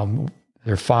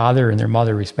father and their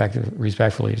mother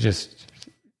respectfully is just,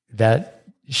 that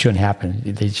shouldn't happen.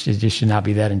 They just should not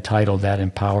be that entitled, that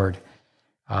empowered.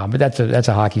 But that's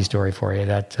a hockey story for you.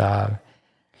 That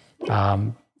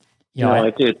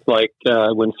it's like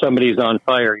when somebody's on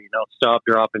fire, stop,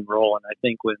 drop, and roll. And I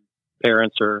think when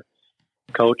parents or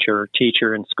coach or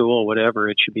teacher in school, whatever,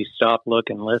 it should be stop, look,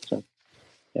 and listen.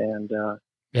 And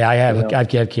I've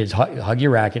kids hug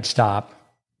your racket, stop,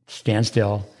 stand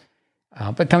still.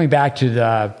 But coming back to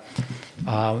the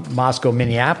Moscow,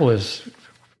 Minneapolis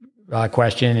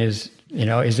question is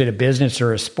it a business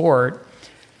or a sport?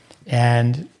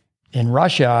 And in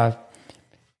Russia,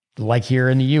 like here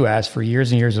in the U.S., for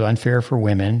years and years, it was unfair for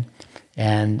women,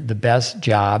 and the best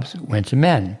jobs went to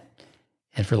men.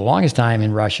 And for the longest time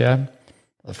in Russia,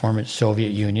 the former Soviet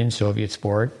Union, Soviet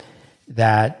sport,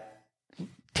 that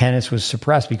tennis was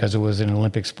suppressed because it was an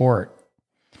Olympic sport.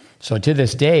 So to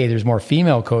this day, there's more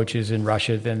female coaches in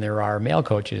Russia than there are male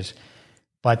coaches.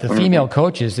 But the female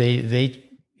coaches, they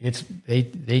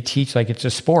teach like it's a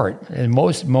sport. And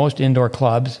most indoor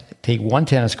clubs take one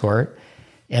tennis court,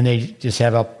 and they just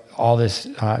have up all this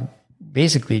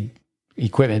basically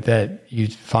equipment that you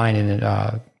find in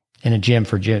a gym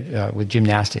with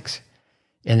gymnastics,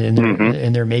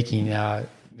 and they're making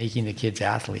the kids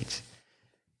athletes.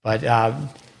 But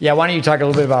why don't you talk a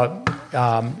little bit about?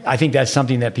 I think that's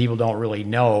something that people don't really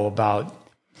know about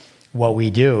what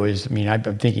we do.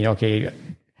 I'm thinking, okay,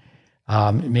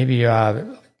 maybe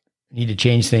need to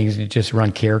change things and just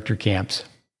run character camps.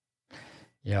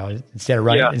 Instead of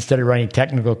running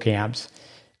technical camps,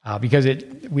 because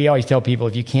we always tell people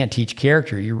if you can't teach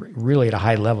character, you're really at a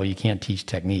high level. You can't teach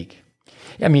technique.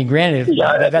 Granted,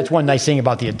 that's one nice thing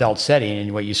about the adult setting,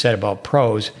 and what you said about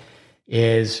pros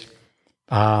is,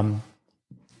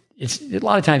 it's a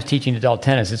lot of times teaching adult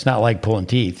tennis. It's not like pulling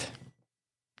teeth.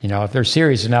 If they're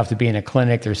serious enough to be in a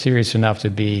clinic, they're serious enough to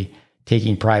be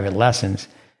taking private lessons.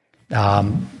 They're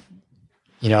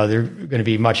going to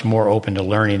be much more open to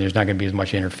learning. There's not going to be as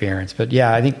much interference. But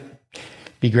I think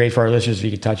it'd be great for our listeners if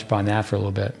you could touch upon that for a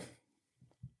little bit.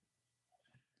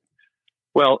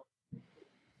 Well,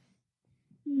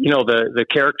 the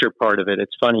character part of it,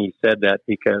 it's funny you said that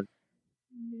because,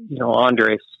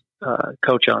 Andres,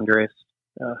 Coach Andres,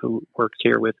 who works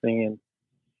here with me, and,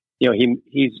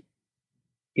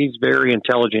 he's very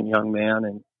intelligent young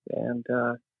man. And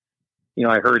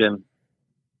I heard him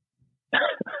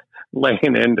laying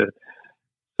into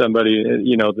somebody,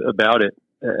 about it,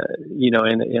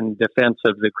 in defense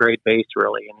of the great base,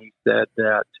 really. And he said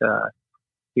that,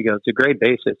 he goes, the great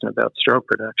base isn't about stroke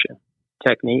production,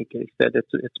 technique. He said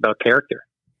it's about character.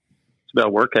 It's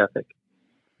about work ethic.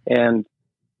 And,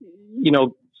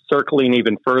 circling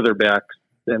even further back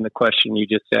than the question you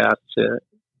just asked,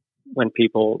 when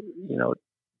people,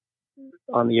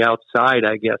 on the outside,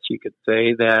 I guess you could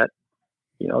say that,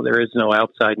 there is no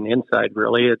outside and inside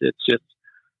really. It's just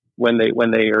when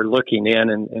they are looking in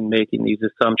and making these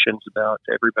assumptions about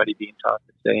everybody being taught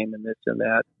the same and this and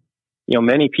that.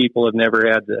 Many people have never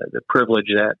had the privilege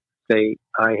that, say,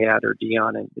 I had, or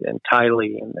Dion and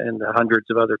Tylee and the hundreds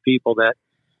of other people that,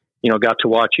 got to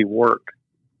watch you work.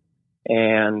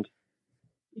 And,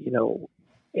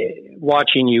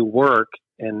 watching you work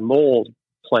and mold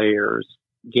players'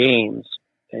 games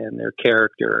and their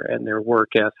character and their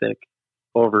work ethic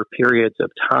over periods of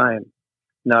time,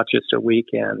 not just a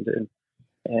weekend. And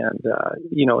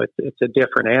it's a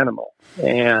different animal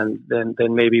and than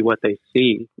maybe what they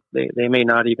see. They may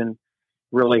not even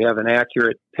really have an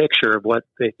accurate picture of what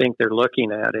they think they're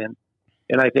looking at. And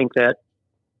I think that,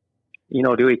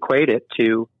 to equate it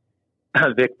to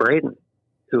Vic Braden,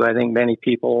 who I think many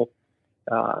people,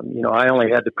 I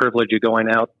only had the privilege of going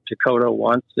out to Koto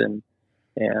once and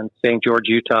St. George,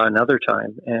 Utah another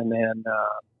time. And then,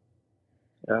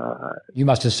 you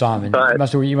must have saw him.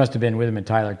 You must have been with him in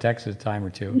Tyler, Texas, a time or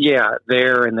two. Yeah,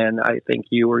 there. And then I think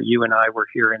you and I were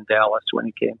here in Dallas when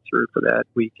he came through for that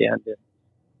weekend, and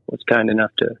was kind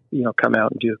enough to come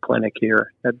out and do a clinic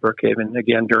here at Brookhaven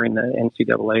again during the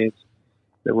NCAA's,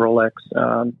 the Rolex.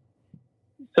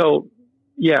 So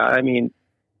yeah, I mean,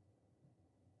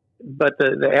 but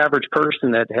the average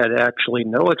person that had actually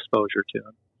no exposure to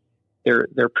him,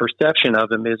 their perception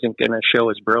of him isn't going to show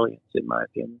his brilliance, in my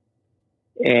opinion.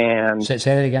 And say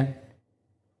that again.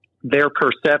 Their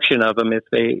perception of him, if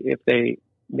they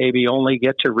maybe only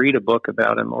get to read a book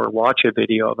about him or watch a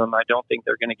video of him, I don't think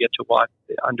they're going to get to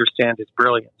understand his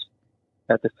brilliance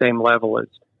at the same level as,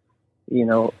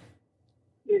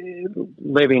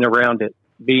 living around it,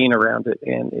 being around it.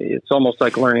 And it's almost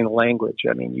like learning a language.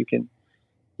 I mean, you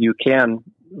can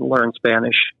learn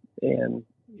Spanish in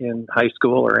high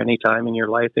school or any time in your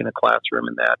life in a classroom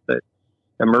and that, but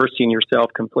immersing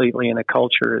yourself completely in a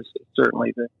culture is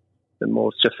certainly the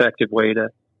most effective way to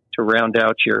round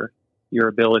out your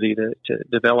ability to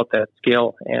develop that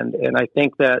skill. And I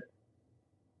think that,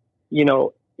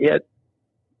 you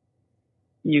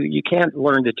can't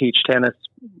learn to teach tennis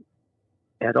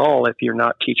at all if you're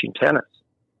not teaching tennis.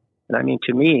 And I mean,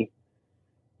 to me,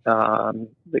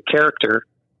 the character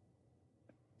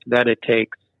that it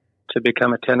takes to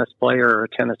become a tennis player or a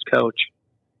tennis coach,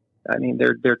 I mean,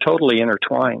 they're totally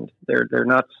intertwined. They're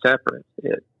not separate.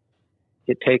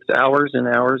 It takes hours and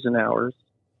hours and hours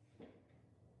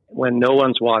when no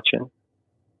one's watching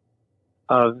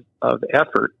of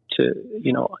effort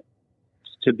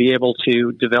to be able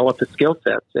to develop the skill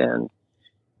sets, and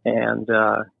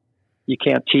you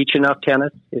can't teach enough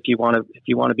tennis if you want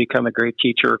to become a great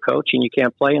teacher or coach, and you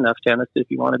can't play enough tennis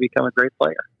if you want to become a great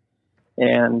player.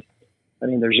 And I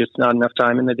mean, there's just not enough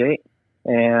time in the day,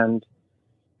 and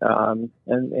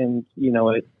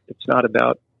it's not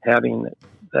about having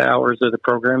the hours of the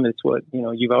program. It's what,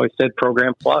 you've always said,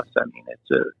 program plus. I mean,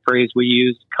 it's a phrase we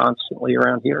use constantly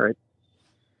around here.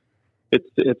 It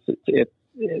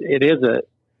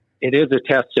is a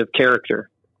test of character,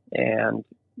 and,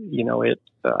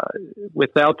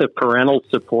 without the parental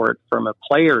support from a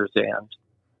player's end,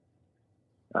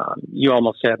 you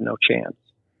almost have no chance.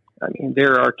 I mean,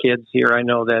 there are kids here I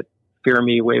know that fear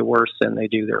me way worse than they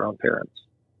do their own parents.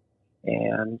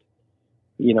 And,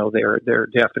 they're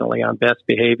definitely on best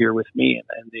behavior with me,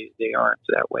 and they aren't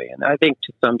that way. And I think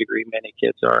to some degree, many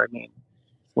kids are. I mean,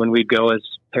 when we'd go as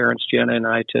parents, Jenna and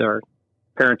I, to our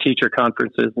parent-teacher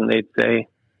conferences, and they'd say,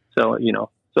 so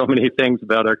many things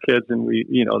about our kids, and we,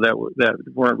 that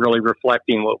weren't really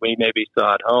reflecting what we maybe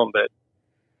saw at home, but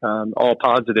all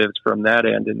positives from that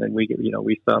end. And then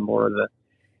we saw more of the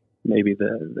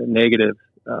negative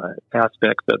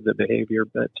aspects of the behavior.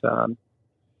 But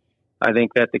I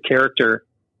think that the character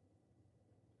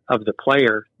of the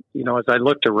player, as I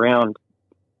looked around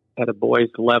at a boys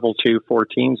level 2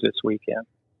 14s this weekend,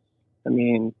 I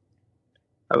mean,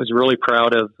 I was really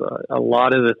proud of a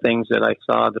lot of the things that I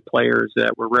saw the players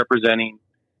that were representing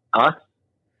us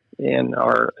in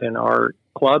our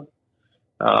club.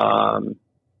 And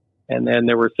then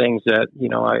there were things that,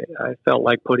 I felt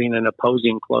like putting an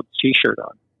opposing club's t-shirt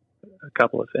on, a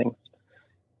couple of things,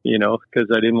 because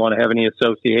I didn't want to have any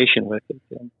association with it.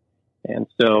 And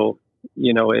so,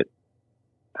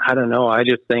 I don't know. I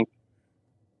think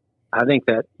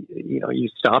that, you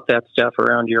stop that stuff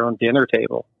around your own dinner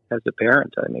table as a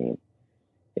parent. I mean,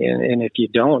 and if you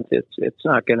don't, it's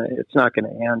not gonna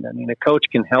end. I mean, a coach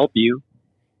can help you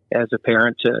as a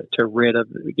parent to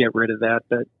get rid of that,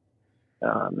 but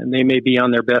and they may be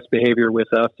on their best behavior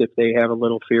with us if they have a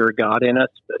little fear of God in us,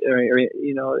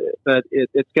 but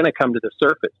it's going to come to the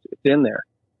surface. It's in there,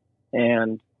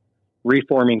 and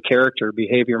reforming character,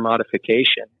 behavior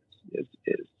modification is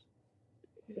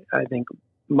I think,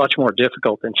 much more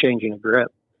difficult than changing a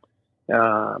grip.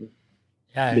 Because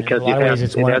it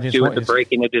has to do with the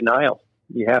breaking of denial.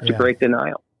 You have to break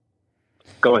denial.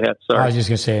 Go ahead. Sorry. I was just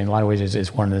going to say, in a lot of ways,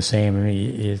 it's one and the same. I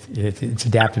mean, it's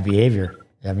adaptive behavior.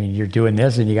 I mean, you're doing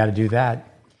this and you got to do that.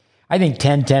 I think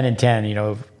 10, 10, and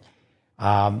 10,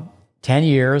 10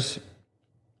 years,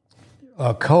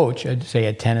 a coach, I'd say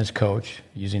a tennis coach,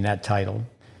 using that title.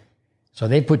 So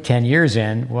they put 10 years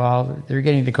in. Well, they're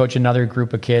getting to coach another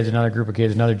group of kids,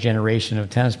 another generation of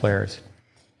tennis players.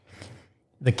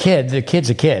 The kid's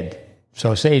a kid.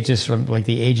 So say it's just from like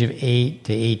the age of 8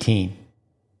 to 18.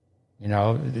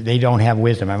 They don't have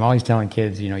wisdom. I'm always telling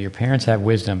kids, your parents have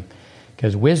wisdom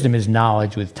because wisdom is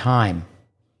knowledge with time.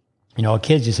 A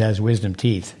kid just has wisdom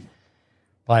teeth.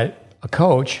 But a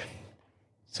coach,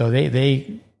 so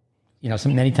they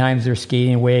many times they're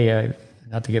skating away,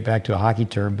 not to get back to a hockey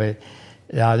term, but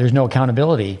there's no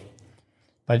accountability.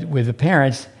 But with the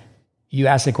parents, you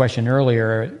asked the question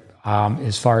earlier,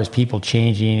 as far as people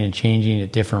changing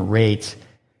at different rates,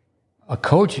 a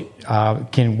coach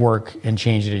can work and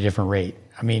change at a different rate.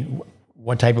 I mean,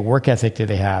 what type of work ethic do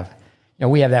they have?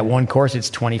 We have that one course, it's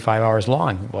 25 hours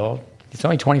long. Well, it's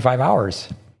only 25 hours.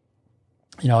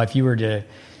 If you were to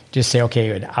just say,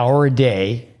 okay, an hour a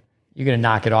day, you're going to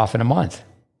knock it off in a month.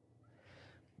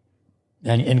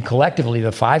 And collectively,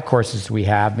 the 5 courses we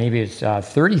have, maybe it's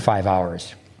 35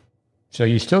 hours. So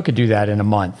you still could do that in a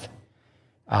month.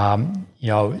 One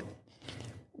of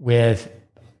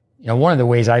the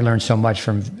ways I learned so much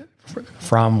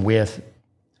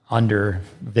under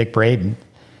Vic Braden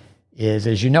is,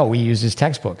 as you know, we use his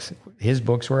textbooks. His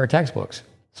books were our textbooks.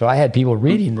 So I had people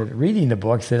reading the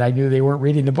books that I knew they weren't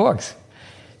reading the books.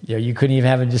 You couldn't even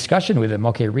have a discussion with them.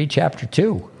 Okay, read chapter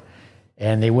 2.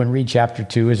 And they wouldn't read chapter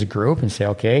 2 as a group and say,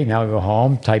 okay, now go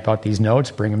home, type out these notes,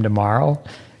 bring them tomorrow,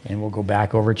 and we'll go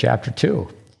back over chapter 2.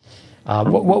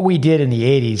 What we did in the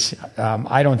 80s,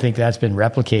 I don't think that's been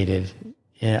replicated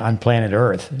on planet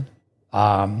Earth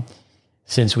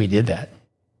since we did that.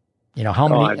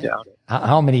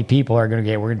 How many people are going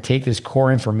to we're going to take this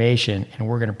core information and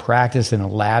we're going to practice in a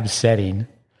lab setting,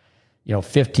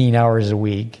 15 hours a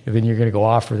week. And then you're going to go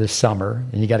off for the summer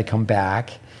and you got to come back.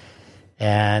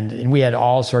 And we had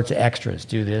all sorts of extras,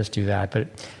 do this, do that. But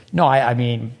no, I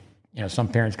mean, some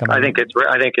parents come. I think it's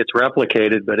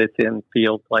replicated, but it's in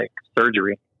fields like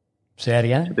surgery. Say that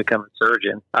again? To become a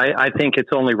surgeon. I think it's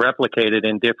only replicated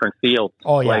in different fields,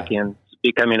 like in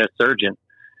becoming a surgeon.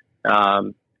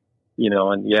 What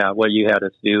you had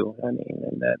us do. I mean,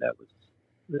 and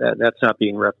that's not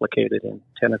being replicated in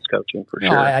tennis coaching for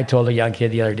sure. I told a young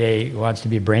kid the other day who wants to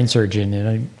be a brain surgeon,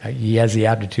 and he has the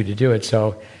aptitude to do it.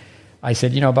 So I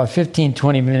said, about 15,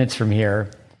 20 minutes from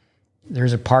here,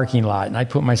 there's a parking lot. And I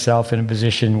put myself in a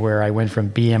position where I went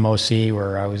from BMOC,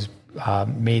 where I was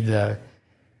made the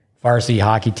varsity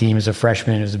hockey team as a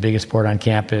freshman. It was the biggest sport on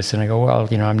campus. And I go, well,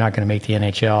 I'm not going to make the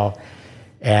NHL.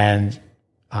 And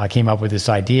I came up with this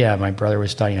idea. My brother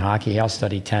was studying hockey. I'll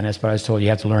study tennis, but I was told you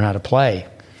have to learn how to play.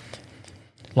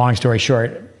 Long story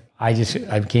short, I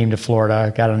came to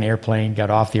Florida, got on an airplane,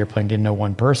 got off the airplane, didn't know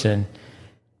one person,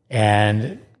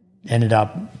 and ended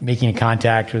up making a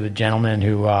contact with a gentleman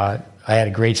who I had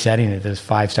a great setting at this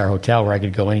 5-star hotel where I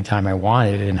could go anytime I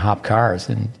wanted and hop cars.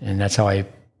 And that's how I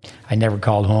never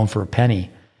called home for a penny.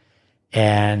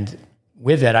 And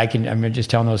with that, I'm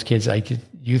just telling those kids,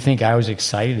 you think I was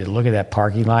excited to look at that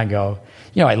parking lot and go,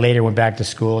 I later went back to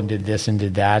school and did this and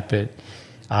did that. But,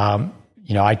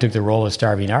 I took the role of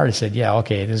starving artist and said, yeah,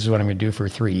 okay, this is what I'm going to do for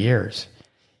 3 years.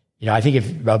 I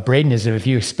think Braden is, if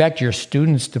you expect your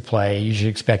students to play, you should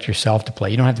expect yourself to play.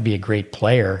 You don't have to be a great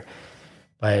player,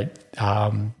 but,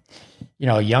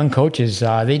 young coaches,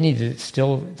 they need to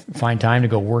still find time to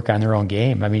go work on their own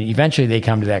game. I mean, eventually they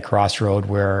come to that crossroad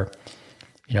where,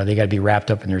 they got to be wrapped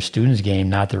up in their students' game,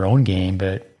 not their own game.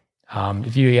 But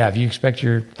if you expect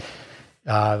your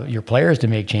players to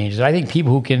make changes, I think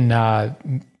people who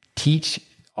can teach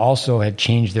also have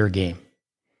changed their game.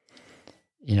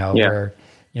 Where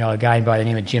a guy by the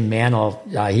name of Jim Mantle,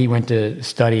 he went to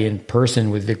study in person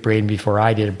with Vic Braden before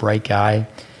I did. A bright guy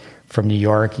from New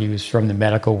York. He was from the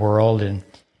medical world, and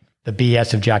the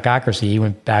BS of Jackocracy. He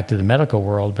went back to the medical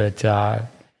world, but.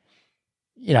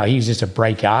 He was just a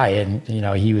bright guy, and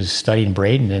he was studying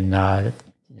Braden, and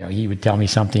he would tell me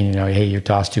something. Hey, you're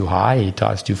tossed too high, you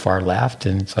tossed too far left,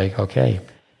 and it's like, okay.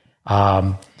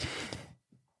 I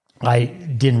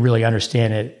didn't really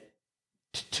understand it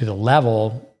to the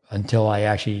level until I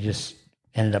actually just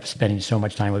ended up spending so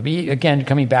much time with me. Again,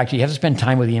 coming back to you have to spend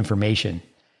time with the information.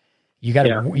 You got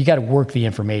to work the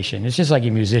information. It's just like a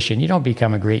musician. You don't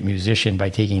become a great musician by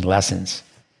taking lessons.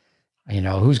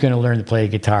 Who's going to learn to play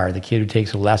guitar? The kid who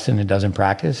takes a lesson and doesn't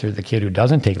practice, or the kid who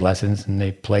doesn't take lessons and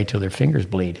they play till their fingers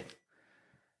bleed?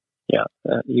 Yeah,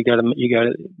 you got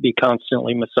to be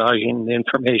constantly massaging the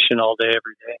information all day,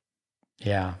 every day.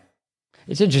 Yeah,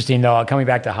 it's interesting though. Coming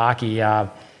back to hockey, I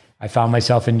found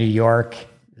myself in New York.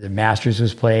 The Masters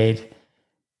was played,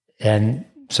 and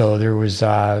so there was,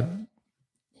 my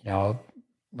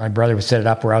brother would set it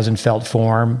up where I was in Felt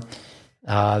Forum,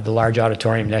 the large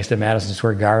auditorium next to Madison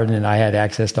Square Garden, and I had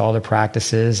access to all the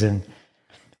practices.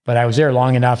 But I was there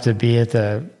long enough to be at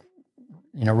the,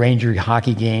 Ranger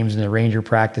hockey games and the Ranger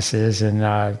practices.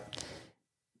 And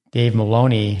Dave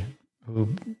Maloney,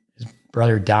 his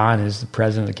brother Don is the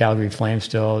president of the Calgary Flames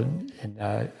still. And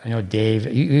I know Dave,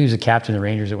 he was a captain of the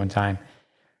Rangers at one time.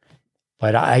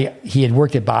 But he had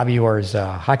worked at Bobby Orr's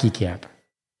hockey camp.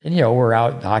 And, we're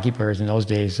out, hockey players in those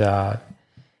days,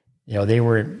 they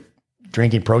were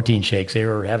drinking protein shakes. They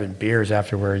were having beers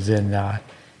afterwards. And I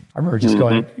remember just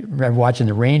watching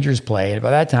the Rangers play. And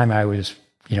by that time I was,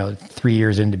 3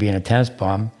 years into being a tennis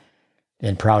bum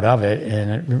and proud of it.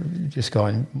 And just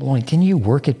going, Maloney, didn't you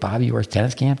work at Bobby Orr's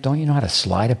tennis camp? Don't you know how to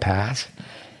slide a pass?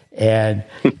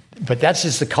 But that's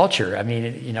just the culture. I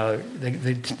mean,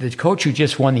 the coach who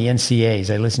just won the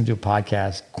NCAAs, I listened to a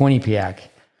podcast, Quinnipiac,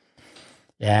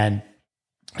 and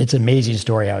it's an amazing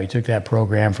story how he took that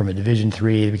program from a Division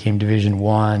III, it became Division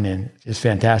I, and it's a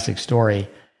fantastic story.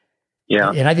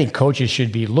 Yeah. And I think coaches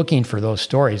should be looking for those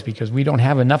stories because we don't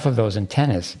have enough of those in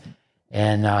tennis.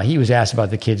 And he was asked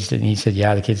about the kids, and he said,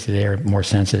 the kids today are more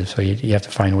sensitive, so you have to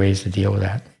find ways to deal with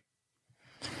that.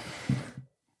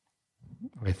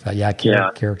 With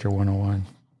Character 101.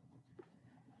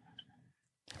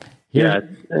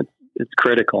 It's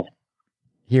critical.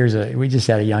 We just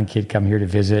had a young kid come here to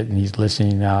visit, and he's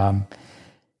listening.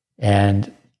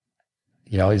 And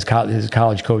his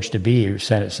college coach to be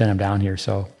sent him down here.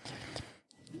 So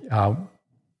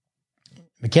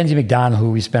Mackenzie McDonald,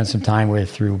 who we spent some time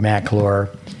with through Matt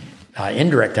Clore,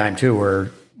 indirect time too, we're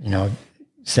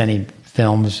sending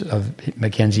films of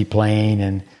Mackenzie playing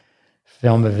and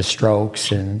film of his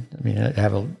strokes, and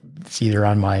it's either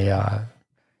on my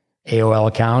AOL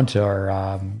account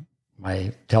or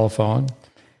my telephone.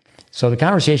 So the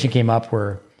conversation came up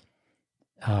where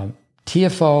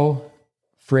TFO,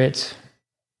 Fritz,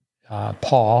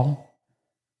 Paul,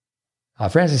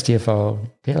 Francis TFO,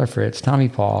 Taylor Fritz, Tommy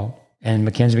Paul, and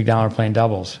Mackenzie McDonald are playing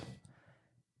doubles.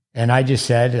 And I just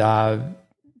said,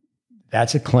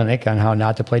 that's a clinic on how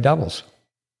not to play doubles.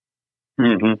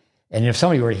 Mm-hmm. And if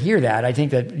somebody were to hear that, I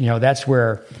think that, that's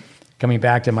where, coming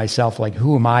back to myself, like,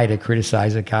 who am I to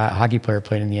criticize a hockey player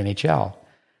playing in the NHL?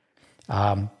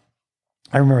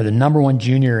 I remember the number one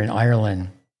junior in Ireland,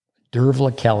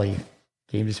 Dervla Kelly,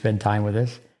 came to spend time with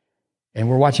us. And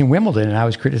we're watching Wimbledon, and I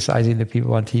was criticizing the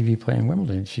people on TV playing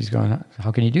Wimbledon. She's going,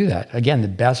 how can you do that? Again, the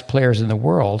best players in the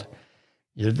world,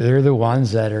 they're the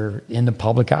ones that are in the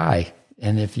public eye.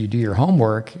 And if you do your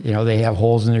homework, they have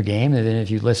holes in their game. And then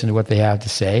if you listen to what they have to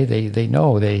say, they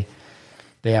know they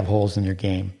have holes in their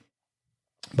game.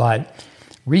 But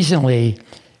recently,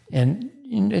 and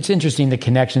it's interesting the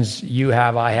connections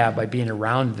I have by being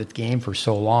around the game for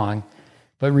so long.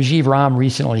 But Rajiv Ram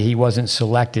recently, he wasn't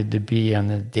selected to be on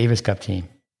the Davis Cup team.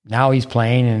 Now he's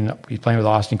playing, and he's playing with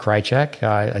Austin Krajicek.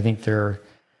 I think they're,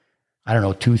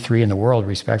 2-3 in the world,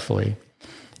 respectfully.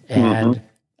 And,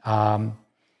 and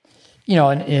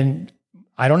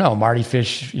I don't know, Marty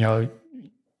Fish, did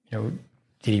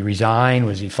he resign?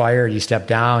 Was he fired? He stepped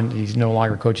down. He's no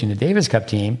longer coaching the Davis Cup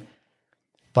team.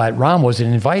 But Ram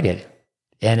wasn't invited.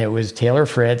 And it was Taylor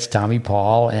Fritz, Tommy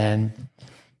Paul, and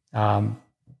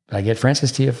I get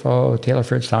Francis TFO, Taylor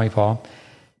Fritz, Tommy Paul.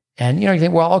 And, you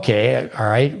think, well, okay, all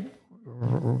right,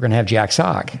 we're going to have Jack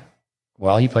Sock.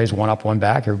 Well, he plays one up, one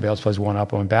back. Everybody else plays one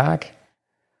up, one back.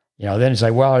 Then it's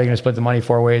like, well, are you going to split the money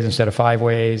 4 ways instead of 5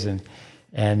 ways?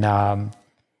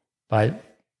 But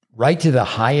right to the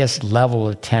highest level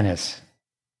of tennis,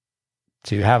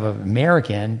 to have an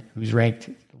American who's ranked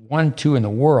 1, 2 in the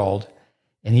world,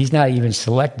 and he's not even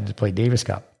selected to play Davis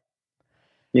Cup.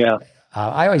 Yeah.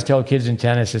 I always tell kids in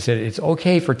tennis, I said, it's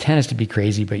okay for tennis to be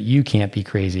crazy, but you can't be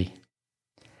crazy.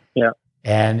 Yeah.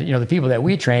 And, the people that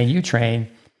you train,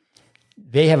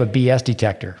 they have a BS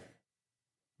detector.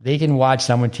 They can watch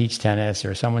someone teach tennis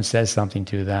or someone says something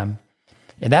to them,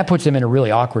 and that puts them in a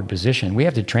really awkward position. We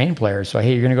have to train players. So,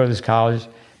 hey, you're going to go to this college,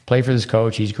 play for this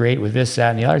coach. He's great with this, that,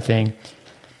 and the other thing.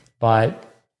 But,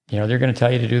 they're going to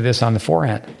tell you to do this on the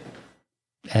forehand.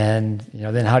 And,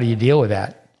 then how do you deal with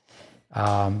that?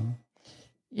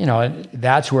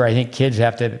 That's where I think kids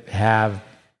have to have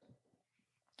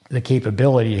the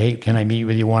capability. Hey, can I meet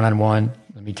with you one-on-one?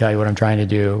 Let me tell you what I'm trying to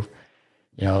do.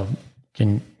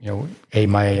 Hey,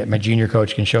 my junior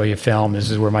coach can show you film. This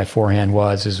is where my forehand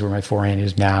was. This is where my forehand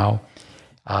is now.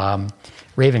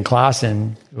 Raven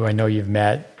Clausen, who I know you've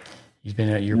met, he's been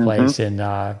at your place, and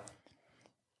the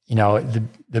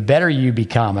better you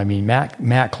become. I mean, Matt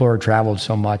Clore traveled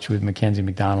so much with Mackenzie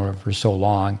McDonald for so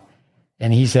long,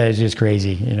 and he said it's just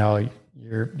crazy.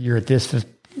 You're at this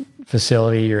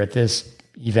facility, you're at this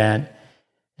event,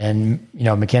 and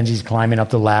Mackenzie's climbing up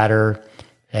the ladder,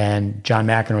 and John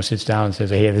McEnroe sits down and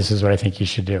says, "Hey, this is what I think you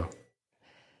should do."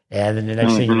 And then the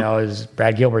next thing you know is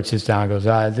Brad Gilbert sits down and goes,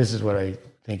 "This is what I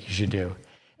think you should do."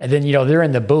 And then they're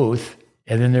in the booth,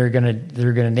 and then they're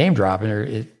gonna name drop,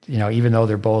 and even though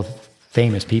they're both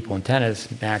famous people in tennis,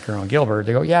 McEnroe and Gilbert,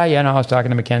 they go, "Yeah, no, I was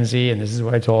talking to Mackenzie, and this is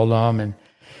what I told them,"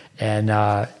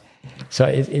 and so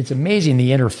it's amazing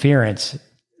the interference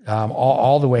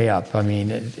all the way up. I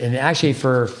mean, and actually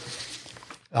for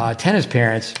tennis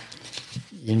parents,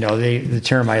 the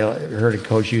term I heard a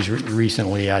coach use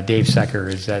recently, Dave Secker,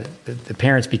 is that the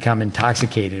parents become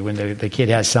intoxicated when the kid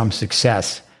has some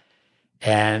success,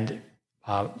 and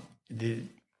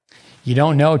you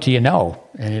don't know till you know,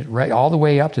 and right all the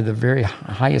way up to the very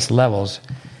highest levels,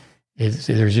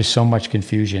 there's just so much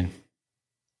confusion.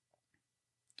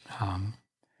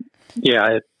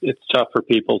 It's tough for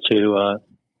people to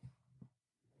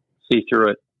see through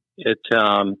it.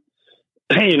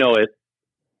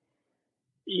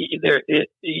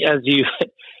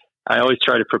 I always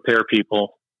try to prepare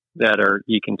people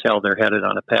you can tell they're headed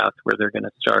on a path where they're going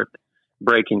to start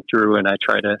breaking through. And I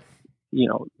try to,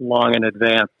 long in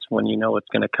advance when it's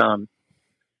going to come,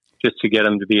 just to get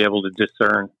them to be able to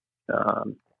discern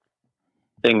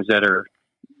things that are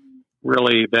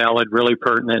really valid, really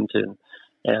pertinent,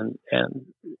 and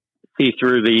see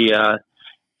through the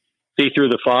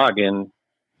fog. And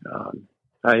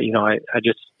I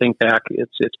just think back,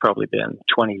 it's probably been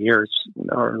 20 years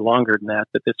or longer than that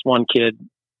this one kid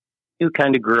who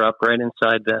kind of grew up right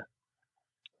inside the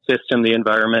system, the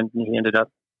environment, and he ended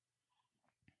up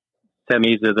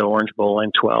semis of the Orange Bowl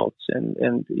and 12s.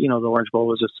 And the Orange Bowl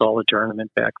was a solid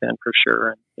tournament back then for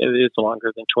sure. And it's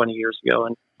longer than 20 years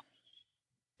ago.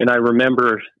 And I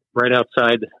remember right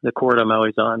outside the court I'm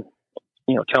always on,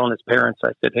 telling his parents,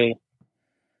 I said, "Hey,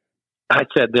 I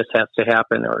said this has to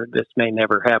happen, or this may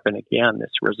never happen again.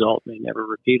 This result may never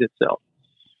repeat itself."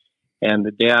 And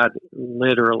the dad,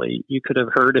 literally, you could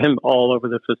have heard him all over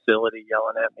the facility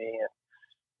yelling at me.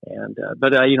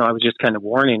 But I was just kind of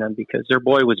warning him because their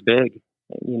boy was big.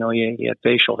 He had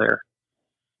facial hair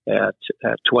at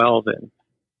 12,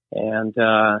 and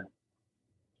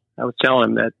I was telling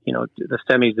him that the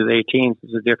semis of the 18s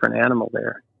is a different animal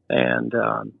there, and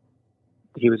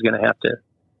he was going to have to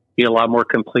be a lot more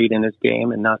complete in his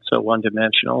game and not so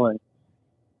one-dimensional.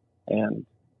 And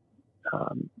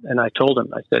I told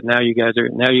him, I said, now you guys are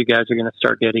going to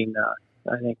start getting,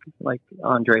 I think, like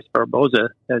Andres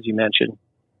Barboza, as you mentioned,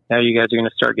 now you guys are going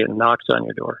to start getting knocks on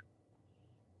your door.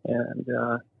 And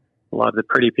a lot of the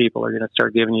pretty people are going to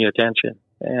start giving you attention.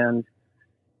 And,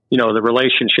 the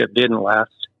relationship didn't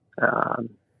last.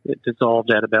 It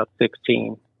dissolved at about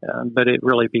 16, but it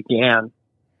really began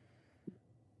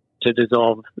to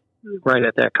dissolve right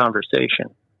at that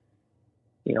conversation,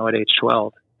 at age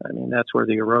 12. I mean, that's where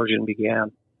the erosion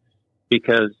began,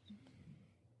 because,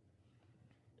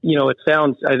 it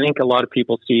sounds, I think a lot of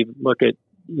people, Steve, look at,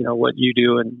 what you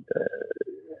do and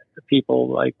the people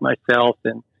like myself,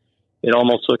 and it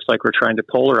almost looks like we're trying to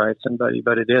polarize somebody,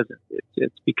 but it isn't.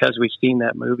 It's because we've seen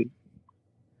that movie.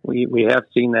 We have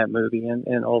seen that movie,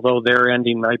 and although their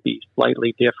ending might be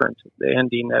slightly different, the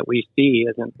ending that we see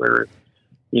isn't where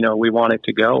we want it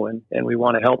to go, and we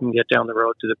want to help them get down the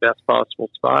road to the best possible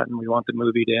spot, and we want the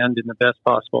movie to end in the best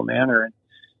possible manner.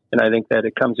 And I think that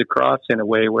it comes across in a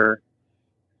way where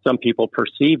some people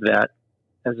perceive that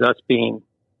as us being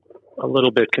a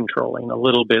little bit controlling, a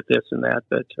little bit this and that.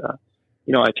 But,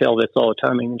 I tell this all the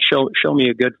time. I mean, show me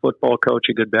a good football coach,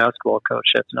 a good basketball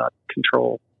coach. That's not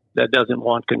control. That doesn't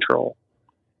want control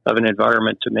of an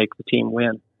environment to make the team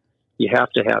win. You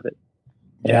have to have it.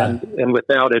 Yeah. And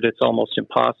without it, it's almost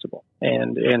impossible.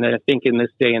 And I think in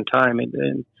this day and time,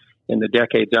 in the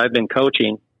decades I've been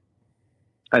coaching,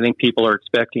 I think people are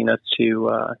expecting us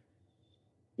to,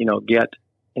 get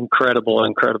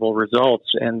incredible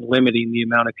results, and limiting the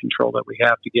amount of control that we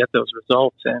have to get those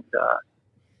results. And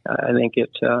I think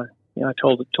I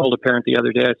told a parent the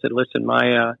other day, I said, "Listen,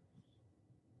 my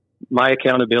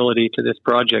accountability to this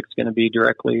project is going to be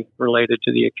directly related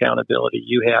to the accountability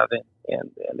you have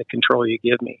and the control you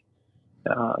give me.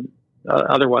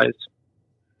 Otherwise,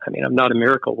 I mean, I'm not a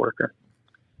miracle worker."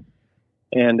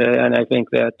 And I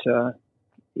think that,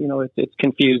 it's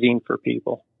confusing for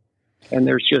people. And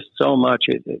there's just so much.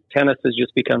 Tennis has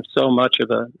just become so much of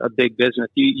a big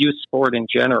business. Youth sport in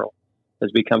general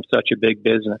has become such a big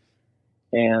business.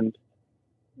 And,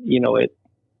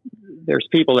 there's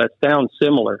people that sound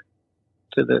similar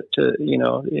to the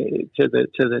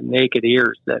naked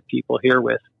ears that people hear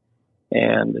with.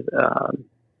 And I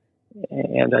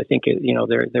think,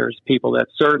 there's people that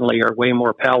certainly are way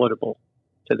more palatable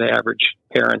to the average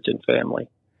parent and family.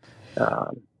 I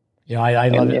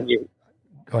love it.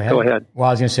 Go ahead. Well,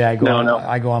 I was going to say, I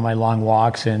go on my long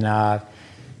walks, and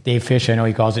Dave Fish, I know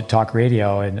he calls it talk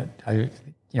radio. And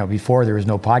before there was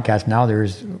no podcast. Now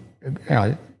there's,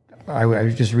 I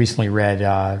just recently read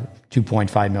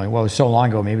 2.5 million. Well, it was so long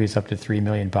ago, maybe it's up to 3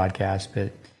 million podcasts.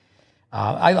 But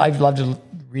I'd love to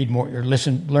read more or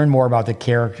learn more about the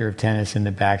character of tennis and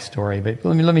the backstory. But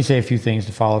let me say a few things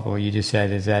to follow up on what you just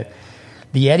said. Is that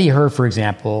the Eddie Herr, for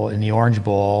example, in the Orange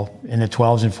Bowl, in the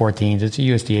 12s and 14s, it's a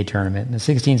USDA tournament. In the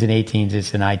 16s and 18s,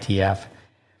 it's an ITF.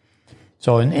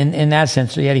 So in that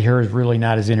sense, the Eddie Herr is really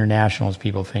not as international as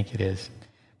people think it is.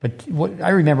 But I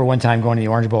remember one time going to the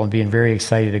Orange Bowl and being very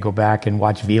excited to go back and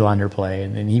watch Wielander play,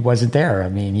 and he wasn't there. I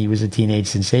mean, he was a teenage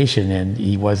sensation, and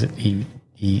he didn't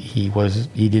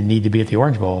need to be at the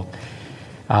Orange Bowl.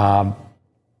 But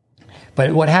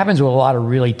what happens with a lot of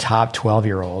really top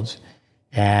 12-year-olds,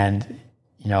 and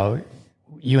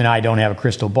you and I don't have a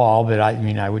crystal ball, but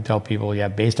I would tell people,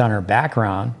 based on our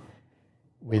background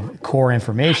with core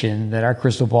information, that our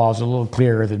crystal ball is a little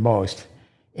clearer than most.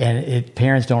 And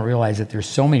parents don't realize that there's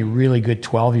so many really good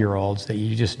 12-year-olds that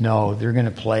you just know they're going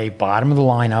to play bottom of the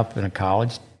lineup on a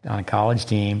college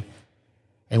team.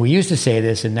 And we used to say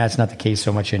this, and that's not the case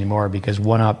so much anymore because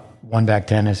one-back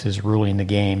tennis is ruling the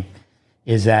game,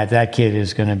 is that kid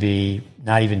is going to be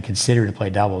not even considered to play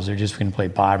doubles. They're just going to play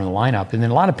bottom of the lineup. And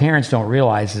then a lot of parents don't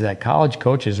realize is that college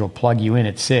coaches will plug you in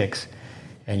at 6,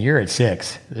 and you're at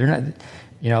 6. They're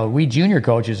not, we junior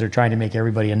coaches are trying to make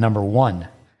everybody a number 1.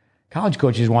 College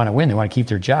coaches want to win. They want to keep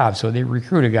their job. So they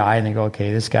recruit a guy and they go,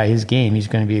 okay, this guy, his game, he's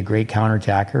going to be a great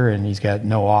counterattacker and he's got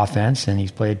no offense and he's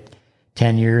played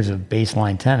 10 years of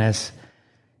baseline tennis.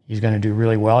 He's going to do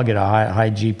really well, get a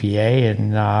high GPA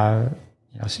and,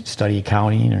 study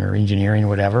accounting or engineering or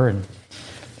whatever. And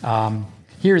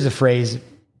here's a phrase,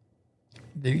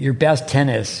 your best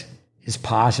tennis is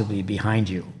possibly behind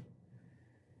you.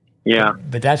 Yeah.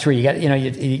 But that's where you got,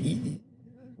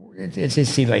 it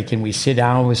just seems like, can we sit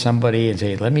down with somebody and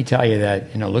say, let me tell you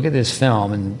that, look at this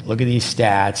film and look at these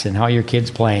stats and how your kid's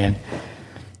playing.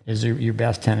 Your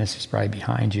best tennis is probably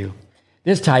behind you.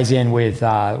 This ties in with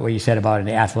what you said about an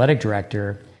athletic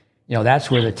director. That's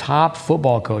where the top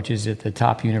football coaches at the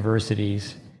top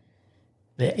universities,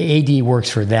 the AD works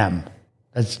for them.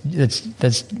 That's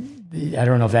I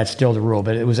don't know if that's still the rule,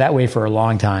 but it was that way for a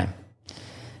long time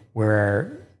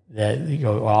where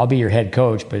I'll be your head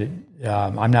coach, but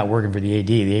I'm not working for the AD.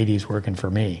 The AD is working for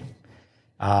me.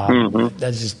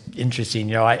 That's just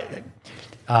interesting. As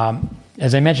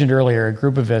I mentioned earlier, a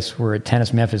group of us were at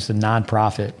Tennis Memphis, a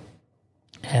nonprofit.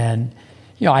 And,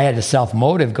 I had a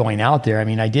self-motive going out there. I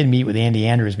mean, I did meet with Andy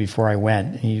Andrews before I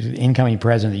went. He's the incoming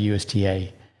president of the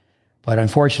USTA. But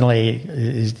unfortunately,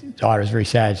 his daughter was very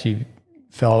sad. She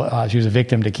was a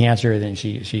victim to cancer, and then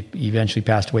she eventually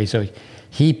passed away. So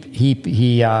he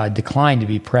declined to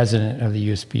be president of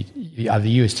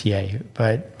the USTA.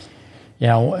 But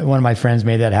one of my friends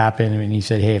made that happen, and he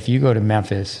said, "Hey, if you go to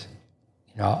Memphis,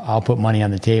 I'll put money on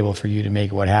the table for you to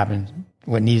make what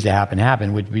needs to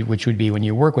happen, which would be when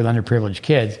you work with underprivileged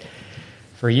kids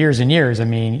for years and years. I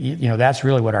mean, that's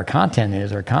really what our content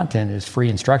is. Our content is free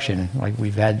instruction. Like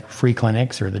we've had free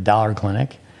clinics or the dollar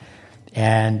clinic,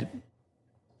 and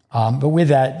but with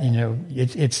that,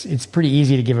 it's pretty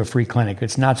easy to give a free clinic.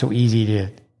 It's not so easy to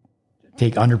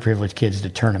take underprivileged kids to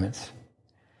tournaments.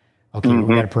 Okay,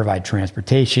 we got to provide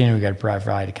transportation, we got to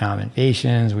provide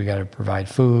accommodations, we got to provide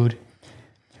food.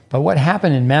 But what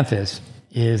happened in Memphis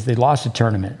is they lost a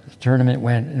tournament. The tournament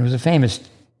went, and it was a famous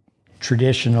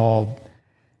traditional,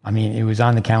 it was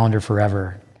on the calendar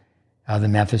forever, the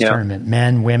Memphis tournament.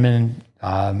 Men, women,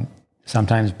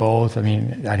 sometimes both.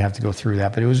 I'd have to go through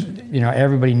that. But it was,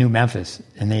 everybody knew Memphis.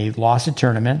 And they lost a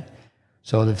tournament.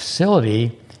 So the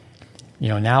facility,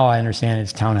 now I understand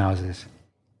it's townhouses.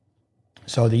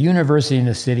 So the university and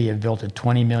the city have built a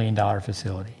 $20 million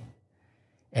facility.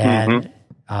 And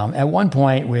at one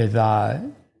point with,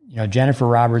 Jennifer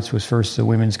Roberts was first the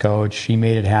women's coach. She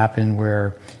made it happen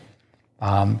where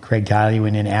Craig Tiley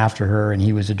went in after her, and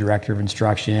he was the director of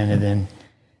instruction. And then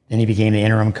then he became the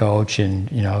interim coach, and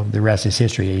the rest is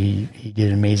history. He did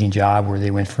an amazing job where they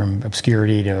went from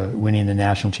obscurity to winning the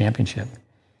national championship.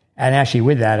 And actually,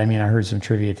 with that, I heard some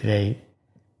trivia today.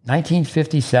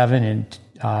 1957 and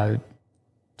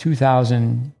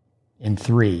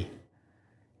 2003.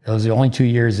 Those are the only 2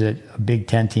 years that a Big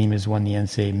Ten team has won the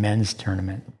NCAA men's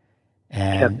tournament.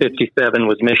 And 57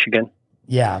 was Michigan.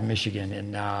 Yeah, Michigan.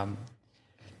 And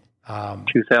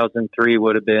 2003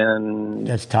 would have been...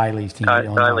 That's Ty Lee's team.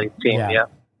 Ty Lee's team, yeah.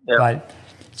 But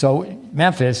so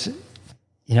Memphis,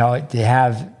 they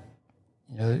have,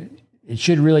 it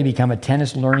should really become a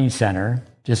tennis learning center,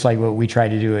 just like what we tried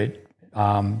to do at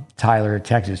Tyler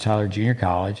Junior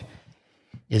College.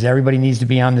 Is everybody needs to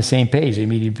be on the same page. They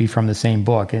need to be from the same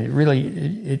book. And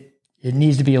it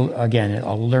needs to be, again,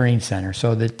 a learning center.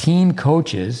 So the team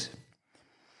coaches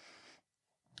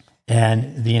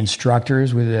and the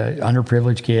instructors with the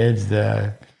underprivileged kids,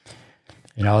 the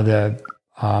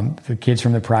kids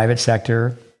from the private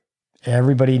sector,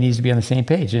 everybody needs to be on the same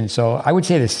page. And so I would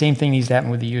say the same thing needs to happen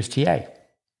with the USTA.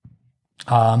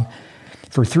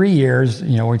 For 3 years,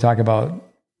 we talk about,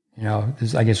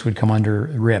 this I guess would come under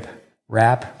RAP,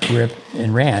 RIP,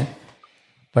 and RANT.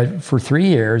 But for 3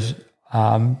 years,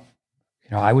 I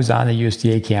was on the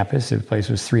USDA campus. The place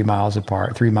was 3 miles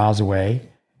away.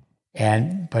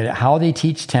 But how they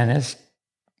teach tennis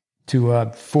to a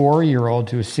 4-year-old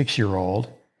to a 6-year-old,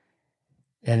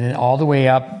 and then all the way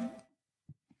up,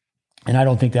 and I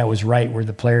don't think that was right, where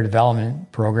the player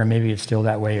development program, maybe it's still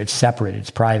that way. It's separate. It's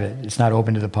private. It's not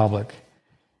open to the public.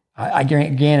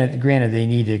 Granted, they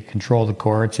need to control the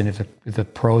courts, and if the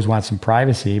pros want some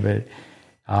privacy, but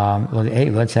hey,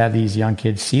 let's have these young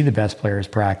kids see the best players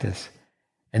practice.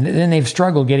 And then they've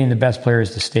struggled getting the best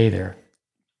players to stay there.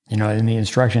 And the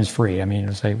instruction is free.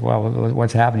 It's like, well,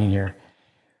 what's happening here?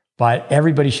 But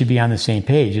everybody should be on the same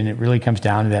page, and it really comes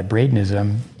down to that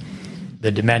Bradenism.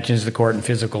 The dimensions of the court and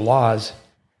physical laws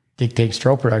dictate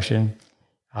stroke production.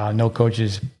 No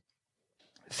coach's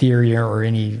theory or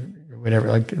any whatever.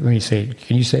 Like, let me say it.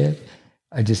 Can you say it?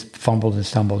 I just fumbled and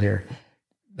stumbled here.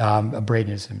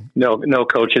 Bradenism. No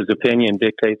coach's opinion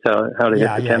dictates how to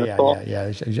hit the tennis ball.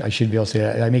 Yeah. I should be able to say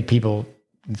that. I make people,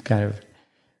 it's kind of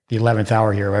the 11th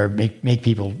hour here, where make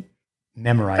people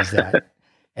memorize that.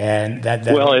 And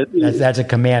that's a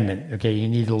commandment. Okay, you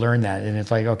need to learn that. And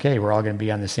it's like, okay, we're all going to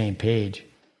be on the same page.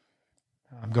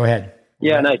 Go ahead.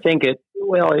 Yeah, and I think it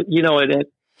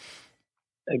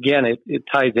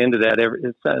ties into that.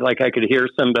 It's like I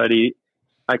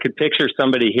could picture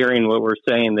somebody hearing what we're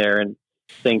saying there and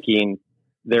thinking,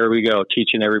 there we go,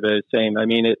 teaching everybody the same.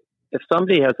 If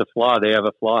somebody has a flaw, they have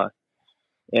a flaw.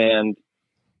 And,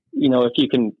 if you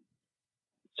can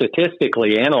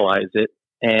statistically analyze it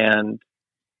and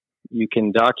you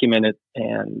can document it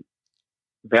and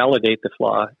validate the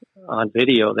flaw on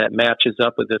video that matches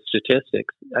up with the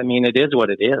statistics, it is what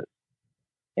it is.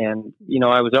 And,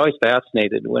 I was always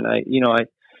fascinated when I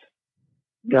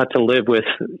got to live with,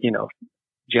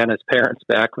 Jenna's parents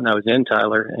back when I was in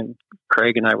Tyler, and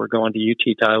Craig and I were going to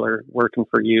UT Tyler, working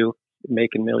for you,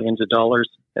 making millions of dollars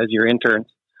as your interns.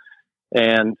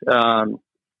 And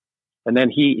then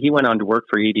he went on to work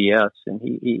for EDS, and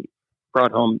he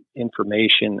brought home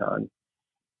information on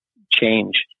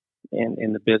change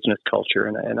in the business culture.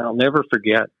 And I'll never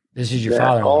forget. This is your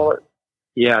father-in-law.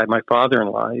 Yeah, my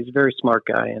father-in-law. He's a very smart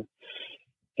guy.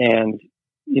 And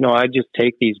I just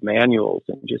take these manuals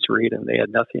and just read them. They had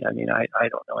nothing. I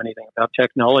don't know anything about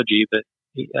technology, but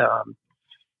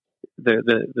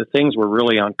the things were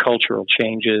really on cultural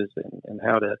changes and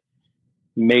how to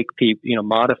make people,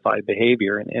 modify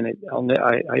behavior. And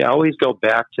I always go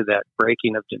back to that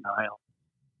breaking of denial,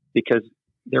 because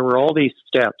there were all these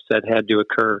steps that had to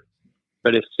occur.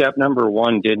 But if step number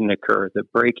 1 didn't occur, the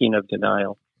breaking of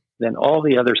denial, then all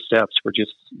the other steps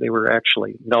they were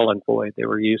actually null and void. They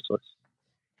were useless.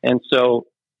 And so,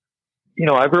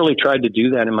 I've really tried to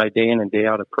do that in my day in and day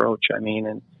out approach.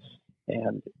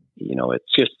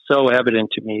 It's just so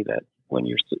evident to me that when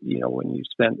you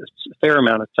spend a fair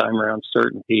amount of time around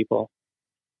certain people,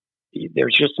 they're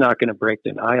just not going to break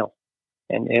denial.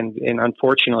 And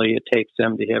unfortunately, it takes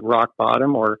them to hit rock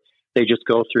bottom, or they just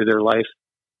go through their life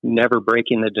never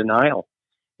breaking the denial.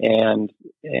 And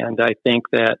I think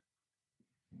that,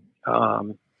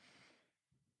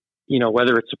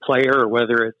 whether it's a player or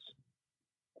whether it's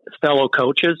fellow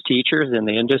coaches, teachers in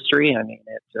the industry,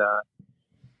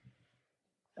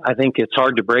 I think it's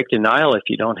hard to break denial if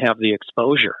you don't have the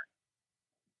exposure,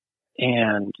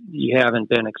 and you haven't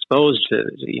been exposed to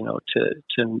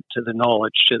the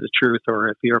knowledge, to the truth, or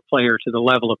if you're a player, to the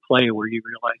level of play where you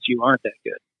realize you aren't that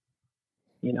good.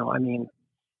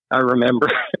 I remember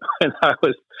when I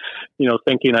was,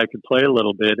 thinking I could play a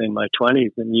little bit in my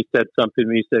 20s, and you said something to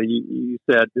me. You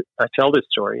said, I tell this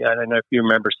story. I don't know if you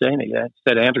remember saying it. You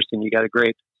said, Anderson, you got a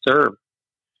great serve,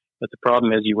 but the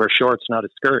problem is you wear shorts, not a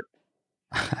skirt.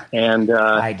 And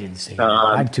I didn't say that.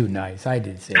 I'm too nice. I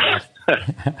did say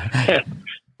that.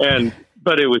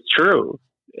 But it was true.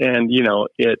 And,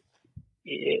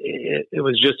 it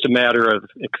was just a matter of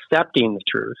accepting the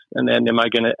truth. And then am I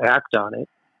going to act on it?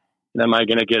 And am I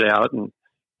going to get out and,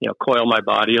 coil my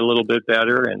body a little bit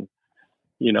better and,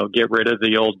 get rid of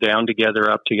the old down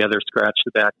together, up together, scratch the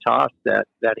back toss that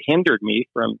hindered me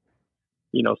from,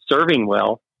 serving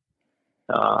well,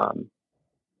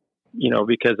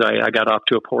 because I got off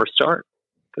to a poor start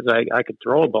because I could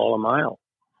throw a ball a mile.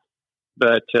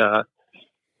 But,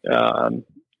 and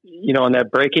that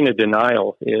breaking of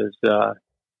denial is, I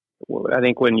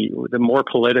think the more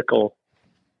political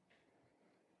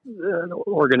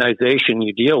organization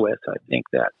you deal with, I think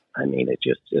that,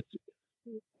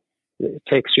 it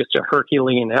takes just a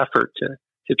Herculean effort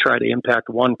to try to impact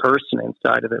one person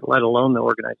inside of it, let alone the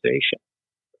organization.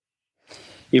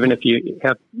 Even if you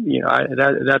have,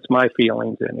 that's my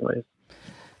feelings anyways.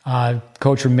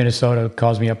 Coach from Minnesota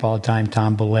calls me up all the time,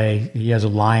 Tom Belay. He has a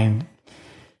line.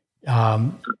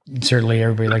 Certainly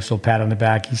everybody likes a little pat on the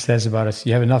back. He says about us,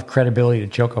 you have enough credibility to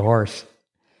choke a horse.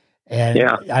 And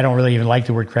I don't really even like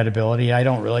the word credibility. I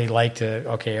don't really like to,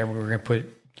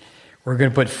 we're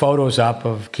going to put photos up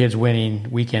of kids winning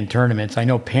weekend tournaments. I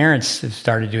know parents have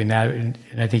started doing that. And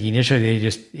I think initially they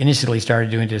just innocently started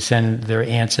doing it to send their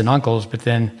aunts and uncles. But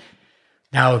then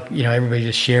now, everybody's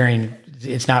just sharing.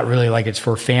 It's not really like it's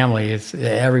for family. It's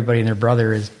everybody and their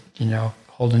brother is,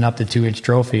 holding up the 2-inch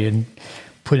trophy and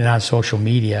putting it on social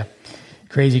media.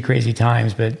 Crazy, crazy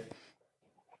times. But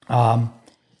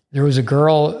there was a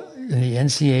girl in the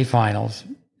NCAA finals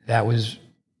that was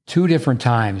 2 different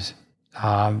times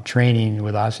training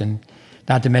with us, and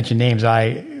not to mention names.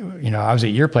 I was at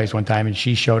your place one time and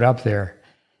she showed up there,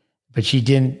 but she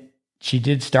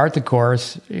did start the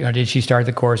course. Did she start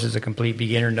the course as a complete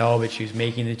beginner? No, but she was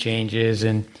making the changes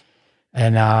and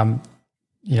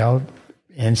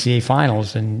NCAA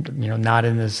finals and, not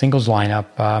in the singles lineup.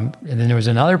 And then there was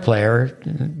another player,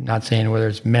 not saying whether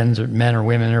it's men or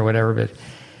women or whatever, but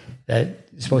that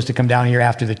is supposed to come down here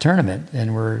after the tournament.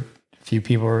 And a few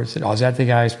people said, "Oh, is that the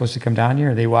guy who's supposed to come down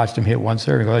here?" They watched him hit one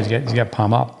serve and go, he's got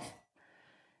palm up.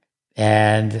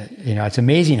 And, it's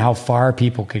amazing how far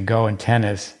people can go in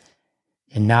tennis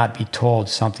and not be told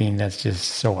something that's just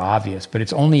so obvious. But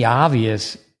it's only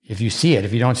obvious if you see it.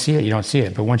 If you don't see it, you don't see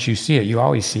it. But once you see it, you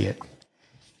always see it.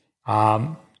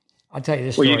 I'll tell you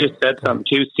this story. Well, you just said something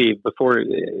too, Steve, before,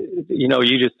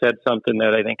 you just said something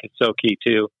that I think is so key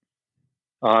too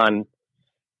on,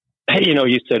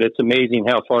 you said it's amazing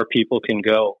how far people can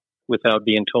go without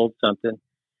being told something.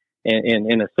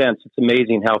 And in a sense, it's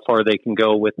amazing how far they can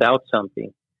go without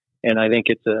something. And I think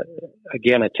it's a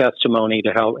testimony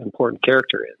to how important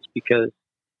character is because,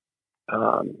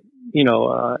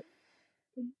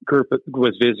 group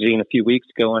was visiting a few weeks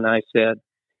ago and I said,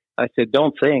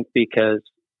 don't think because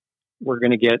we're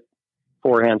going to get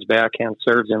forehands, backhand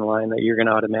serves in line that you're going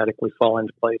to automatically fall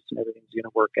into place and everything's going to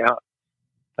work out.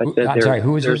 I'm sorry,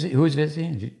 who was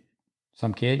visiting?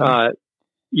 Some kid?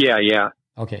 Yeah.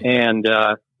 Okay. And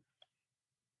I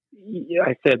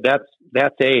said,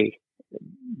 that's A,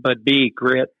 but B,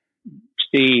 grit,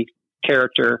 C,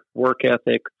 character, work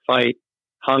ethic, fight,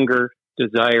 hunger,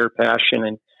 desire, passion.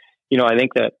 And, I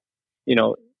think that,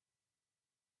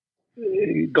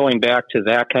 going back to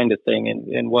that kind of thing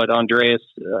and what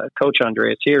Coach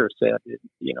Andreas here said,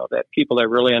 that people that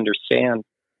really understand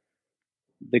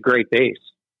the great base,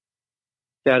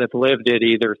 that have lived it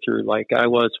either through, like I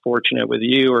was fortunate with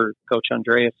you or Coach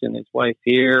Andreas and his wife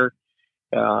here.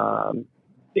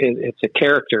 It's a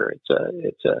character.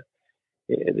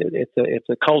 It's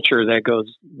a culture that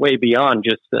goes way beyond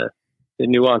just the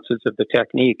nuances of the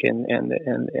technique, and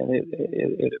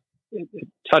it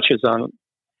touches on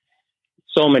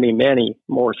so many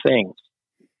more things.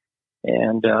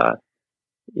 And I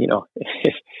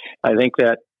think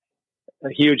that a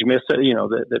huge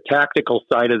the tactical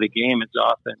side of the game is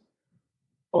often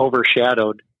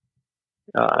overshadowed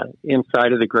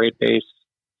inside of the great base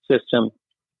system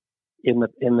in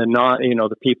the not,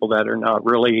 the people that are not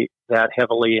really that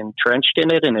heavily entrenched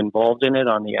in it and involved in it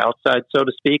on the outside, so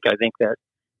to speak. I think that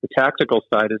the tactical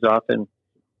side is often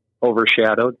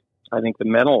overshadowed. I think the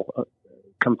mental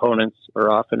components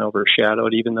are often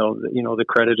overshadowed, even though, the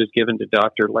credit is given to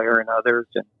Dr. Lair and others.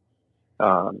 And,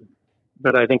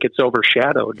 but I think it's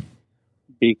overshadowed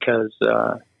because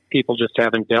people just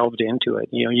haven't delved into it.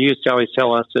 You used to always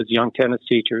tell us as young tennis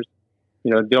teachers,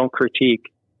 don't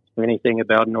critique anything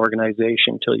about an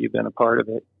organization until you've been a part of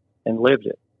it and lived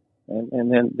it.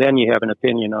 And then you have an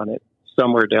opinion on it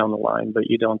somewhere down the line, but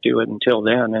you don't do it until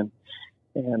then.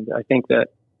 And I think that,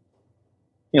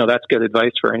 that's good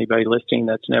advice for anybody listening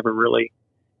that's never really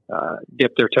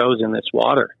dipped their toes in this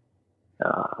water.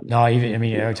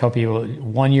 I tell people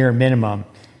 1 year minimum,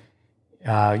 you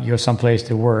go someplace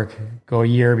to work, go a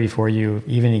year before you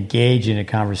even engage in a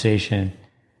conversation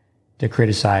to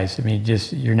criticize.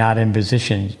 You're not in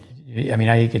position. I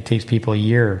think it takes people a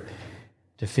year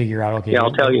to figure out, okay,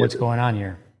 I'll tell you what's going on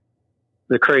here.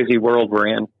 The crazy world we're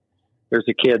in. There's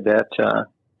a kid that,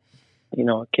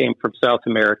 came from South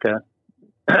America,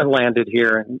 landed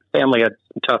here, and family had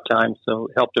some tough times, so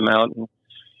helped him out a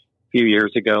few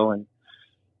years ago, and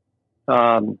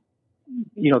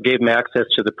gave him access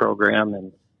to the program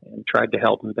and tried to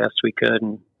help him best we could.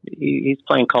 And he's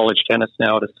playing college tennis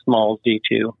now at a small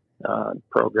D2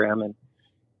 program, and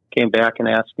came back and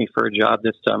asked me for a job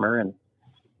this summer. And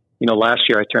last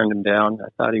year I turned him down. I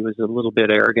thought he was a little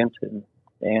bit arrogant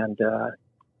and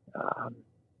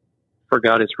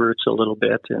forgot his roots a little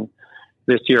bit. And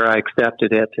this year I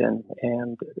accepted it. And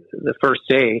the first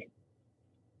day,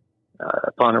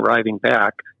 upon arriving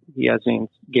back, he hasn't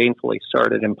gainfully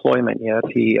started employment yet.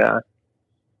 He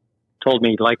told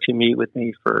me he'd like to meet with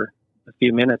me for a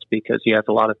few minutes because he has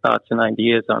a lot of thoughts and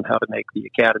ideas on how to make the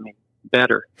academy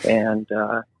better and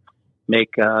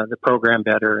make the program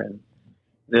better and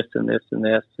this and this and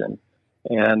this.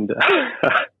 And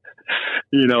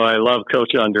I love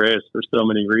Coach Andreas for so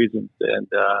many reasons. And,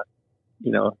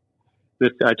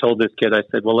 I told this kid, I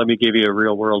said, well, let me give you a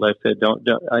real world. I said,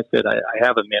 I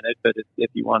have a minute, but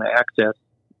if you want to access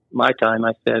my time,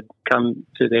 I said, come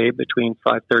today between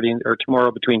 5:30 or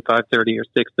tomorrow between 5:30 or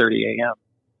 6:30 a.m.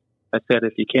 I said,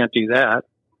 if you can't do that,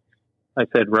 I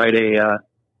said, write a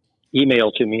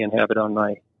email to me and have it on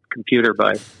my computer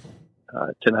by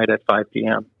tonight at 5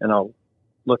 p.m. and I'll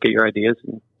look at your ideas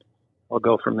and I'll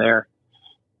go from there.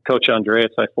 Coach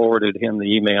Andreas, I forwarded him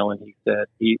the email, and he said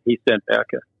he sent back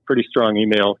a pretty strong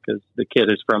email because the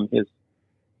kid is from his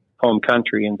home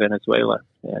country in Venezuela,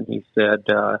 and he said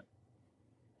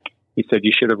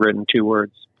you should have written 2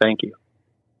 words, thank you.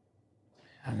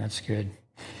 And that's good.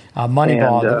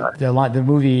 Moneyball, the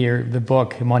movie or the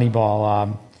book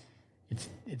Moneyball,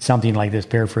 it's something like this,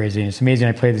 paraphrasing. It's amazing.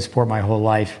 I played the sport my whole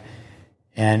life,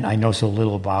 and I know so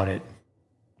little about it.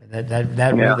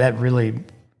 That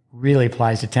really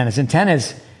applies to tennis. And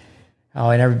tennis,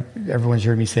 everyone's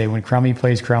heard me say, when Crummy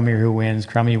plays Crummy, or who wins?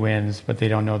 Crummy wins, but they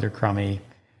don't know they're Crummy.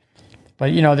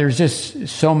 But, there's just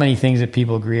so many things that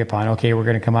people agree upon. Okay, we're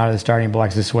going to come out of the starting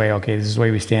blocks this way. Okay, this is the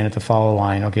way we stand at the follow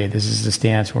line. Okay, this is the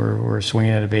stance we're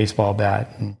swinging at a baseball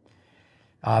bat. And,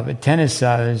 but tennis,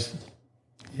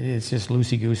 it's just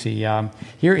loosey-goosey.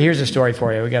 Here's a story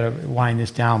for you. We got to wind this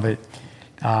down. But,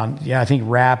 I think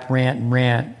rip and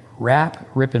rant.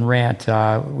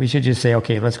 We should just say,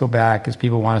 okay, let's go back because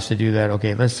people want us to do that.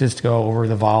 Okay, let's just go over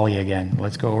the volley again.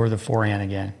 Let's go over the forehand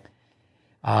again.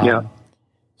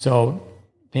 So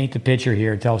paint the picture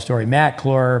here, tell a story. Matt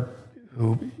Clore,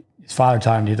 who his father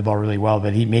taught him to hit the ball really well,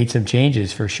 but he made some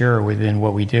changes for sure within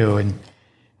what we do. And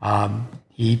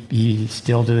he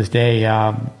still to this day,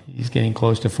 he's getting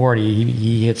close to 40.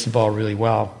 He hits the ball really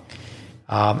well.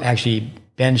 Actually,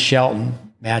 Ben Shelton,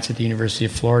 Matt's at the University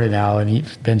of Florida now, and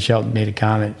Ben Shelton made a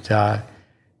comment,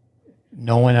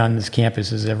 no one on this campus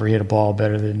has ever hit a ball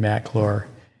better than Matt Clore.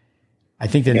 I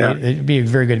think that it would be a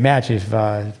very good match if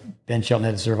Ben Shelton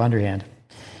had to serve underhand.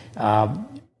 But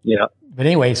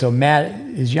anyway, so Matt,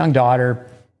 his young daughter,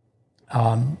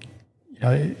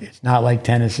 it's not like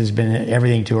tennis has been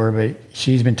everything to her, but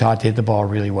she's been taught to hit the ball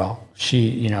really well.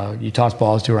 You toss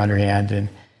balls to her underhand, and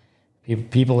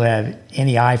people that have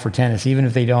any eye for tennis, even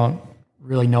if they don't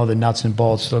really know the nuts and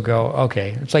bolts, they'll go,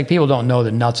 okay. It's like people don't know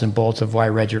the nuts and bolts of why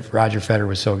Roger Federer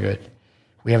was so good.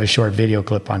 We have a short video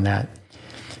clip on that.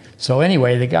 So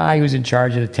anyway, the guy who's in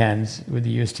charge of the tens with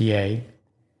the USTA,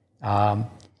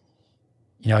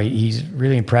 he's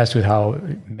really impressed with how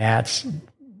Matt's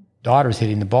daughter's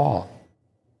hitting the ball.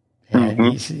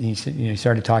 And he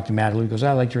started talking to Matt. He goes,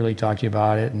 I'd like to really talk to you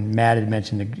about it. And Matt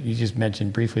had he just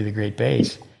mentioned briefly the great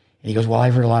base. And he goes, well,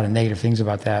 I've heard a lot of negative things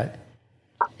about that.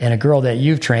 And a girl that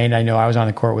you've trained, I know I was on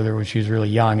the court with her when she was really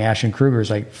young. Ashton Kruger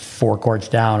is like 4 courts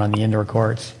down on the indoor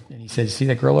courts. And he said, see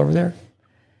that girl over there?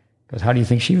 He goes, how do you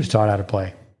think she was taught how to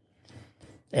play?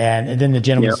 And then the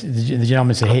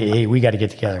gentleman said, hey, we got to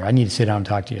get together. I need to sit down and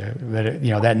talk to you. But,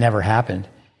 that never happened.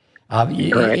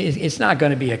 It's not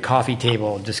going to be a coffee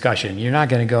table discussion. You're not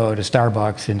going to go to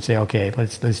Starbucks and say, okay,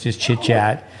 let's just chit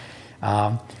chat.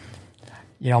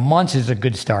 Months is a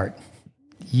good start.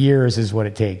 years is what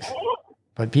it takes.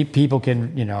 But people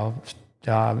can,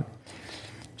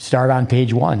 start on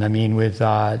page 1. I mean, with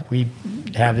we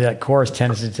have that course,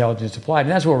 Tennis Intelligence Applied,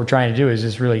 and that's what we're trying to do, is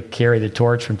just really carry the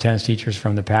torch from tennis teachers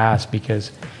from the past,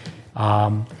 because,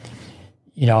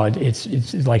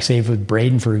 it's like, say, with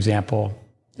Braden, for example,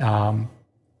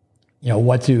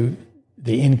 what do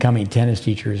the incoming tennis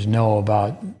teachers know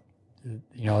about,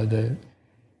 the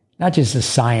not just the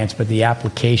science, but the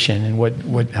application, and what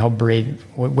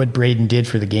Braden did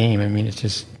for the game. I mean, it's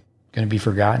just going to be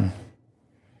forgotten.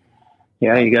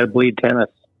 Yeah, you got to bleed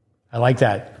tennis. I like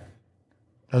that.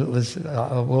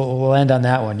 We'll end on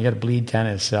that one. You got to bleed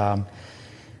tennis. I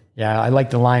like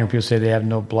the line where people say they have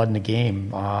no blood in the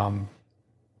game.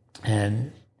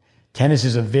 And tennis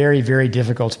is a very, very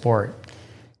difficult sport.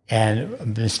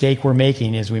 And the mistake we're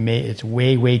making is it's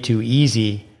way, way too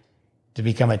easy to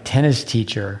become a tennis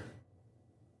teacher.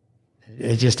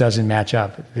 It just doesn't match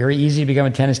up. Very easy to become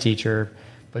a tennis teacher,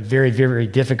 but very, very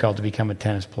difficult to become a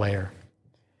tennis player.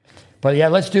 But yeah,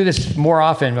 let's do this more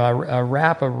often. A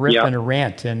rap, a rip, and a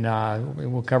rant, and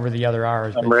we'll cover the other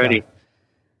hours. I'm ready.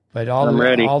 I'm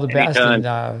ready. All the best,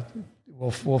 and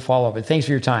we'll follow up. But thanks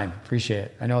for your time. Appreciate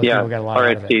it. I know people got a lot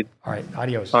out of it. Steve. All right,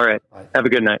 adios. All right. Have a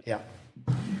good night. Yeah.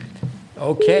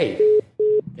 Okay.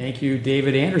 Thank you,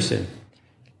 David Anderson.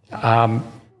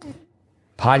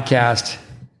 Podcast.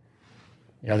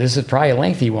 This is probably a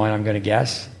lengthy one, I'm going to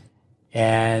guess.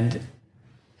 And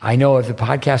I know if the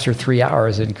podcasts are 3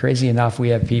 hours, and crazy enough, we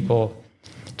have people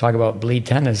talk about bleed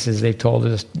tennis, as they've told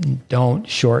us, don't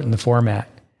shorten the format.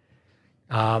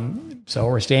 So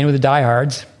we're staying with the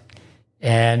diehards,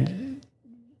 and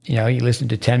you listen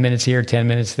to 10 minutes here, 10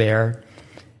 minutes there,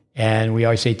 and we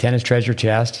always say tennis treasure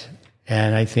chest.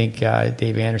 And I think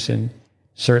Dave Anderson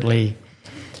certainly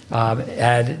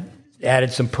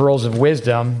added some pearls of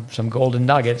wisdom, some golden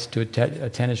nuggets to a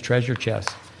tennis treasure chest.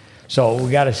 So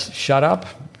we got to shut up.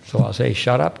 So I'll say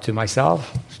shut up to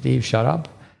myself. Steve, shut up.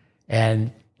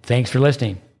 And thanks for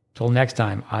listening. Till next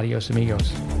time. Adios,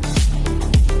 amigos.